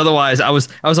 because otherwise I was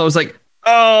always like,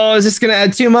 oh, is this going to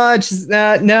add too much?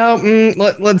 No,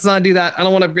 let's not do that. I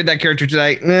don't want to upgrade that character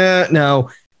today.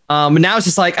 No. But now it's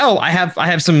just like, oh, I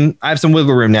have some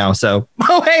wiggle room now. So,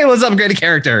 oh, hey, let's upgrade a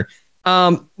character.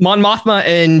 Mon Mothma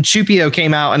and Chupio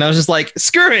came out, and I was just like,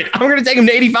 screw it. I'm going to take them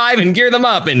to 85 and gear them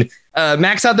up and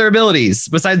max out their abilities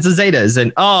besides the Zetas.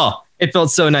 And it felt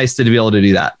so nice to be able to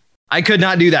do that. I could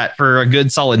not do that for a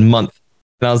good solid month.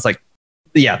 And I was like,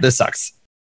 yeah, this sucks.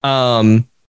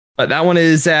 But that one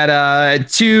is at a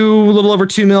little over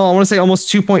 2 mil. I want to say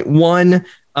almost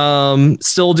 2.1.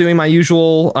 Still doing my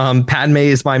usual. Padme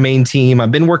is my main team.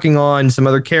 I've been working on some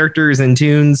other characters and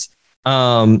tunes.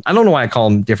 I don't know why I call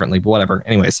them differently, but whatever.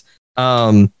 Anyways,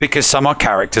 because some are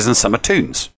characters and some are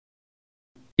tunes.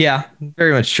 Yeah,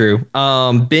 very much true.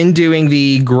 Been doing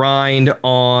the grind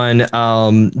on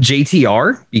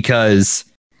JTR, because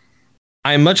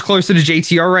I'm much closer to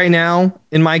JTR right now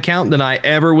in my account than I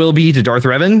ever will be to Darth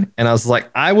Revan. And I was like,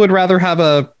 I would rather have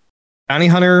a bounty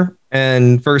hunter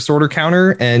and first order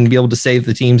counter and be able to save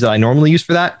the teams that I normally use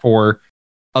for that for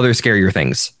other scarier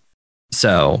things.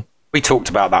 So we talked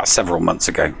about that several months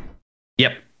ago.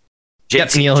 Yep.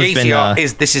 JTR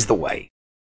is the way.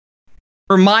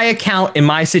 For my account, in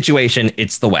my situation,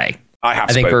 it's the way.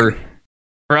 I think for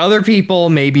other people,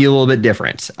 maybe a little bit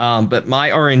different. But my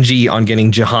RNG on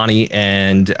getting Juhani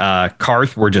and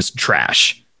Karth were just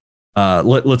trash.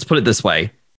 Let's put it this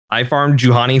way. I farmed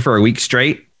Juhani for a week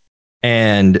straight,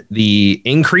 and the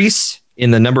increase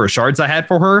in the number of shards I had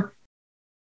for her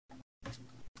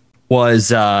was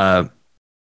 0.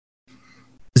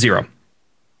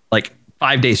 Like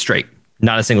 5 days straight.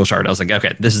 Not a single shard. I was like,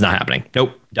 okay, this is not happening.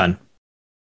 Nope, done.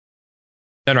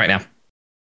 Done right now.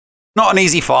 Not an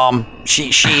easy farm. She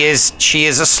is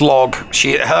a slog.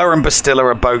 Her and Bastilla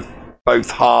are both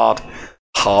hard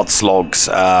slogs.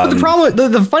 But the problem,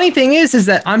 the funny thing is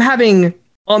that I'm having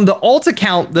on the alt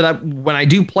account that when I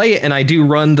do play it and I do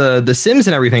run the sims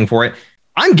and everything for it,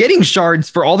 I'm getting shards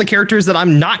for all the characters that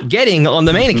I'm not getting on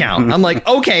the main account. I'm like,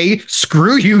 okay,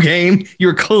 screw you, game.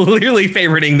 You're clearly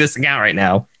favoriting this account right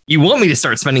now. You want me to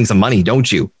start spending some money,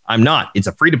 don't you? I'm not. It's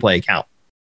a free to play account.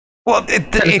 Well,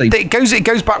 it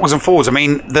goes backwards and forwards. I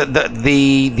mean,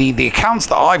 the accounts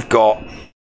that I've got,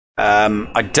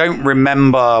 I don't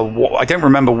remember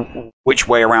which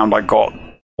way around I got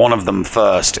one of them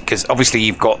first, because obviously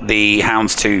you've got the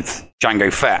Houndstooth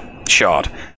Jango Fett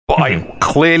shard, but I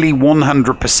clearly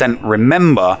 100%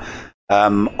 remember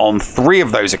on 3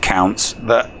 of those accounts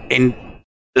that in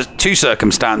the 2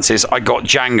 circumstances I got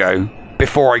Jango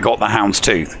before I got the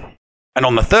Houndstooth. And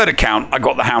on the 3rd account, I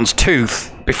got the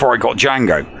Houndstooth before I got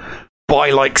Jango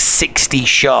by like 60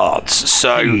 shards.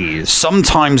 So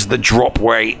sometimes the drop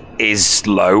rate is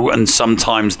low and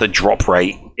sometimes the drop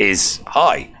rate is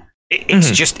high.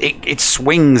 It's just it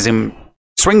swings in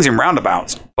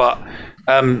roundabouts. But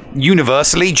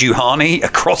universally, Juhani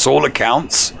across all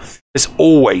accounts has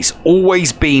always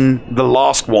been the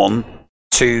last one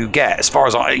to get, as far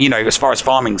as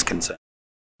farming's concerned.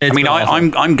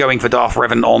 Awesome. I'm going for Darth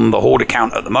Revan on the Horde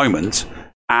account at the moment,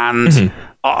 and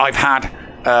I've had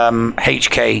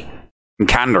HK and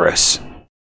Canderous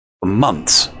for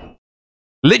months,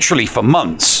 literally for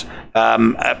months.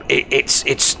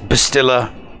 It's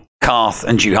Bastilla, Karth,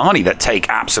 and Juhani that take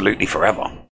absolutely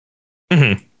forever.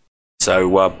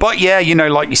 So, but yeah,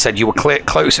 like you said, you were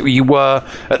closer. You were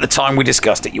at the time we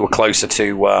discussed it. You were closer to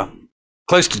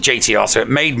JTR, so it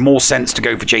made more sense to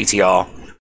go for JTR.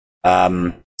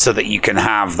 So that you can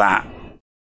have that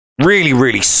really,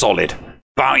 really solid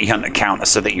bounty hunter counter,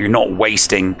 so that you're not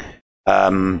wasting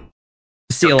your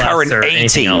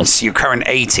current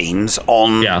A teams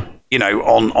on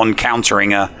on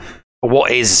countering what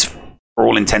is, for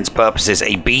all intents and purposes,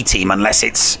 a B team, unless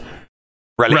it's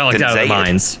relic out of the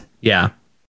mines. Yeah.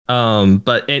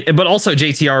 But also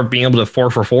JTR being able to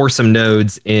 4-for-4 some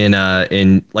nodes in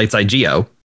Lightside Geo.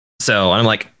 So I'm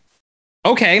like,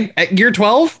 okay, at gear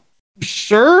 12.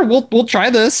 Sure, we'll try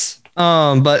this.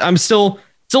 But I'm still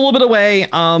a little bit away.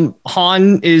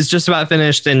 Han is just about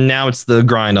finished, and now it's the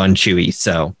grind on Chewie.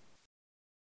 So,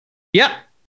 yeah,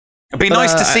 It'd be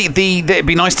nice to see it'd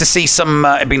be nice to see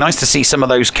some of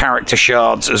those character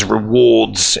shards as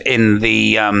rewards in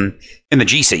the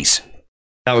GCs.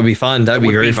 That would be fun. That would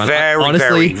be very fun.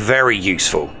 Honestly, very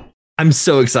useful. I'm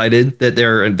so excited that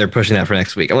they're pushing that for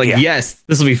next week. I'm like, yes,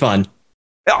 this will be fun.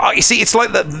 You see, it's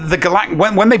like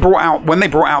when they brought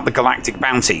out the galactic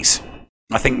bounties.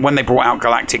 I think when they brought out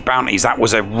galactic bounties, that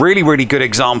was a really, really good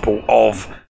example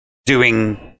of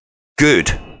doing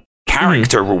good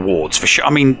character rewards for sure. I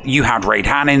mean, you had Raid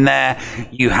Han in there,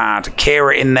 you had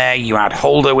Kira in there, you had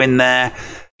Holdo in there,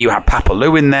 you had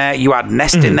Papalu in there, you had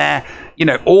Nest in there. You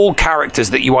know, all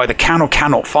characters that you either can or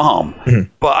cannot farm.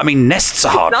 But I mean, Nest's a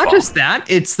hard farm. Not just that,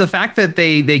 it's the fact that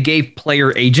they gave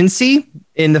player agency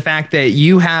in the fact that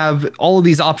you have all of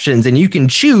these options and you can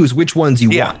choose which ones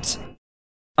you want.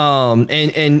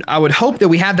 And I would hope that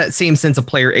we have that same sense of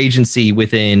player agency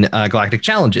within Galactic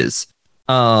Challenges.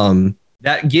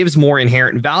 That gives more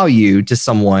inherent value to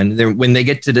someone when they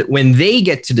get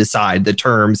to decide the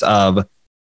terms of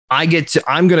I'm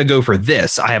going to go for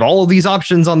this. I have all of these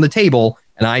options on the table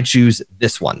and I choose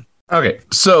this one. Okay.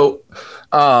 So,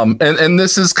 and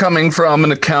this is coming from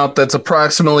an account that's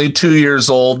approximately 2 years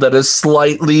old that is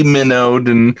slightly minnowed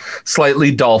and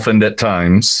slightly dolphined at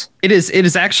times. It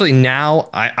is actually now.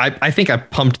 I think I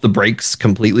pumped the brakes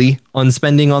completely on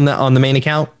spending on the main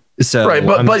account. So right,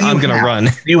 but I'm going to run.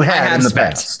 You have in the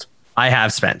past. I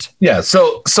have spent. Yeah.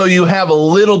 So you have a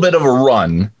little bit of a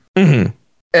run, and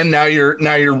now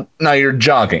you're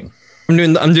jogging. I'm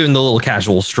doing the little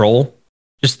casual stroll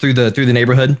just through the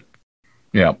neighborhood.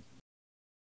 Yeah.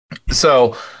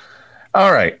 So,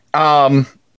 all right. But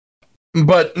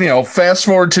fast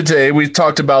forward to today, we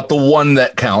talked about the one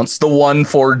that counts, the one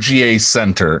for GA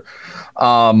Center.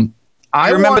 I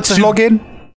remember to log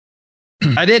in.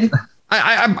 I did.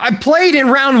 I played in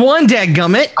round one,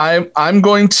 dadgummit. I'm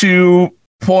going to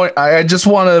point. I just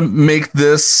want to make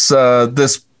this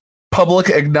this public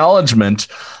acknowledgement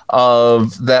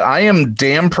of that. I am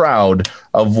damn proud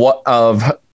of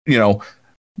you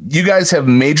guys have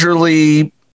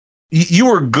majorly. You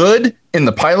were good in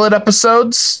the pilot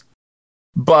episodes,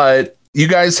 but you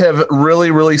guys have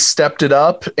really, really stepped it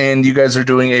up, and you guys are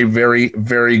doing a very,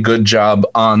 very good job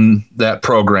on that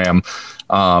program.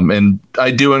 And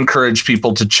I do encourage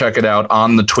people to check it out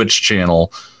on the Twitch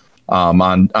channel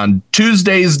on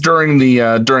Tuesdays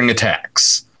during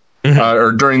attacks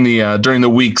or during the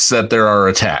weeks that there are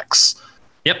attacks.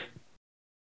 Yep.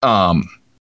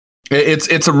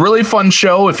 It's a really fun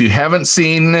show. If you haven't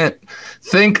seen it,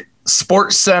 think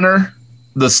Sports Center,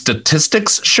 the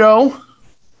statistics show.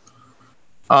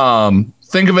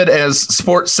 Think of it as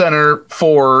Sports Center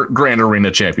for Grand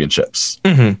Arena Championships.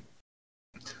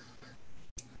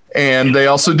 And they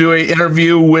also do an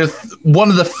interview with one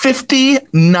of the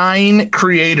 59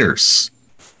 creators.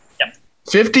 Yep.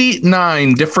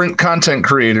 59 different content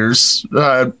creators,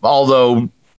 although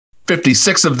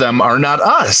 56 of them are not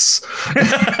us.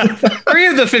 3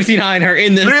 of the 59 are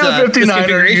in this. 3 of the 59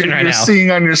 you're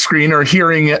seeing on your screen or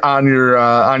hearing it on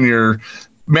your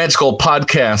magical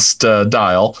podcast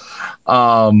dial.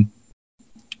 But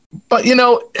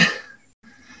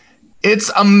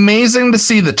it's amazing to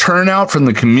see the turnout from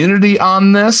the community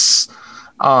on this.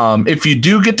 If you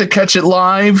do get to catch it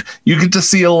live, you get to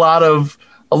see a lot of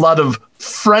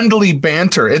friendly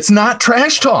banter. It's not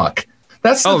trash talk.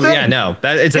 That's the thing. Yeah, no,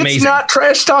 it's amazing. It's not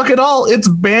trash talk at all. It's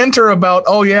banter about,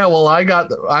 oh yeah, well I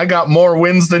got more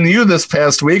wins than you this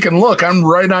past week, and look, I'm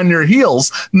right on your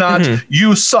heels. Not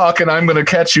you suck, and I'm going to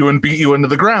catch you and beat you into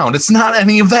the ground. It's not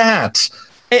any of that.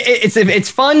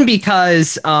 It's fun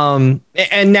because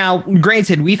and now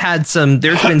granted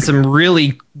there's been some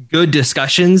really good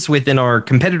discussions within our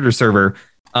competitor server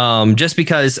just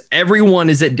because everyone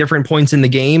is at different points in the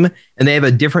game and they have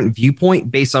a different viewpoint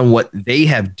based on what they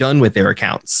have done with their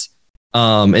accounts,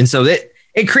 and so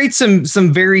it creates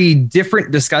some very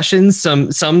different discussions, some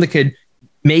that could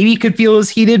feel as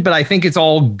heated, but I think it's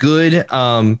all good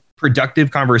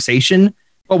productive conversation.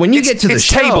 But when you get to the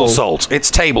show, it's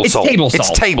table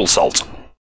salt.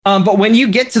 But when you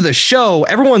get to the show,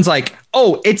 everyone's like,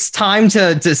 "Oh, it's time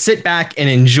to sit back and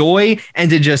enjoy and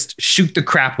to just shoot the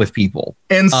crap with people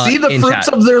and see the fruits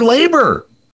of their labor."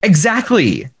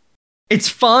 Exactly, it's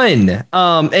fun.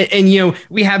 And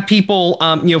we have people.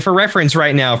 For reference,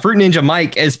 right now, Fruit Ninja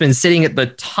Mike has been sitting at the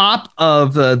top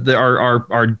of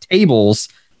our tables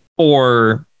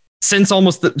since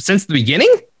the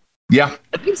beginning. Yeah,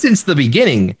 I think since the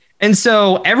beginning. And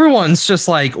so everyone's just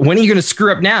like, when are you going to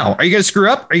screw up now? Are you going to screw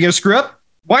up? Are you going to screw up?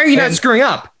 Why are you not screwing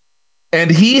up?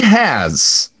 And he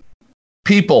has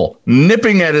people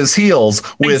nipping at his heels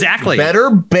with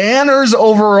better banners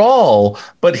overall,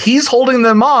 but he's holding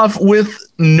them off with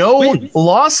no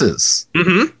losses.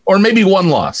 Or maybe one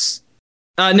loss.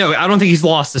 No, I don't think he's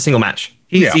lost a single match.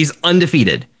 He's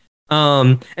undefeated.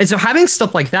 And so having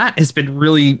stuff like that has been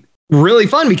really, really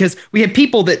fun because we have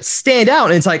people that stand out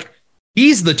and it's like,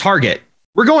 he's the target.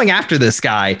 We're going after this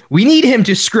guy. We need him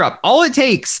to screw up. All it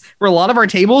takes for a lot of our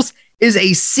tables is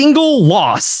a single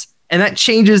loss, and that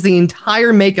changes the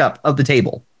entire makeup of the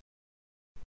table.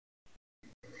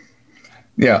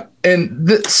 Yeah. And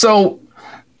so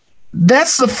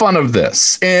that's the fun of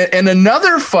this. And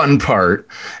another fun part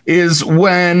is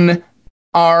when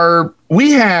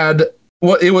we had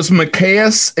it was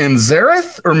Macias and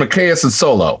Zareth or Macias and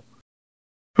Solo.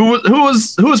 Who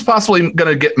was possibly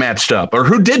going to get matched up, or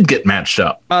who did get matched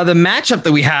up? The matchup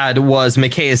that we had was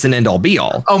Macias and End All Be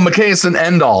All. Oh, Macias and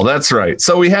End All. That's right.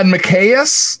 So we had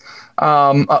Macias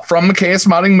from Macias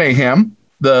Modding Mayhem,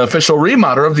 the official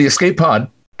remodder of the Escape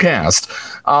Podcast,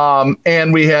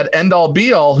 and we had End All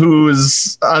Be All, who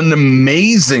is an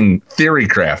amazing theory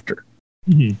crafter.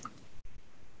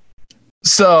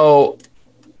 So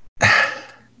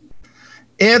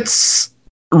it's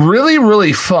really,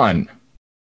 really fun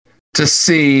to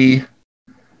see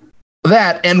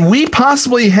that. And we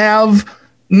possibly have,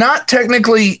 not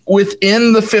technically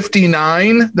within the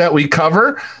 59 that we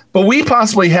cover, but we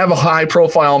possibly have a high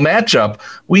profile matchup.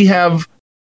 We have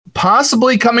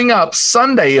possibly coming up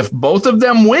Sunday, if both of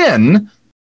them win,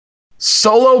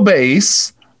 Solo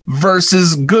Base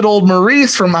versus good old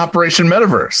Maurice from Operation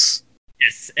Metaverse.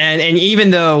 Yes. And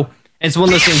even though it's one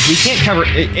of those things we can't cover,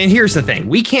 and here's the thing,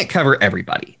 we can't cover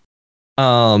everybody.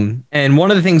 And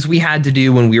one of the things we had to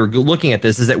do when we were looking at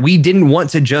this is that we didn't want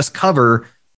to just cover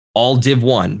all Div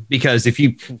 1, because if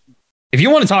you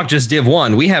want to talk just Div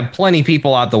 1, we have plenty of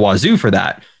people out the wazoo for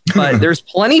that. But there's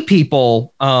plenty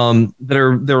people that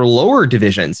are lower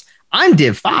divisions. I'm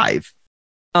Div 5.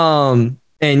 And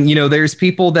there's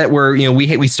people that were,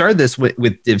 we started this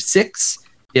with Div 6,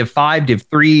 Div 5, Div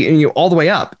 3, and all the way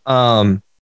up.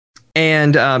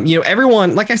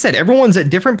 Everyone, like I said, everyone's at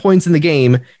different points in the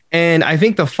game. And I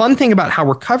think the fun thing about how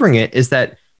we're covering it is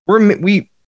that we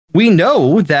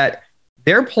know that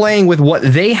they're playing with what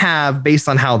they have based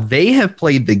on how they have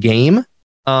played the game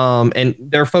and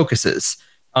their focuses.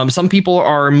 Some people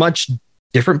are much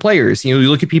different players. You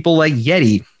look at people like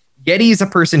Yeti. Yeti is a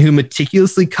person who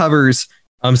meticulously covers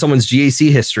someone's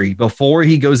GAC history before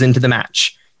he goes into the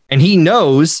match. And he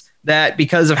knows that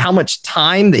because of how much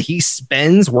time that he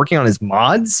spends working on his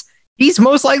mods, he's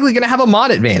most likely going to have a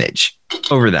mod advantage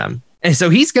over them. And so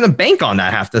he's going to bank on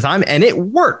that half the time, and it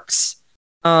works.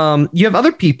 You have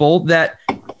other people that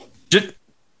just,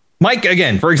 Mike,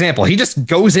 again, for example, he just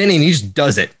goes in and he just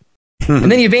does it.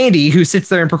 And then you have Andy, who sits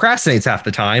there and procrastinates half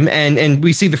the time, and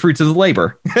we see the fruits of the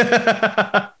labor.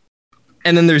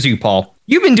 And then there's you, Paul.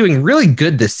 You've been doing really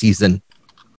good this season.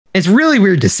 It's really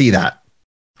weird to see that.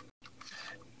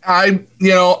 I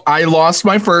lost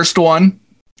my first one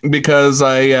because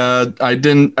I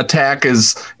didn't attack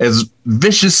as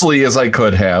viciously as I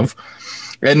could have.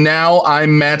 And now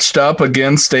I'm matched up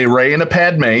against a Rey and a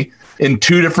Padme in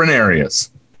two different areas.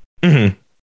 Mm-hmm.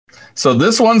 So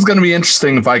this one's going to be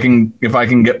interesting if I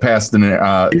can get past the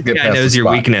get past knows the your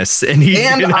spot. Weakness, and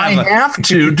I have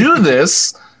to do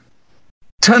this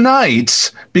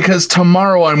tonight because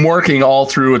tomorrow I'm working all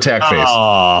through attack phase.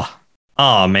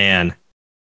 Oh man.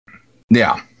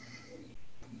 Yeah.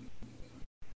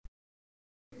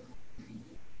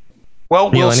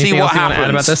 Well, we'll see what happens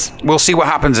about this. We'll see what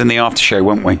happens in the after show,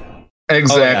 won't we?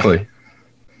 Exactly. Oh,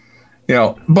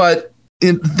 yeah. But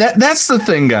that's the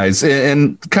thing, guys,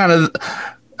 and kind of.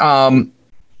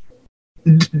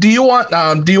 Do you want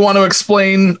to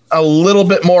explain a little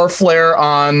bit more, Flair,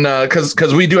 on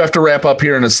because we do have to wrap up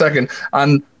here in a second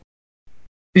on,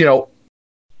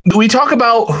 we talk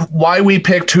about why we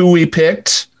picked who we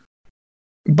picked,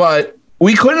 but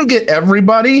we couldn't get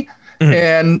everybody,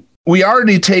 and we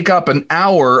already take up an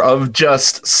hour of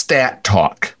just stat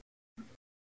talk.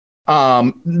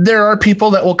 There are people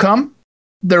that will come.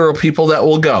 There are people that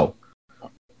will go.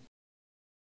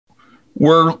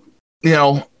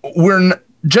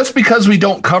 Just because we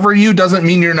don't cover you doesn't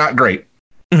mean you're not great.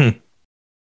 Mm-hmm.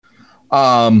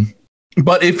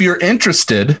 But if you're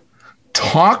interested,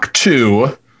 talk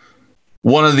to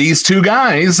one of these two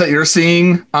guys that you're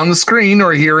seeing on the screen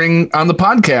or hearing on the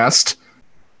podcast.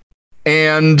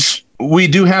 And we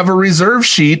do have a reserve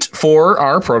sheet for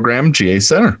our program, GA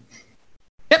Center.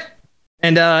 Yep.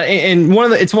 And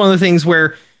it's one of the things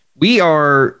where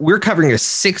we're covering a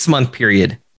 6-month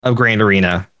period of Grand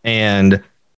Arena, and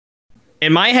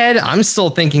in my head, I'm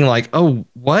still thinking like, oh,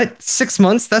 what? 6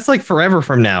 months? That's like forever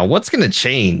from now. What's going to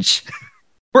change?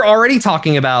 We're already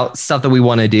talking about stuff that we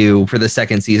want to do for the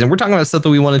second season. We're talking about stuff that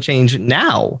we want to change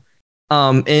now.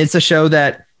 And it's a show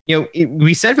that,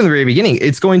 we said from the very beginning,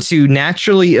 it's going to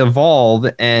naturally evolve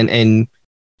and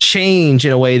change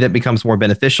in a way that becomes more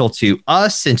beneficial to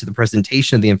us and to the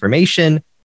presentation of the information,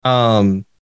 and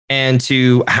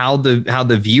to how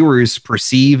the viewers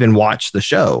perceive and watch the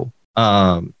show.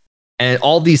 And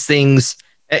all these things,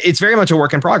 it's very much a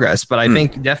work in progress, but I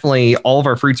think definitely all of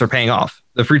our fruits are paying off.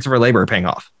 The fruits of our labor are paying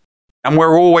off. And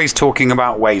we're always talking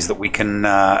about ways that we can,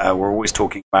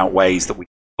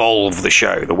 evolve the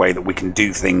show, the way that we can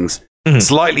do things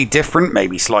slightly different,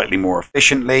 maybe slightly more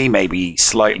efficiently, maybe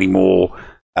slightly more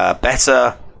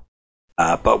better.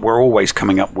 But we're always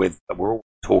we're all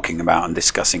talking about and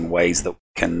discussing ways that we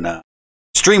can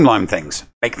streamline things,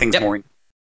 make things more.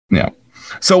 Yeah.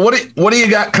 So what do you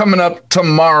got coming up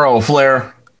tomorrow,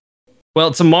 Flair?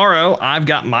 Well, tomorrow I've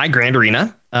got my Grand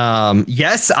Arena.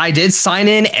 Yes, I did sign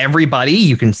in, everybody.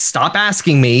 You can stop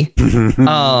asking me.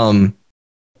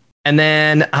 And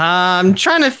then I'm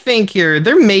trying to think here.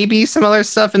 There may be some other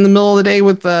stuff in the middle of the day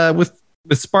with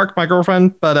Spark, my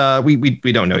girlfriend, but we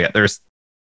don't know yet.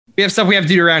 We have stuff we have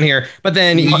to do around here. But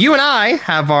then you and I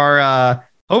have our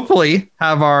hopefully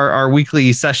have our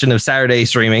weekly session of Saturday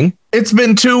streaming. It's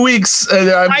been 2 weeks.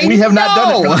 We have not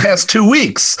done it for the past 2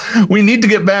 weeks. We need to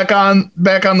get back on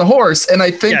the horse, and I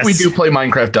think we do play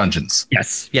Minecraft Dungeons.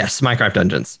 Yes, Minecraft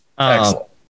Dungeons. Excellent.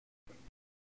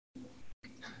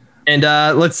 And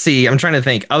let's see. I'm trying to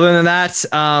think. Other than that,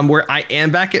 where I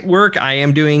am back at work, I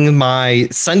am doing my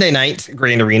Sunday night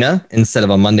Grand Arena instead of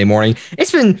a Monday morning.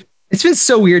 It's been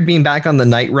so weird being back on the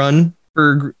night run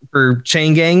for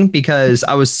Chain Gang, because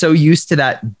I was so used to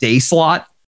that day slot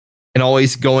and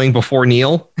always going before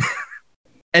Neil.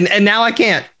 and now I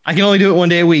can't. I can only do it one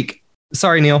day a week.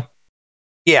 Sorry, Neil.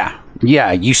 Yeah,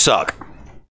 you suck.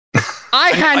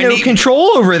 I had no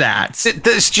control over that.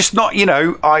 It's just not,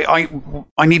 I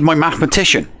need my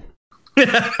mathematician.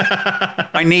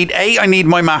 I need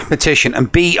my mathematician,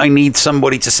 and B, I need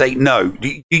somebody to say, no,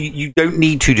 you don't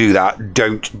need to do that.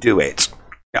 Don't do it.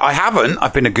 I haven't.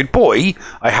 I've been a good boy.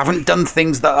 I haven't done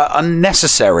things that are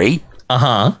unnecessary.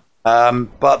 But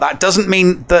that doesn't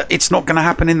mean that it's not going to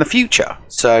happen in the future.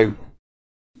 So,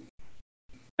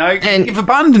 no, you've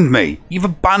abandoned me.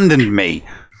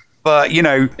 But,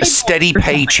 a steady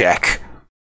paycheck.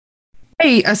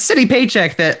 Hey, a steady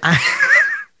paycheck that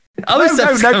other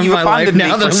stuff's come in my life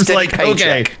now that I'm like,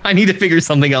 okay, I need to figure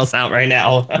something else out right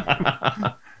now.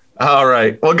 All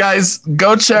right. Well, guys,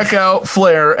 go check out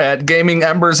Flair at Gaming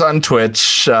Embers on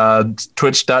Twitch,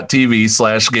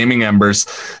 twitch.tv/Gaming Embers.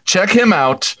 Check him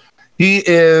out. He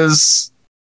is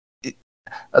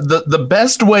the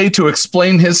best way to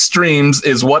explain his streams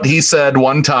is what he said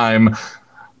one time: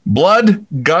 blood,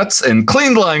 guts, and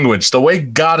clean language, the way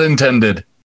God intended.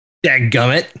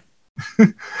 Dadgummit.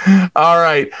 All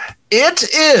right. It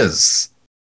is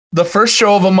the first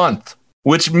show of a month,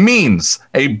 which means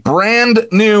a brand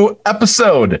new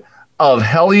episode of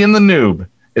Helly and the Noob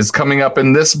is coming up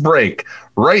in this break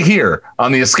right here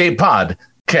on the Escape Pod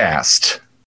Cast.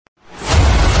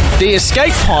 The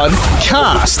Escape Pod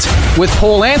Cast with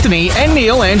Paul Anthony and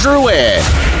Neil Andrew Ware.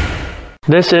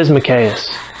 This is Micaeus,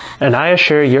 and I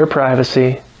assure your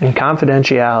privacy and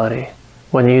confidentiality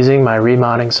when using my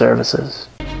remodding services.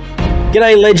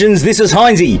 G'day legends, this is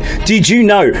Heinzie. Did you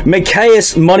know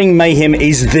Micaeus Modding Mayhem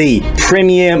is the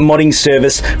premier modding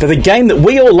service for the game that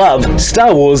we all love,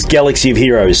 Star Wars Galaxy of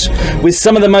Heroes? With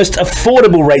some of the most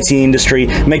affordable rates in the industry,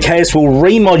 Micaeus will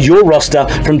remod your roster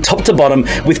from top to bottom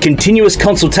with continuous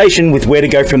consultation with where to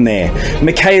go from there.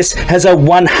 Micaeus has a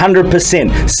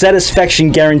 100%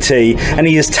 satisfaction guarantee, and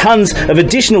he has tons of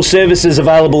additional services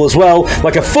available as well,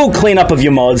 like a full cleanup of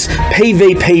your mods,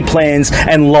 PvP plans,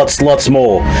 and lots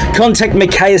more. Contact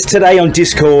Micaeus today on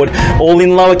Discord, all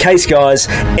in lowercase, guys,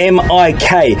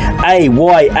 MIKAYAS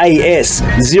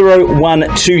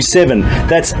 0127.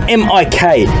 That's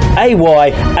MIKAYAS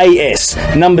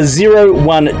number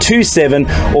 0127,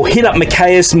 or hit up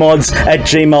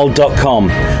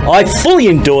MicaeusMods@gmail.com. I fully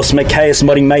endorse Micaeus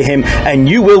Modding Mayhem, and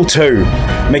you will too.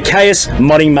 Micaeus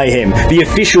Modding Mayhem, the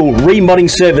official remodding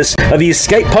service of the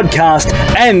Escape Podcast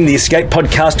and the Escape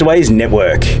Podcastaways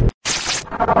Network.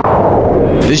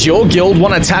 Does your guild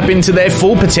want to tap into their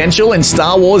full potential in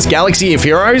Star Wars Galaxy of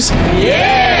Heroes?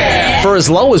 Yeah! For as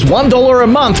low as $1 a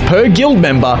month per guild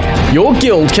member, your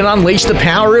guild can unleash the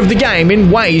power of the game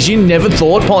in ways you never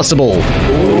thought possible.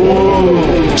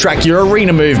 Ooh. track your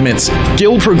arena movements,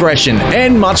 guild progression,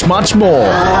 and much, much more.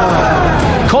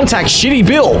 Contact Shitty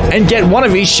Bill and get one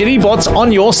of his shitty bots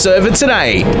on your server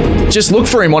today. Just look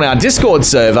for him on our Discord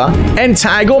server and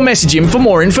tag or message him for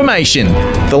more information.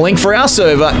 The link for our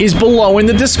server is below in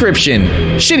the description.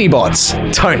 Shitty bots,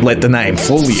 don't let the name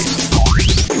fool you.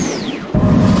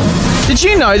 Did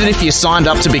you know that if you signed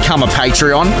up to become a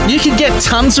Patreon, you could get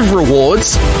tons of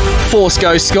rewards? Force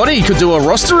Ghost Scotty could do a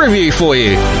roster review for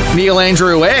you. Neil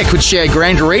Andrew Air could share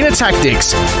Grand Arena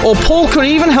tactics. Or Paul could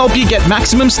even help you get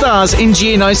maximum stars in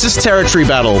Geonosis Territory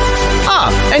Battle.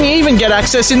 And you even get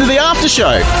access into the after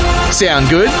show. Sound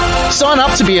good? Sign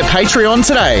up to be a Patreon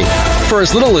today. For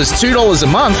as little as $2 a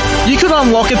month, you could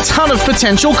unlock a ton of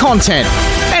potential content.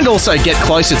 And also get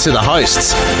closer to the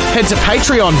hosts. Head to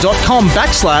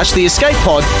patreon.com/The Escape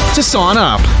Pod to sign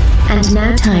up. And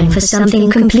now time for something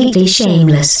completely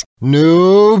shameless.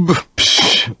 Noob.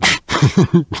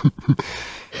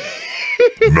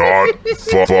 Not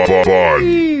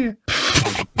fun.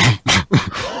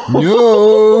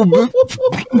 Noob.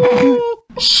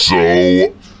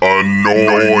 So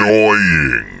annoying.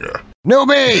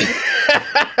 Noobie.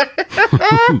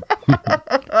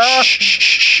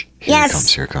 Shh. Yes.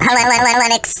 Here comes. Hello,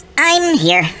 Lennox. I'm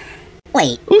here.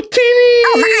 Wait. Utini!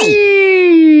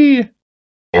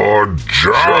 Oh my!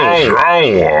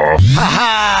 Jawa.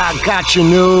 Haha, gotcha,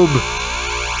 noob.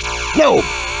 No,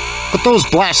 put those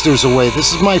blasters away.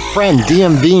 This is my friend,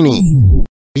 DMVini.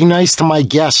 Be nice to my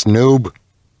guest, noob.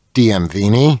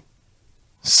 DMVini,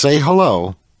 say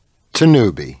hello to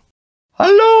Newbie.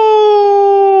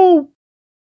 Hello!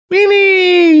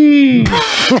 Weenie!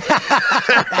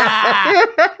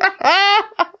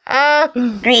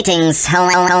 Greetings,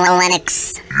 hello,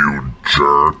 Lennox. You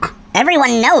jerk.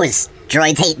 Everyone knows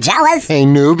droids hate Jawas. Hey,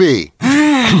 Newbie.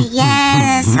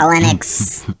 Yes,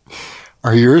 Lennox.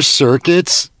 Are your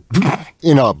circuits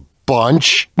in a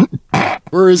bunch?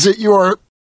 Or is it your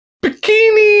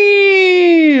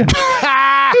bikini?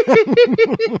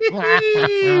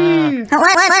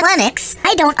 Lennox,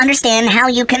 I don't understand how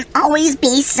you can always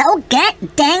be so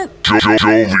dang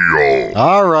jovial.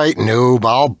 All right, noob,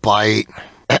 I'll bite.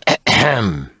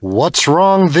 What's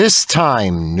wrong this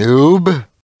time, noob?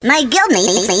 My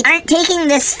guildmates aren't taking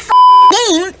this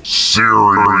game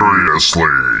seriously.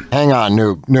 Hang on,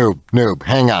 noob,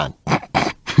 hang on.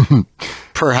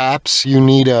 Perhaps you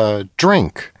need a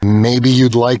drink. Maybe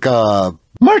you'd like a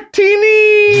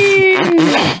martini.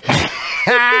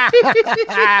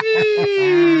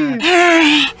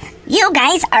 You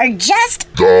guys are just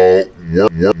the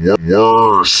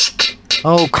worst.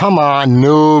 Oh, come on,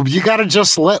 noob. You gotta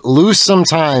just let loose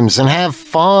sometimes and have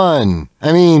fun.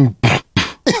 I mean,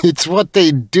 it's what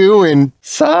they do in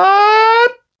Sato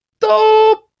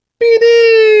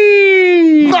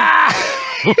PD.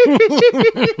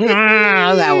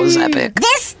 That was epic.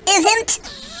 This isn't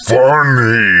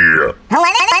funny.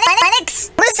 Lennox,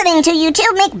 listening to you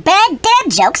two make bad dad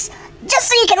jokes just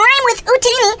so you can rhyme with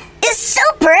Utini is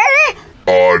super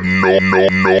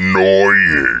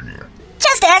annoying.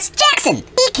 Just ask Jackson.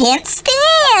 He can't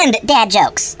stand dad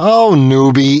jokes. Oh,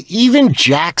 newbie. Even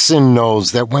Jackson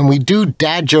knows that when we do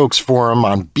dad jokes for him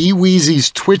on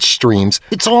B-Weezy's Twitch streams,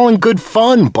 it's all in good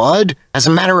fun, bud. As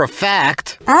a matter of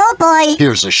fact... Oh, boy.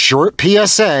 Here's a short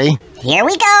PSA. Here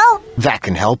we go. That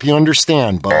can help you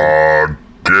understand, bud.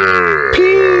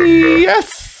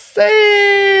 PSA!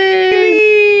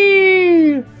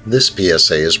 This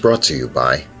PSA is brought to you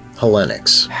by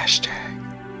Hellenix.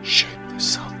 #shameless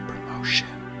self-promotion.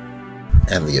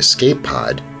 And the Escape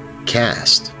Pod,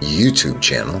 Cast, YouTube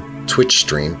channel, Twitch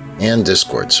stream, and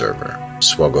Discord server.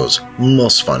 Swoggo's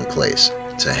most fun place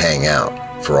to hang out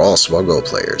for all Swoggo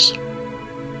players.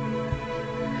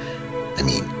 I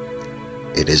mean,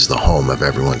 it is the home of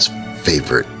everyone's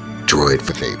favorite droid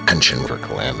for a pension for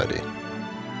calamity.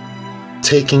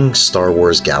 Taking Star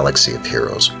Wars Galaxy of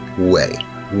Heroes way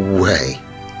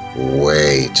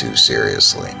too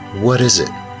seriously. What is it?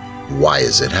 Why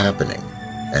is it happening?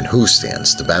 And who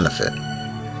stands to benefit?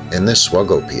 In this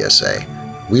Swoggo PSA,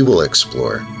 we will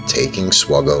explore taking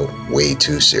Swoggo way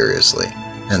too seriously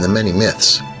and the many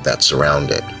myths that surround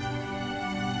it.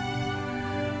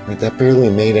 Wait, that barely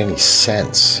made any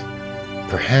sense.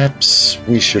 Perhaps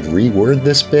we should reword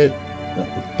this bit?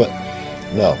 But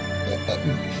no.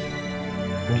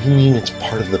 What do you mean it's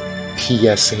part of the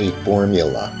PSA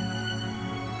formula?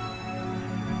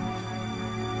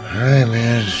 Alright,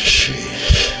 man.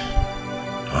 Jeez.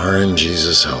 RN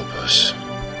Jesus help us.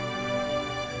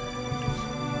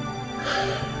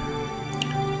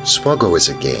 Swoggo is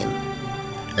a game,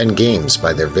 and games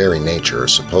by their very nature are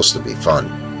supposed to be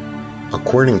fun.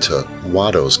 According to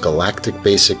Watto's Galactic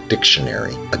Basic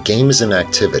Dictionary, a game is an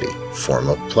activity, form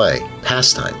of play,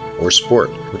 pastime, or sport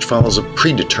which follows a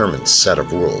predetermined set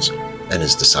of rules and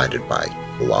is decided by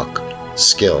luck,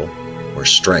 skill, or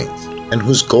strength, and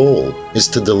whose goal is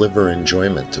to deliver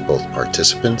enjoyment to both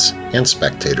participants and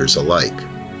spectators alike.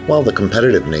 While the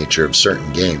competitive nature of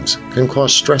certain games can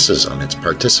cause stresses on its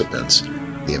participants,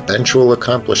 the eventual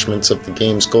accomplishments of the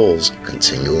game's goals,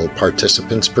 continual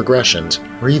participants' progressions,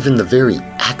 or even the very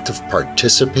act of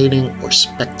participating or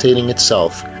spectating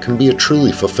itself can be a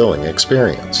truly fulfilling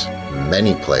experience.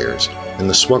 Many players in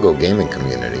the Swuggo gaming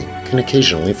community can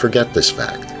occasionally forget this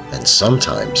fact, and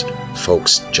sometimes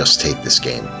folks just take this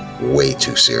game way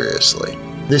too seriously.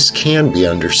 This can be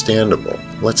understandable.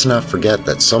 Let's not forget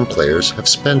that some players have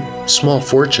spent small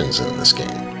fortunes in this game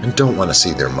and don't want to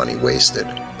see their money wasted.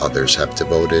 Others have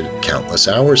devoted countless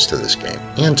hours to this game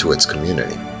and to its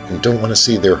community and don't want to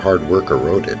see their hard work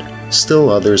eroded. Still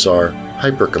others are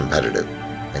hyper-competitive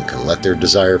and can let their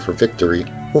desire for victory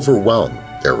overwhelm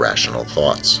their rational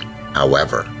thoughts.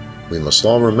 However, we must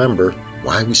all remember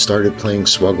why we started playing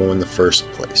Swuggo in the first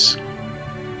place.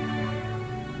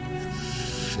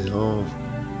 Fill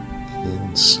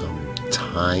in some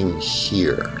time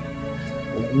here.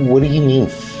 What do you mean,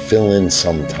 fill in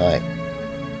some time?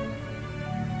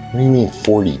 What do you mean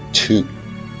 42?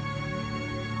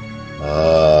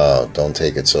 Oh, don't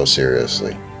take it so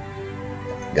seriously.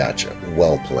 Gotcha.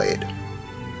 Well played.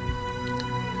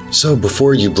 So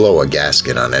before you blow a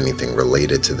gasket on anything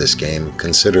related to this game,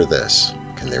 consider this.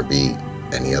 Can there be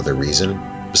any other reason,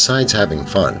 besides having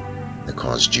fun, that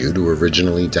caused you to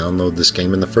originally download this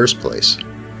game in the first place?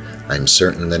 I'm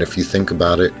certain that if you think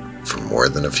about it for more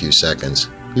than a few seconds,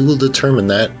 you will determine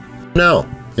that, no,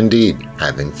 indeed,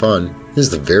 having fun is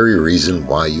the very reason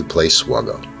why you play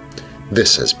Swuggo.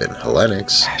 This has been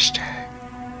Hellenix.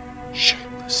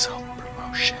 Shameless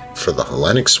self-promotion. For the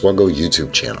Hellenix Swuggo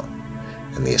YouTube channel,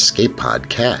 and the Escape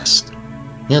Podcast,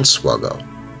 and Swuggo,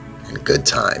 and good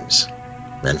times,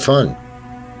 and fun,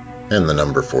 and the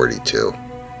number 42.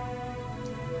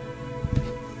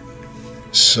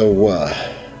 So,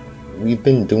 we've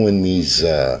been doing these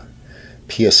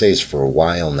PSAs for a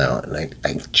while now, and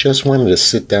I just wanted to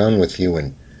sit down with you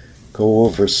and go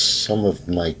over some of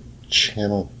my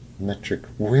channel metric.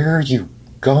 Where are you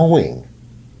going?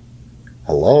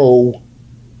 Hello?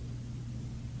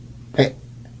 Hey.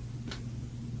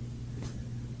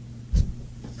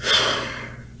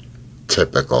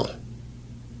 Typical.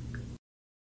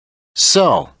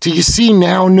 So, do you see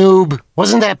now, noob?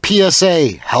 Wasn't that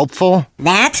PSA helpful?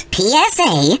 That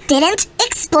PSA didn't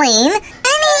explain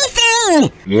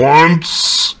anything!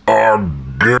 Once again.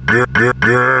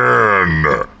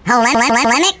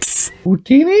 Hellenix?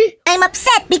 Houdini? I'm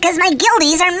upset because my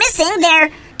guildies are missing their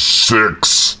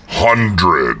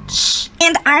 600s.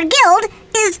 And our guild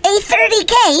is a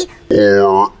 30k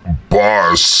Or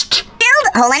bust. guild,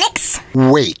 Hellenix.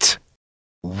 Wait.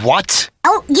 What?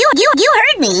 Oh, you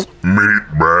heard me.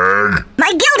 Meatbag.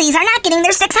 My guildies are not getting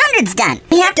their 600s done.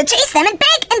 We have to chase them and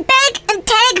beg and tag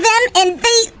them, and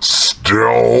they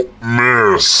Still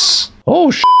miss.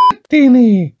 Oh,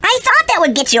 Dini. I thought that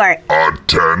would get your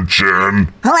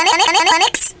Attention.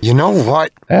 Hellenix. You know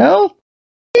what? Hell?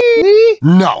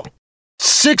 No.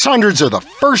 600s are the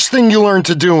first thing you learn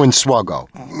to do in Swuggo.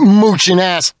 Mooching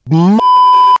ass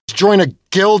join a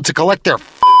guild to collect their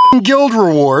guild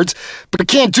rewards, but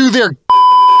can't do their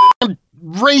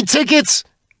raid tickets?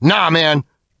 Nah, man.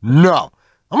 No.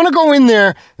 I'm gonna go in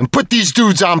there and put these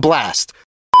dudes on blast.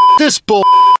 This bull.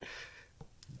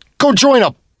 Go join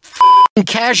a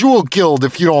casual guild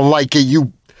if you don't like it,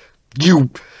 you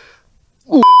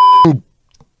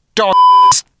dog.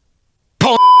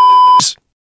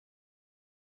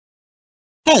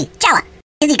 Hey, Jella,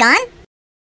 is he gone?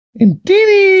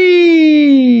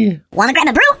 Dini. Wanna grab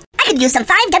a brew? I could use some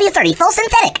 5W30 full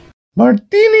synthetic.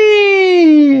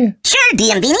 Martini. Sure,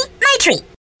 DMVini, my treat.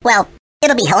 Well,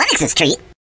 it'll be Hellenix's treat.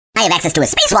 I have access to a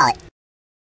space wallet.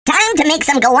 Time to make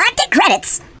some galactic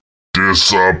credits.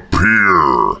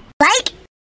 Disappear. Like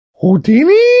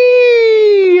Houdini.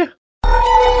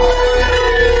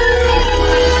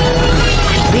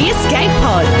 The Escape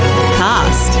Pod.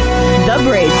 Cast. The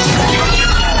Bridge.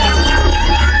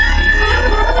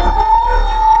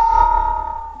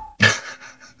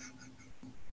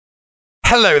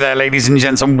 Hello there, ladies and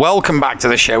gents, and welcome back to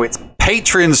the show. It's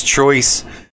Patreon's Choice,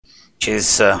 which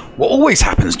is what always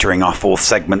happens during our fourth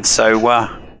segment. So,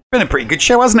 been a pretty good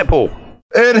show, hasn't it, Paul?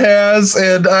 It has,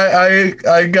 and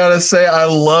I gotta say, I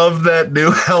love that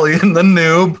new Hellion the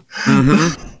Noob.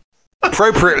 Mm-hmm.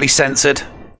 Appropriately censored.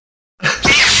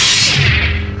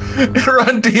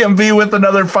 Run DMV with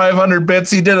another 500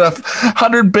 bits. He did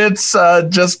 100 bits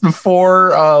just before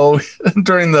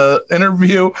during the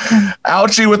interview.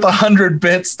 Ouchie with 100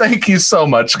 bits. Thank you so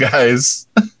much, guys.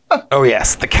 Oh,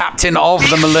 yes. The captain of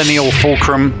the Millennial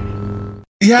Fulcrum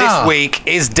this week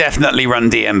is definitely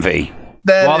Run DMV.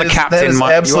 That is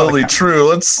absolutely true.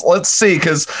 Let's see,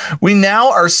 because we now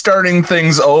are starting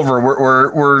things over.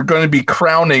 We're going to be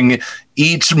crowning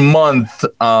each month.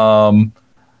 Oh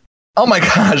my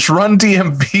gosh, Run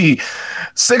DMV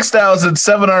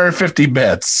 6,750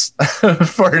 bits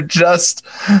for just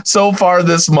so far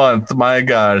this month. My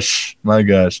gosh.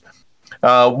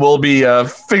 We'll be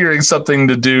figuring something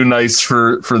to do nice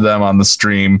for them on the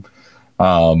stream.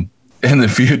 In the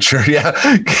future. Yeah.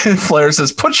 Flair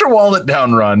says, put your wallet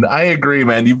down, Run. I agree,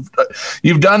 man.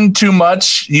 You've done too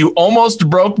much. You almost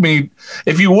broke me.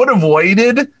 If you would have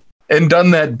waited and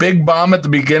done that big bomb at the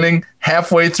beginning,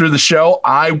 halfway through the show,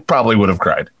 I probably would have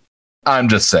cried. I'm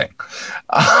just saying.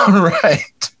 All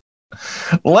right.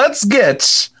 Let's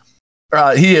get,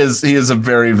 he is a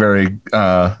very, very,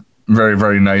 very,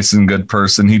 very nice and good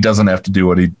person. He doesn't have to do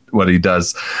what he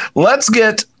does. Let's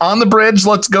get on the bridge.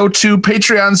 Let's go to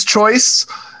Patreon's choice.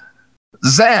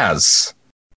 Zaz.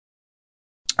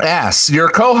 Your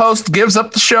co-host gives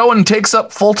up the show and takes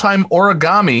up full-time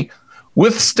origami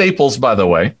with Staples, by the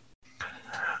way.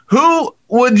 Who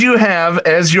would you have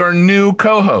as your new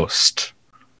co-host?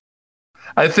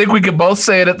 I think we could both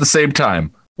say it at the same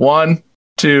time. 1,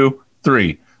 2,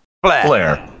 3.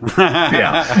 Flair.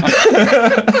 Yeah.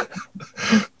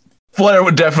 Flair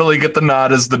would definitely get the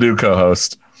nod as the new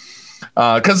co-host.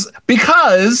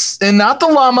 Because, and not the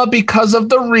llama, because of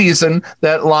the reason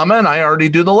that Llama and I already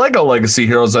do the Lego Legacy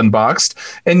Heroes Unboxed,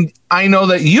 and I know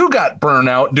that you got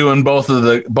burnout doing both of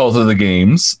the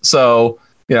games. So,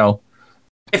 you know,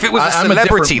 if it was a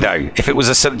celebrity, though, if it was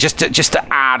just to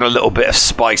add a little bit of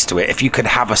spice to it, if you could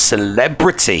have a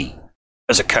celebrity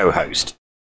as a co-host.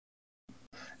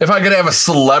 If I could have a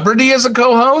celebrity as a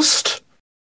co-host,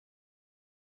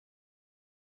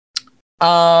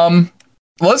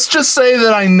 let's just say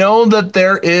that I know that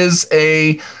there is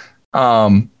a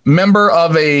member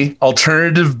of a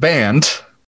alternative band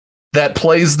that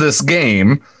plays this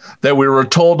game that we were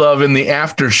told of in the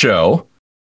after show.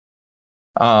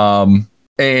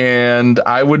 And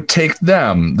I would take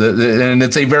them. And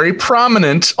it's a very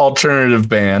prominent alternative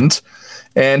band.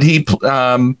 And he,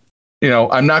 I'm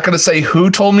not going to say who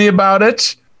told me about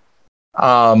it,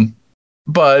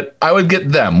 but I would get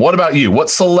them. What about you?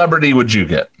 What celebrity would you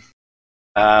get?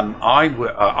 I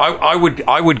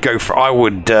would go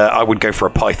for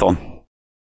a python.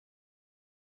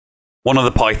 One of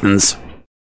the pythons,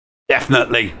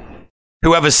 definitely.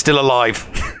 Whoever's still alive,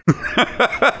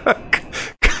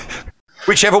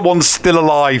 whichever one's still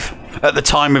alive at the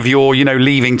time of your,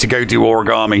 leaving to go do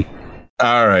origami.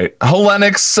 All right.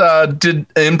 Helenix did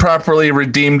improperly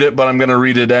redeemed it, but I'm going to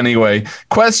read it anyway.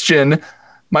 Question.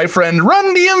 My friend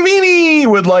Run DMV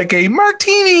would like a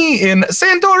martini in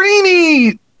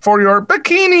Santorini for your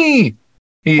bikini.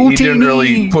 He didn't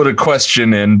really put a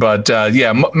question in, but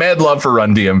mad love for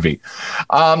Run DMV.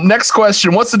 Next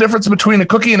question. What's the difference between a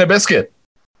cookie and a biscuit?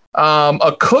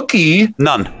 A cookie.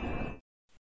 None.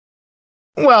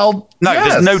 Well, no,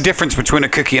 yes. There's no difference between a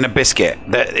cookie and a biscuit.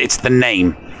 It's the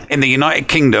name. In the United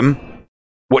Kingdom,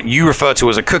 what you refer to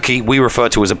as a cookie, we refer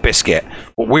to as a biscuit.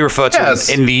 What we refer to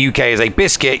in the UK as a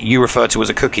biscuit, you refer to as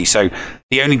a cookie. So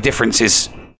the only difference is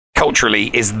culturally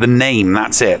is the name.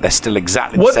 That's it. They're still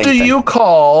exactly the same thing. What do you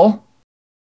call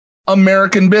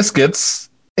American biscuits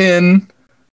in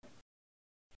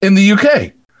the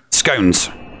UK? Scones.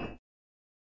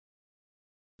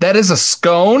 That is a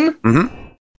scone? Mm-hmm.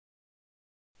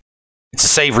 It's a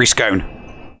savory scone.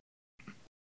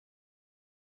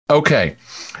 Okay.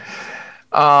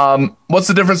 What's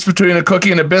the difference between a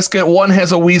cookie and a biscuit? One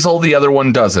has a weasel, the other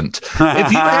one doesn't.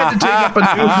 If you had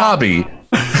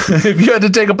to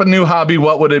take up a new hobby,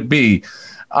 what would it be?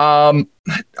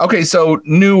 Okay, so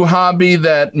new hobby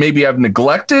that maybe I've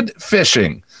neglected,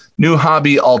 fishing. New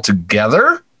hobby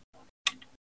altogether?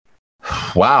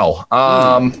 Wow.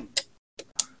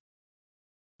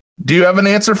 Do you have an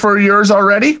answer for yours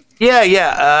already?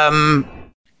 Yeah.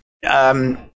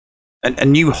 A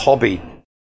new hobby.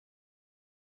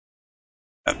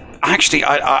 Actually,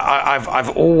 I've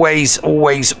always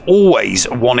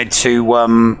wanted to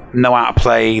know how to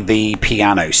play the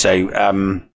piano.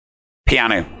 So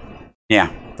piano,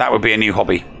 yeah, that would be a new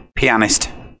hobby. Pianist.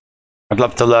 I'd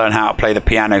love to learn how to play the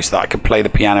piano so that I could play the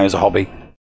piano as a hobby.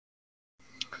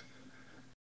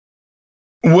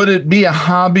 Would it be a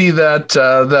hobby that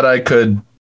I could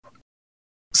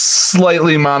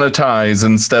slightly monetize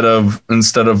instead of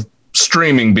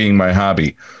streaming being my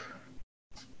hobby.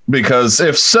 Because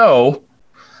if so,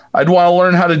 I'd want to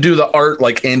learn how to do the art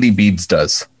like Andy Beads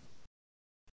does.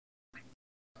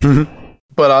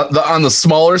 But on the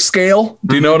smaller scale,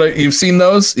 do you know what you've seen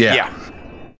those? Yeah.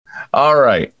 All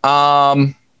right.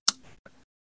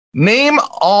 Name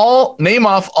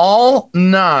off all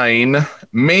 9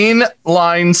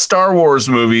 mainline Star Wars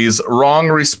movies. Wrong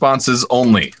responses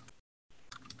only.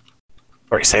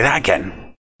 Sorry, say that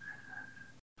again.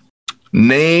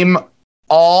 Name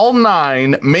all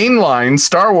 9 mainline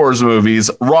Star Wars movies.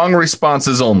 Wrong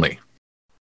responses only.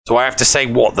 So I have to say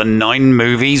what, the 9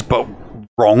 movies, but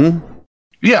wrong?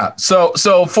 Yeah.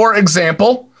 So for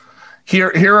example,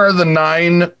 here are the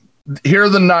 9. Here are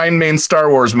the 9 main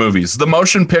Star Wars movies: The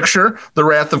Motion Picture, The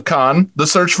Wrath of Khan, The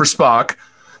Search for Spock,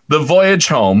 The Voyage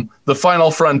Home, The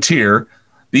Final Frontier,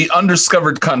 The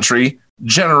Undiscovered Country,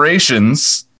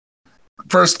 Generations,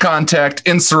 First Contact,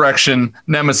 Insurrection,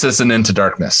 Nemesis, and Into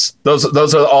Darkness.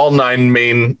 Those are all 9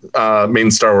 main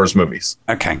Star Wars movies.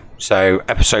 Okay, so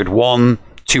Episode 1,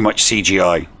 too much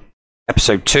CGI.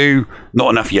 Episode 2, not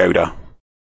enough Yoda.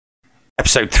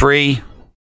 Episode 3,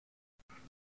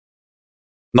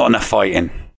 not enough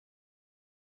fighting.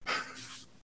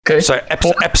 Okay. So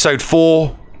episode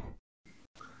 4,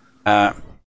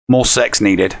 more sex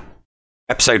needed.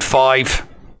 Episode 5,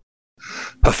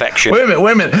 perfection. Wait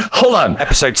a minute. Hold on.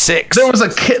 Episode 6. There was a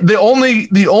kid. The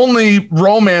only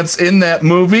romance in that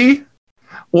movie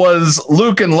was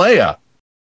Luke and Leia.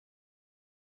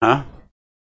 Huh?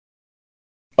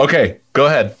 Okay, go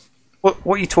ahead. What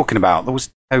are you talking about? There was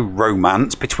no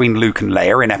romance between Luke and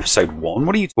Leia in Episode 1.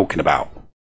 What are you talking about?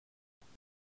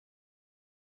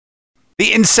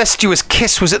 The incestuous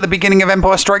kiss was at the beginning of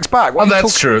Empire Strikes Back.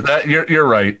 That's true. That you're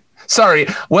right. Sorry.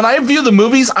 When I view the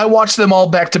movies, I watch them all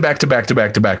back to back to back to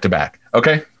back to back to back.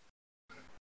 Okay.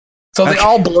 So they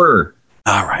all blur.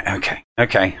 All right.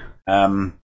 Okay.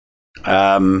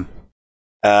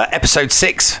 Episode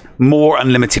 6, more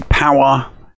unlimited power.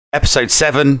 Episode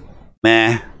 7,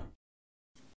 meh.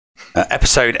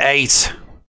 Episode 8,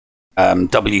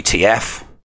 WTF.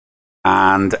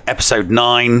 And Episode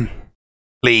 9,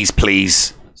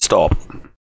 please stop.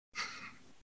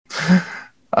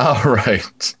 All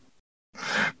right.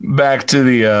 Back to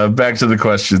the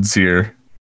questions here.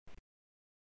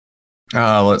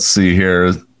 Let's see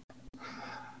here.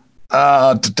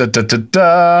 How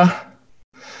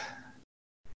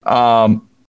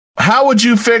would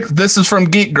you fix, this is from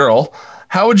Geek Girl,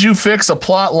 how would you fix a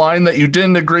plot line that you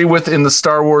didn't agree with in the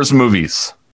Star Wars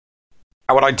movies?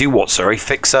 How would I do what, sorry?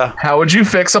 How would you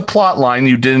fix a plot line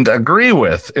you didn't agree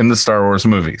with in the Star Wars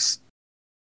movies?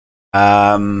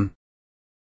 Remove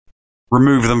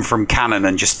them from canon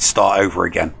and just start over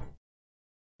again.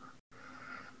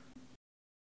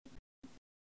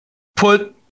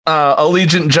 Put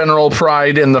Allegiant General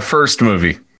Pride in the first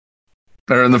movie.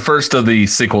 Or in the first of the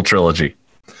sequel trilogy.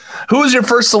 Who was your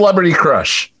first celebrity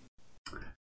crush?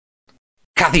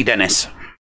 Kathy Dennis.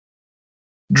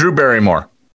 Drew Barrymore.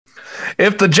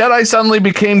 If the Jedi suddenly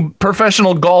became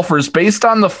professional golfers based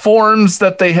on the forms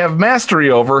that they have mastery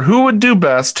over, who would do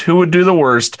best, who would do the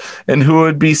worst, and who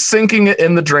would be sinking it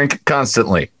in the drink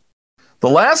constantly? The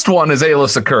last one is Ayla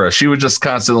Sakura. She would just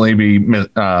constantly be,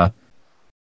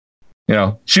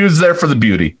 she was there for the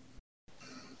beauty.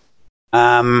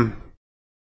 I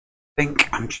think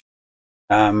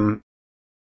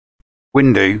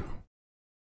Windu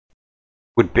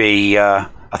would be. I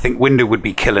think Windu would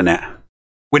be killing it.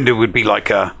 Windu would be like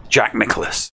a Jack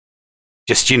Nicklaus,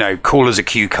 just cool as a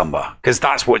cucumber, because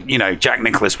that's what Jack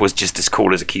Nicklaus was, just as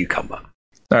cool as a cucumber.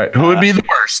 All right, who would be the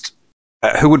worst?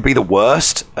 Who would be the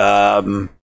worst? Oh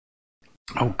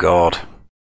God.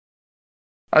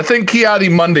 I think Kiadi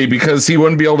Mundi, because he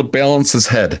wouldn't be able to balance his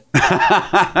head.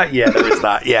 Yeah, there is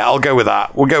that. Yeah, I'll go with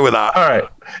that. We'll go with that. All right.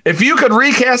 If you could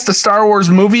recast a Star Wars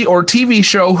movie or TV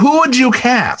show, who would you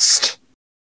cast?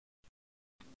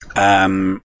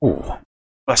 Ooh,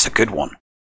 that's a good one.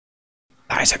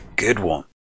 That is a good one.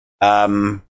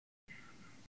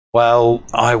 Well,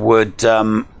 I would.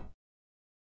 I'm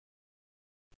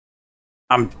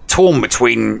torn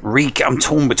between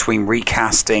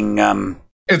recasting.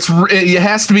 It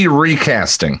has to be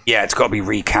recasting. Yeah, it's got to be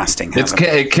recasting.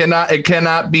 It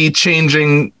cannot be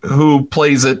changing who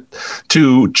plays it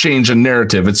to change a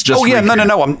narrative. It's just. Oh yeah,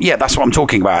 no. That's what I'm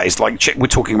talking about. It's like we're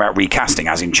talking about recasting,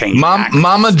 as in changing.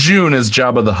 Mama June is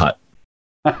Jabba the Hutt.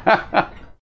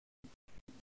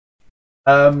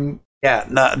 Yeah,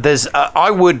 no. There's. I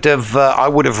would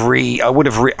recast.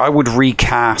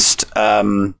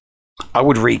 I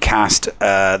would recast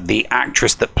the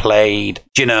actress that played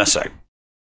Jyn Erso,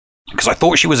 because I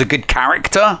thought she was a good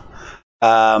character,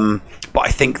 But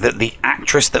I think that the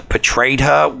actress that portrayed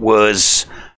her was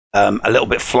a little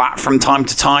bit flat from time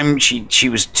to time. She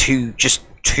was too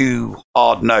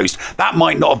hard nosed. That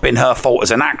might not have been her fault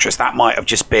as an actress. That might have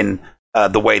just been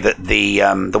the way that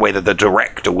the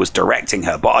director was directing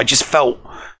her. But I just felt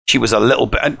she was a little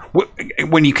bit. And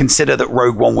when you consider that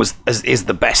Rogue One is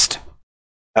the best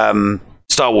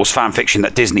Star Wars fan fiction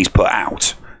that Disney's put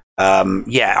out,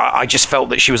 I just felt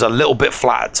that she was a little bit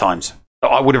flat at times.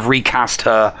 I would have recast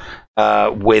her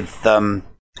with an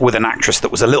actress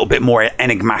that was a little bit more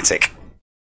enigmatic.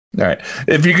 All right.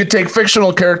 If you could take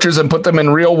fictional characters and put them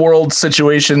in real world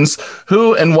situations,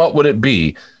 who and what would it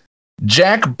be?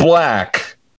 Jack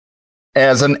Black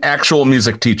as an actual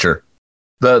music teacher,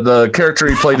 the character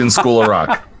he played in School of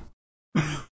Rock.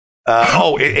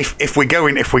 If we go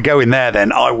in there,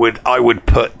 then I would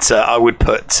put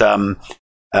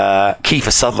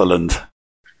Kiefer Sutherland.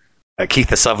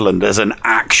 Kiefer Sutherland as an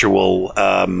actual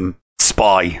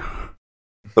spy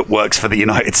that works for the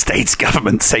United States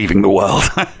government saving the world.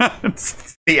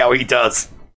 See how he does.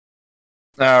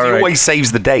 He always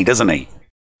saves the day, doesn't he?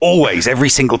 Always, every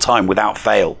single time, without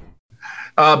fail.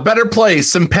 Better play,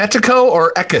 Simpatico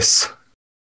or Ekis?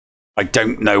 I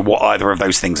don't know what either of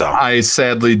those things are. I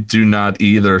sadly do not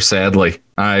either, sadly.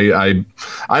 I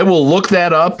will look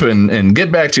that up and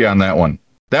get back to you on that one.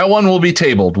 That one will be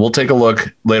tabled. We'll take a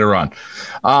look later on.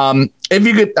 If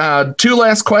you could, two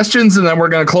last questions, and then we're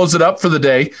going to close it up for the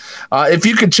day. If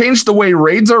you could change the way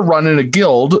raids are run in a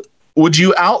guild, would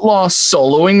you outlaw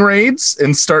soloing raids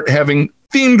and start having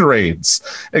themed raids?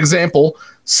 Example,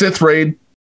 Sith Raid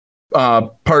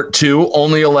Part 2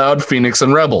 only allowed Phoenix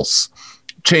and Rebels.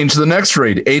 Change the next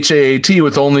raid, HAAT,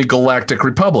 with only Galactic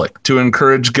Republic to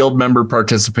encourage guild member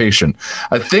participation.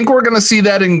 I think we're going to see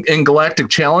that in Galactic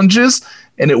Challenges,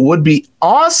 and it would be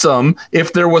awesome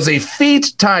if there was a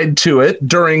feat tied to it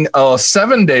during a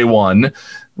 7-day one.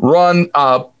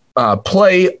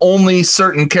 Play only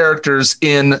certain characters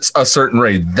in a certain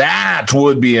raid. That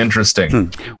would be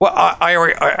interesting. Well, I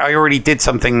already did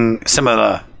something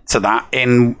similar to that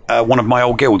in one of my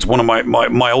old guilds, one of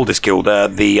my oldest guild,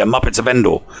 the Muppets of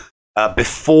Endor.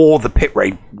 Before the pit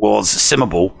raid was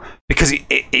simmable, because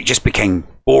it just became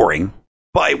boring.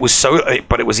 But it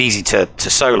was easy to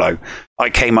solo. I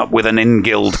came up with an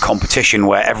in-guild competition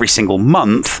where every single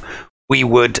month we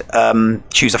would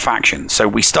choose a faction. So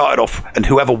we started off, and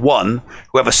whoever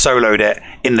soloed it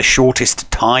in the shortest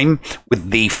time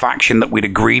with the faction that we'd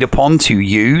agreed upon to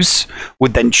use,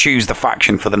 would then choose the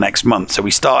faction for the next month. So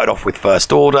we started off with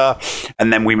First Order,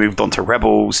 and then we moved on to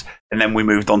Rebels, and then we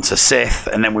moved on to Sith,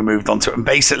 and then we moved on to... And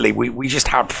basically, we just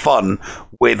had fun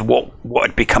with what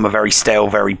had become a very stale,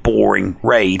 very boring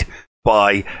raid,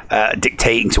 by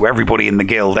dictating to everybody in the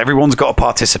guild. Everyone's got to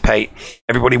participate.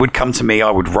 Everybody would come to me. I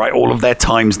would write all of their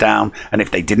times down, and if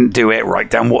they didn't do it,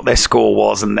 write down what their score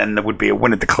was, and then there would be a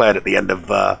winner declared at the end of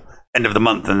the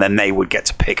month, and then they would get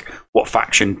to pick what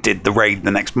faction did the raid the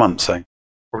next month. So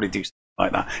probably do something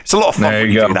like that. It's a lot of fun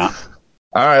when you do that.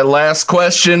 All right, last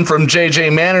question from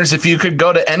JJ Manners. If you could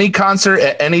go to any concert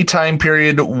at any time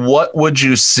period, what would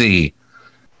you see?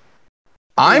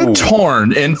 I'm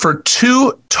torn, and for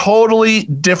two totally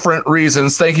different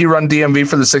reasons. Thank you, Run DMV,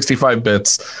 for the 65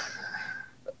 bits.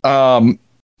 The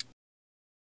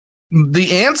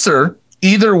answer,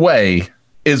 either way,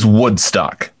 is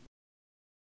Woodstock.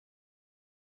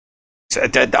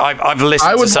 I've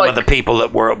listened to some of the people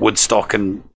that were at Woodstock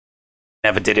and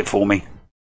never did it for me.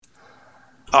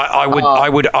 I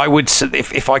would,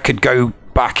 if I could go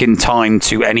back in time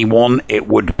to anyone, it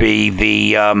would be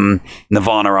the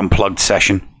Nirvana Unplugged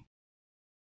session.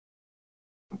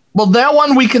 Well, that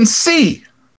one we can see.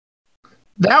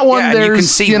 That one, yeah, you can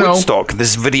see Woodstock.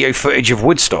 There's video footage of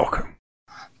Woodstock.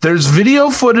 There's video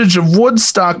footage of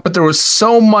Woodstock, but there was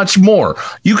so much more.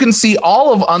 You can see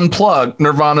all of Unplugged,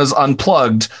 Nirvana's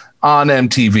Unplugged, on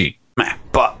MTV.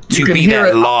 But to be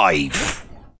there live,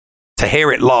 to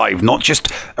hear it live, not just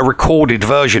a recorded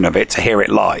version of it, to hear it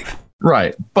live.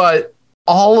 Right, but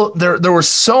there were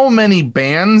so many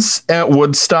bands at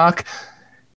Woodstock.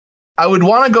 I would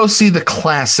want to go see the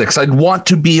classics. I'd want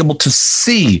to be able to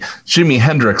see Jimi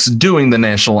Hendrix doing the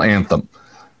national anthem.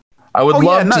 I would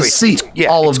love to see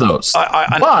all of those.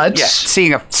 I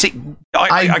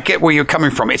get where you're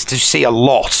coming from. It's to see a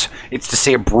lot. It's to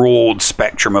see a broad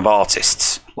spectrum of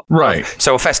artists. Right.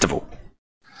 So a festival.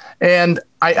 And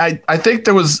I think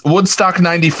there was Woodstock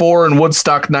 94 and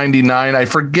Woodstock 99. I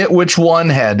forget which one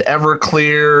had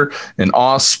Everclear and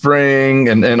Offspring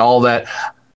and all that.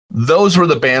 Those were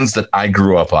the bands that I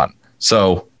grew up on.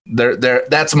 So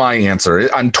that's my answer.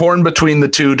 I'm torn between the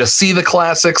two, to see the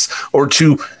classics or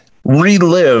to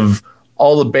relive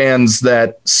all the bands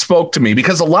that spoke to me,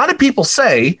 because a lot of people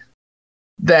say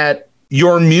that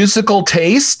your musical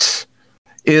taste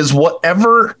is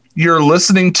whatever you're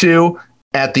listening to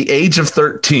at the age of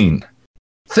 13.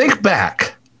 Think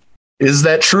back. Is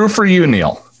that true for you,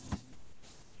 Neil?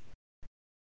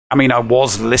 I mean, I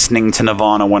was listening to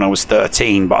Nirvana when I was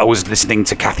 13, but I was listening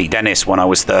to Kathy Dennis when I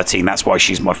was 13. That's why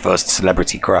she's my first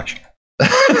celebrity crush.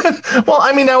 Well,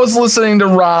 I mean, I was listening to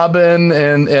Robin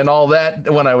and all that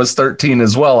when I was 13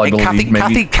 as well, I believe.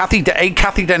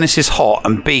 Kathy Dennis is hot,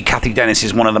 and B, Kathy Dennis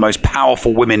is one of the most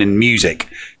powerful women in music.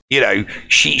 You know,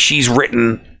 she's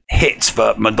written hits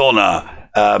for Madonna,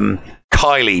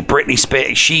 Kylie, Britney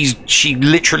Spears. She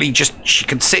literally she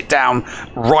could sit down,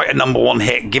 write a number one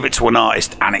hit, give it to an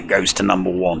artist, and it goes to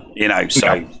number one. You know, so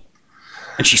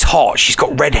and she's hot. She's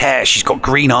got red hair. She's got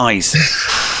green eyes.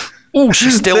 Oh,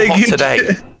 she's still hot today.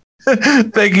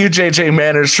 Thank you, JJ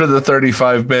Manners, for the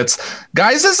 35 bits.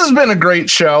 Guys, this has been a great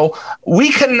show. We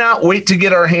cannot wait to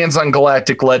get our hands on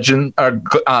Galactic Legend,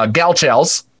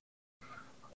 Galchels.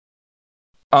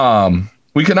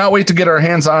 We cannot wait to get our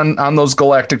hands on those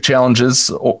Galactic Challenges,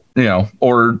 or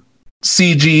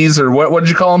CGs, or what did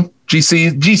you call them?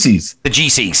 GCs. The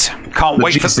GCs. Can't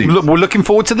wait for. We're looking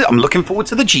forward to I'm looking forward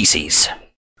to the GCs.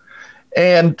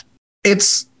 And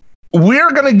let's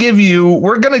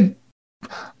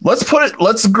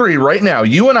agree right now,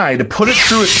 you and I, to put it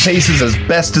through its paces as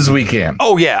best as we can.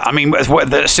 Oh yeah, I mean, as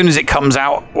soon as it comes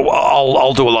out,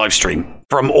 I'll do a live stream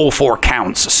from all 4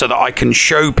 accounts so that I can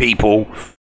show people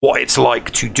what it's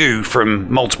like to do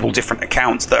from multiple different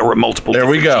accounts that are at multiple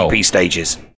different GP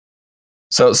stages.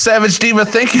 So, Savage Diva,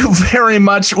 thank you very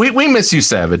much. We miss you,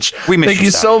 Savage. Thank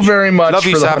you so very much. Love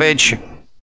you, Savage.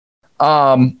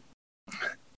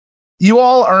 You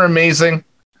all are amazing.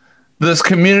 This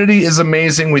community is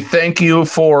amazing. We thank you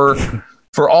for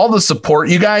all the support.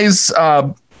 You guys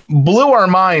blew our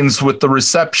minds with the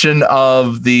reception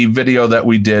of the video that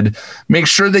we did. Make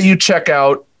sure that you check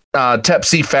out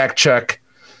TEPc Fact Check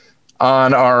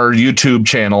on our YouTube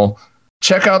channel.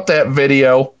 Check out that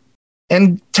video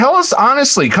and tell us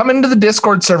honestly. Come into the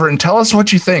Discord server and tell us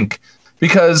what you think,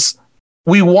 because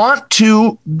we want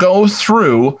to go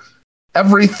through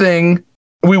everything.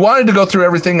 We wanted to go through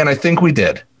everything, and I think we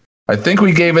did. I think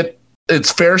we gave it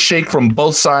its fair shake from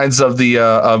both sides of the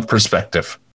of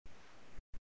perspective.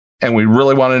 And we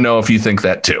really want to know if you think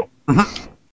that too. Mm-hmm.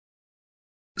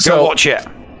 So go watch it.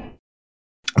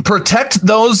 Protect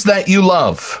those that you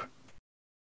love.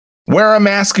 Wear a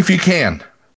mask if you can.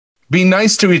 Be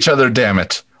nice to each other, damn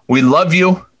it. We love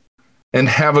you, and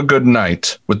have a good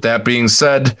night. With that being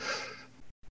said,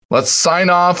 let's sign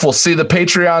off. We'll see the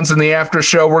Patreons in the after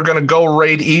show. We're going to go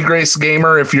raid eGrace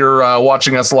Gamer if you're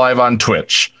watching us live on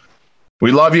Twitch.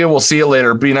 We love you. We'll see you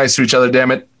later. Be nice to each other,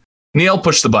 damn it. Neil,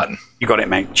 push the button. You got it,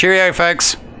 mate. Cheerio,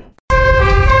 folks.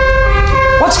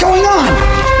 What's going on?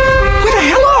 Where the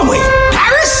hell are we?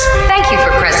 Paris? Thank you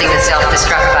for pressing the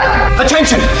self-destruct button.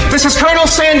 Attention! This is Colonel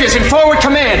Sanders in forward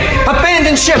command.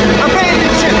 Abandon ship!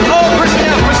 Abandon ship! All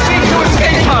personnel proceed to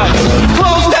escape pod.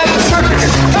 Close down the circuits.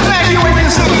 Evacuate the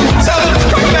city.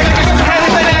 Self-destruct mechanism has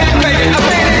been activated.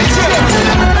 Abandon ship!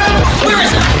 Where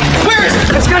is it? Where is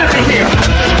it? It's gonna be here.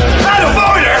 Out of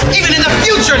order! Even in the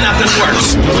future, nothing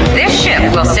works. This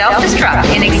ship will self-destruct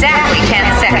in exactly 10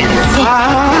 seconds.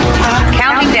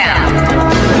 Counting down.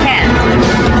 10,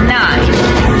 9,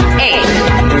 8,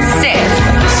 6.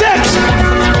 6!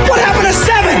 What happened to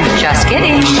 7? Just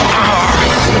kidding. 3,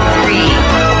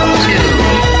 2,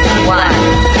 1.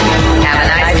 Have a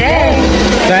nice day.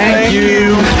 Thank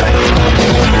you.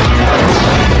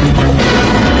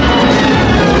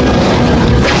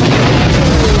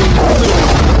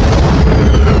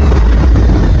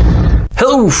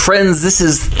 Hello, friends. This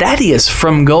is Thaddeus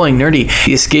from Going Nerdy.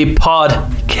 The Escape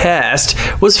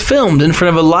Podcast was filmed in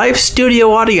front of a live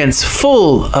studio audience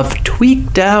full of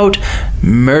tweaked out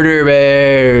murder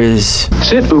bears.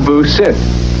 Sit, Boo Boo, sit.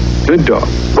 Good dog.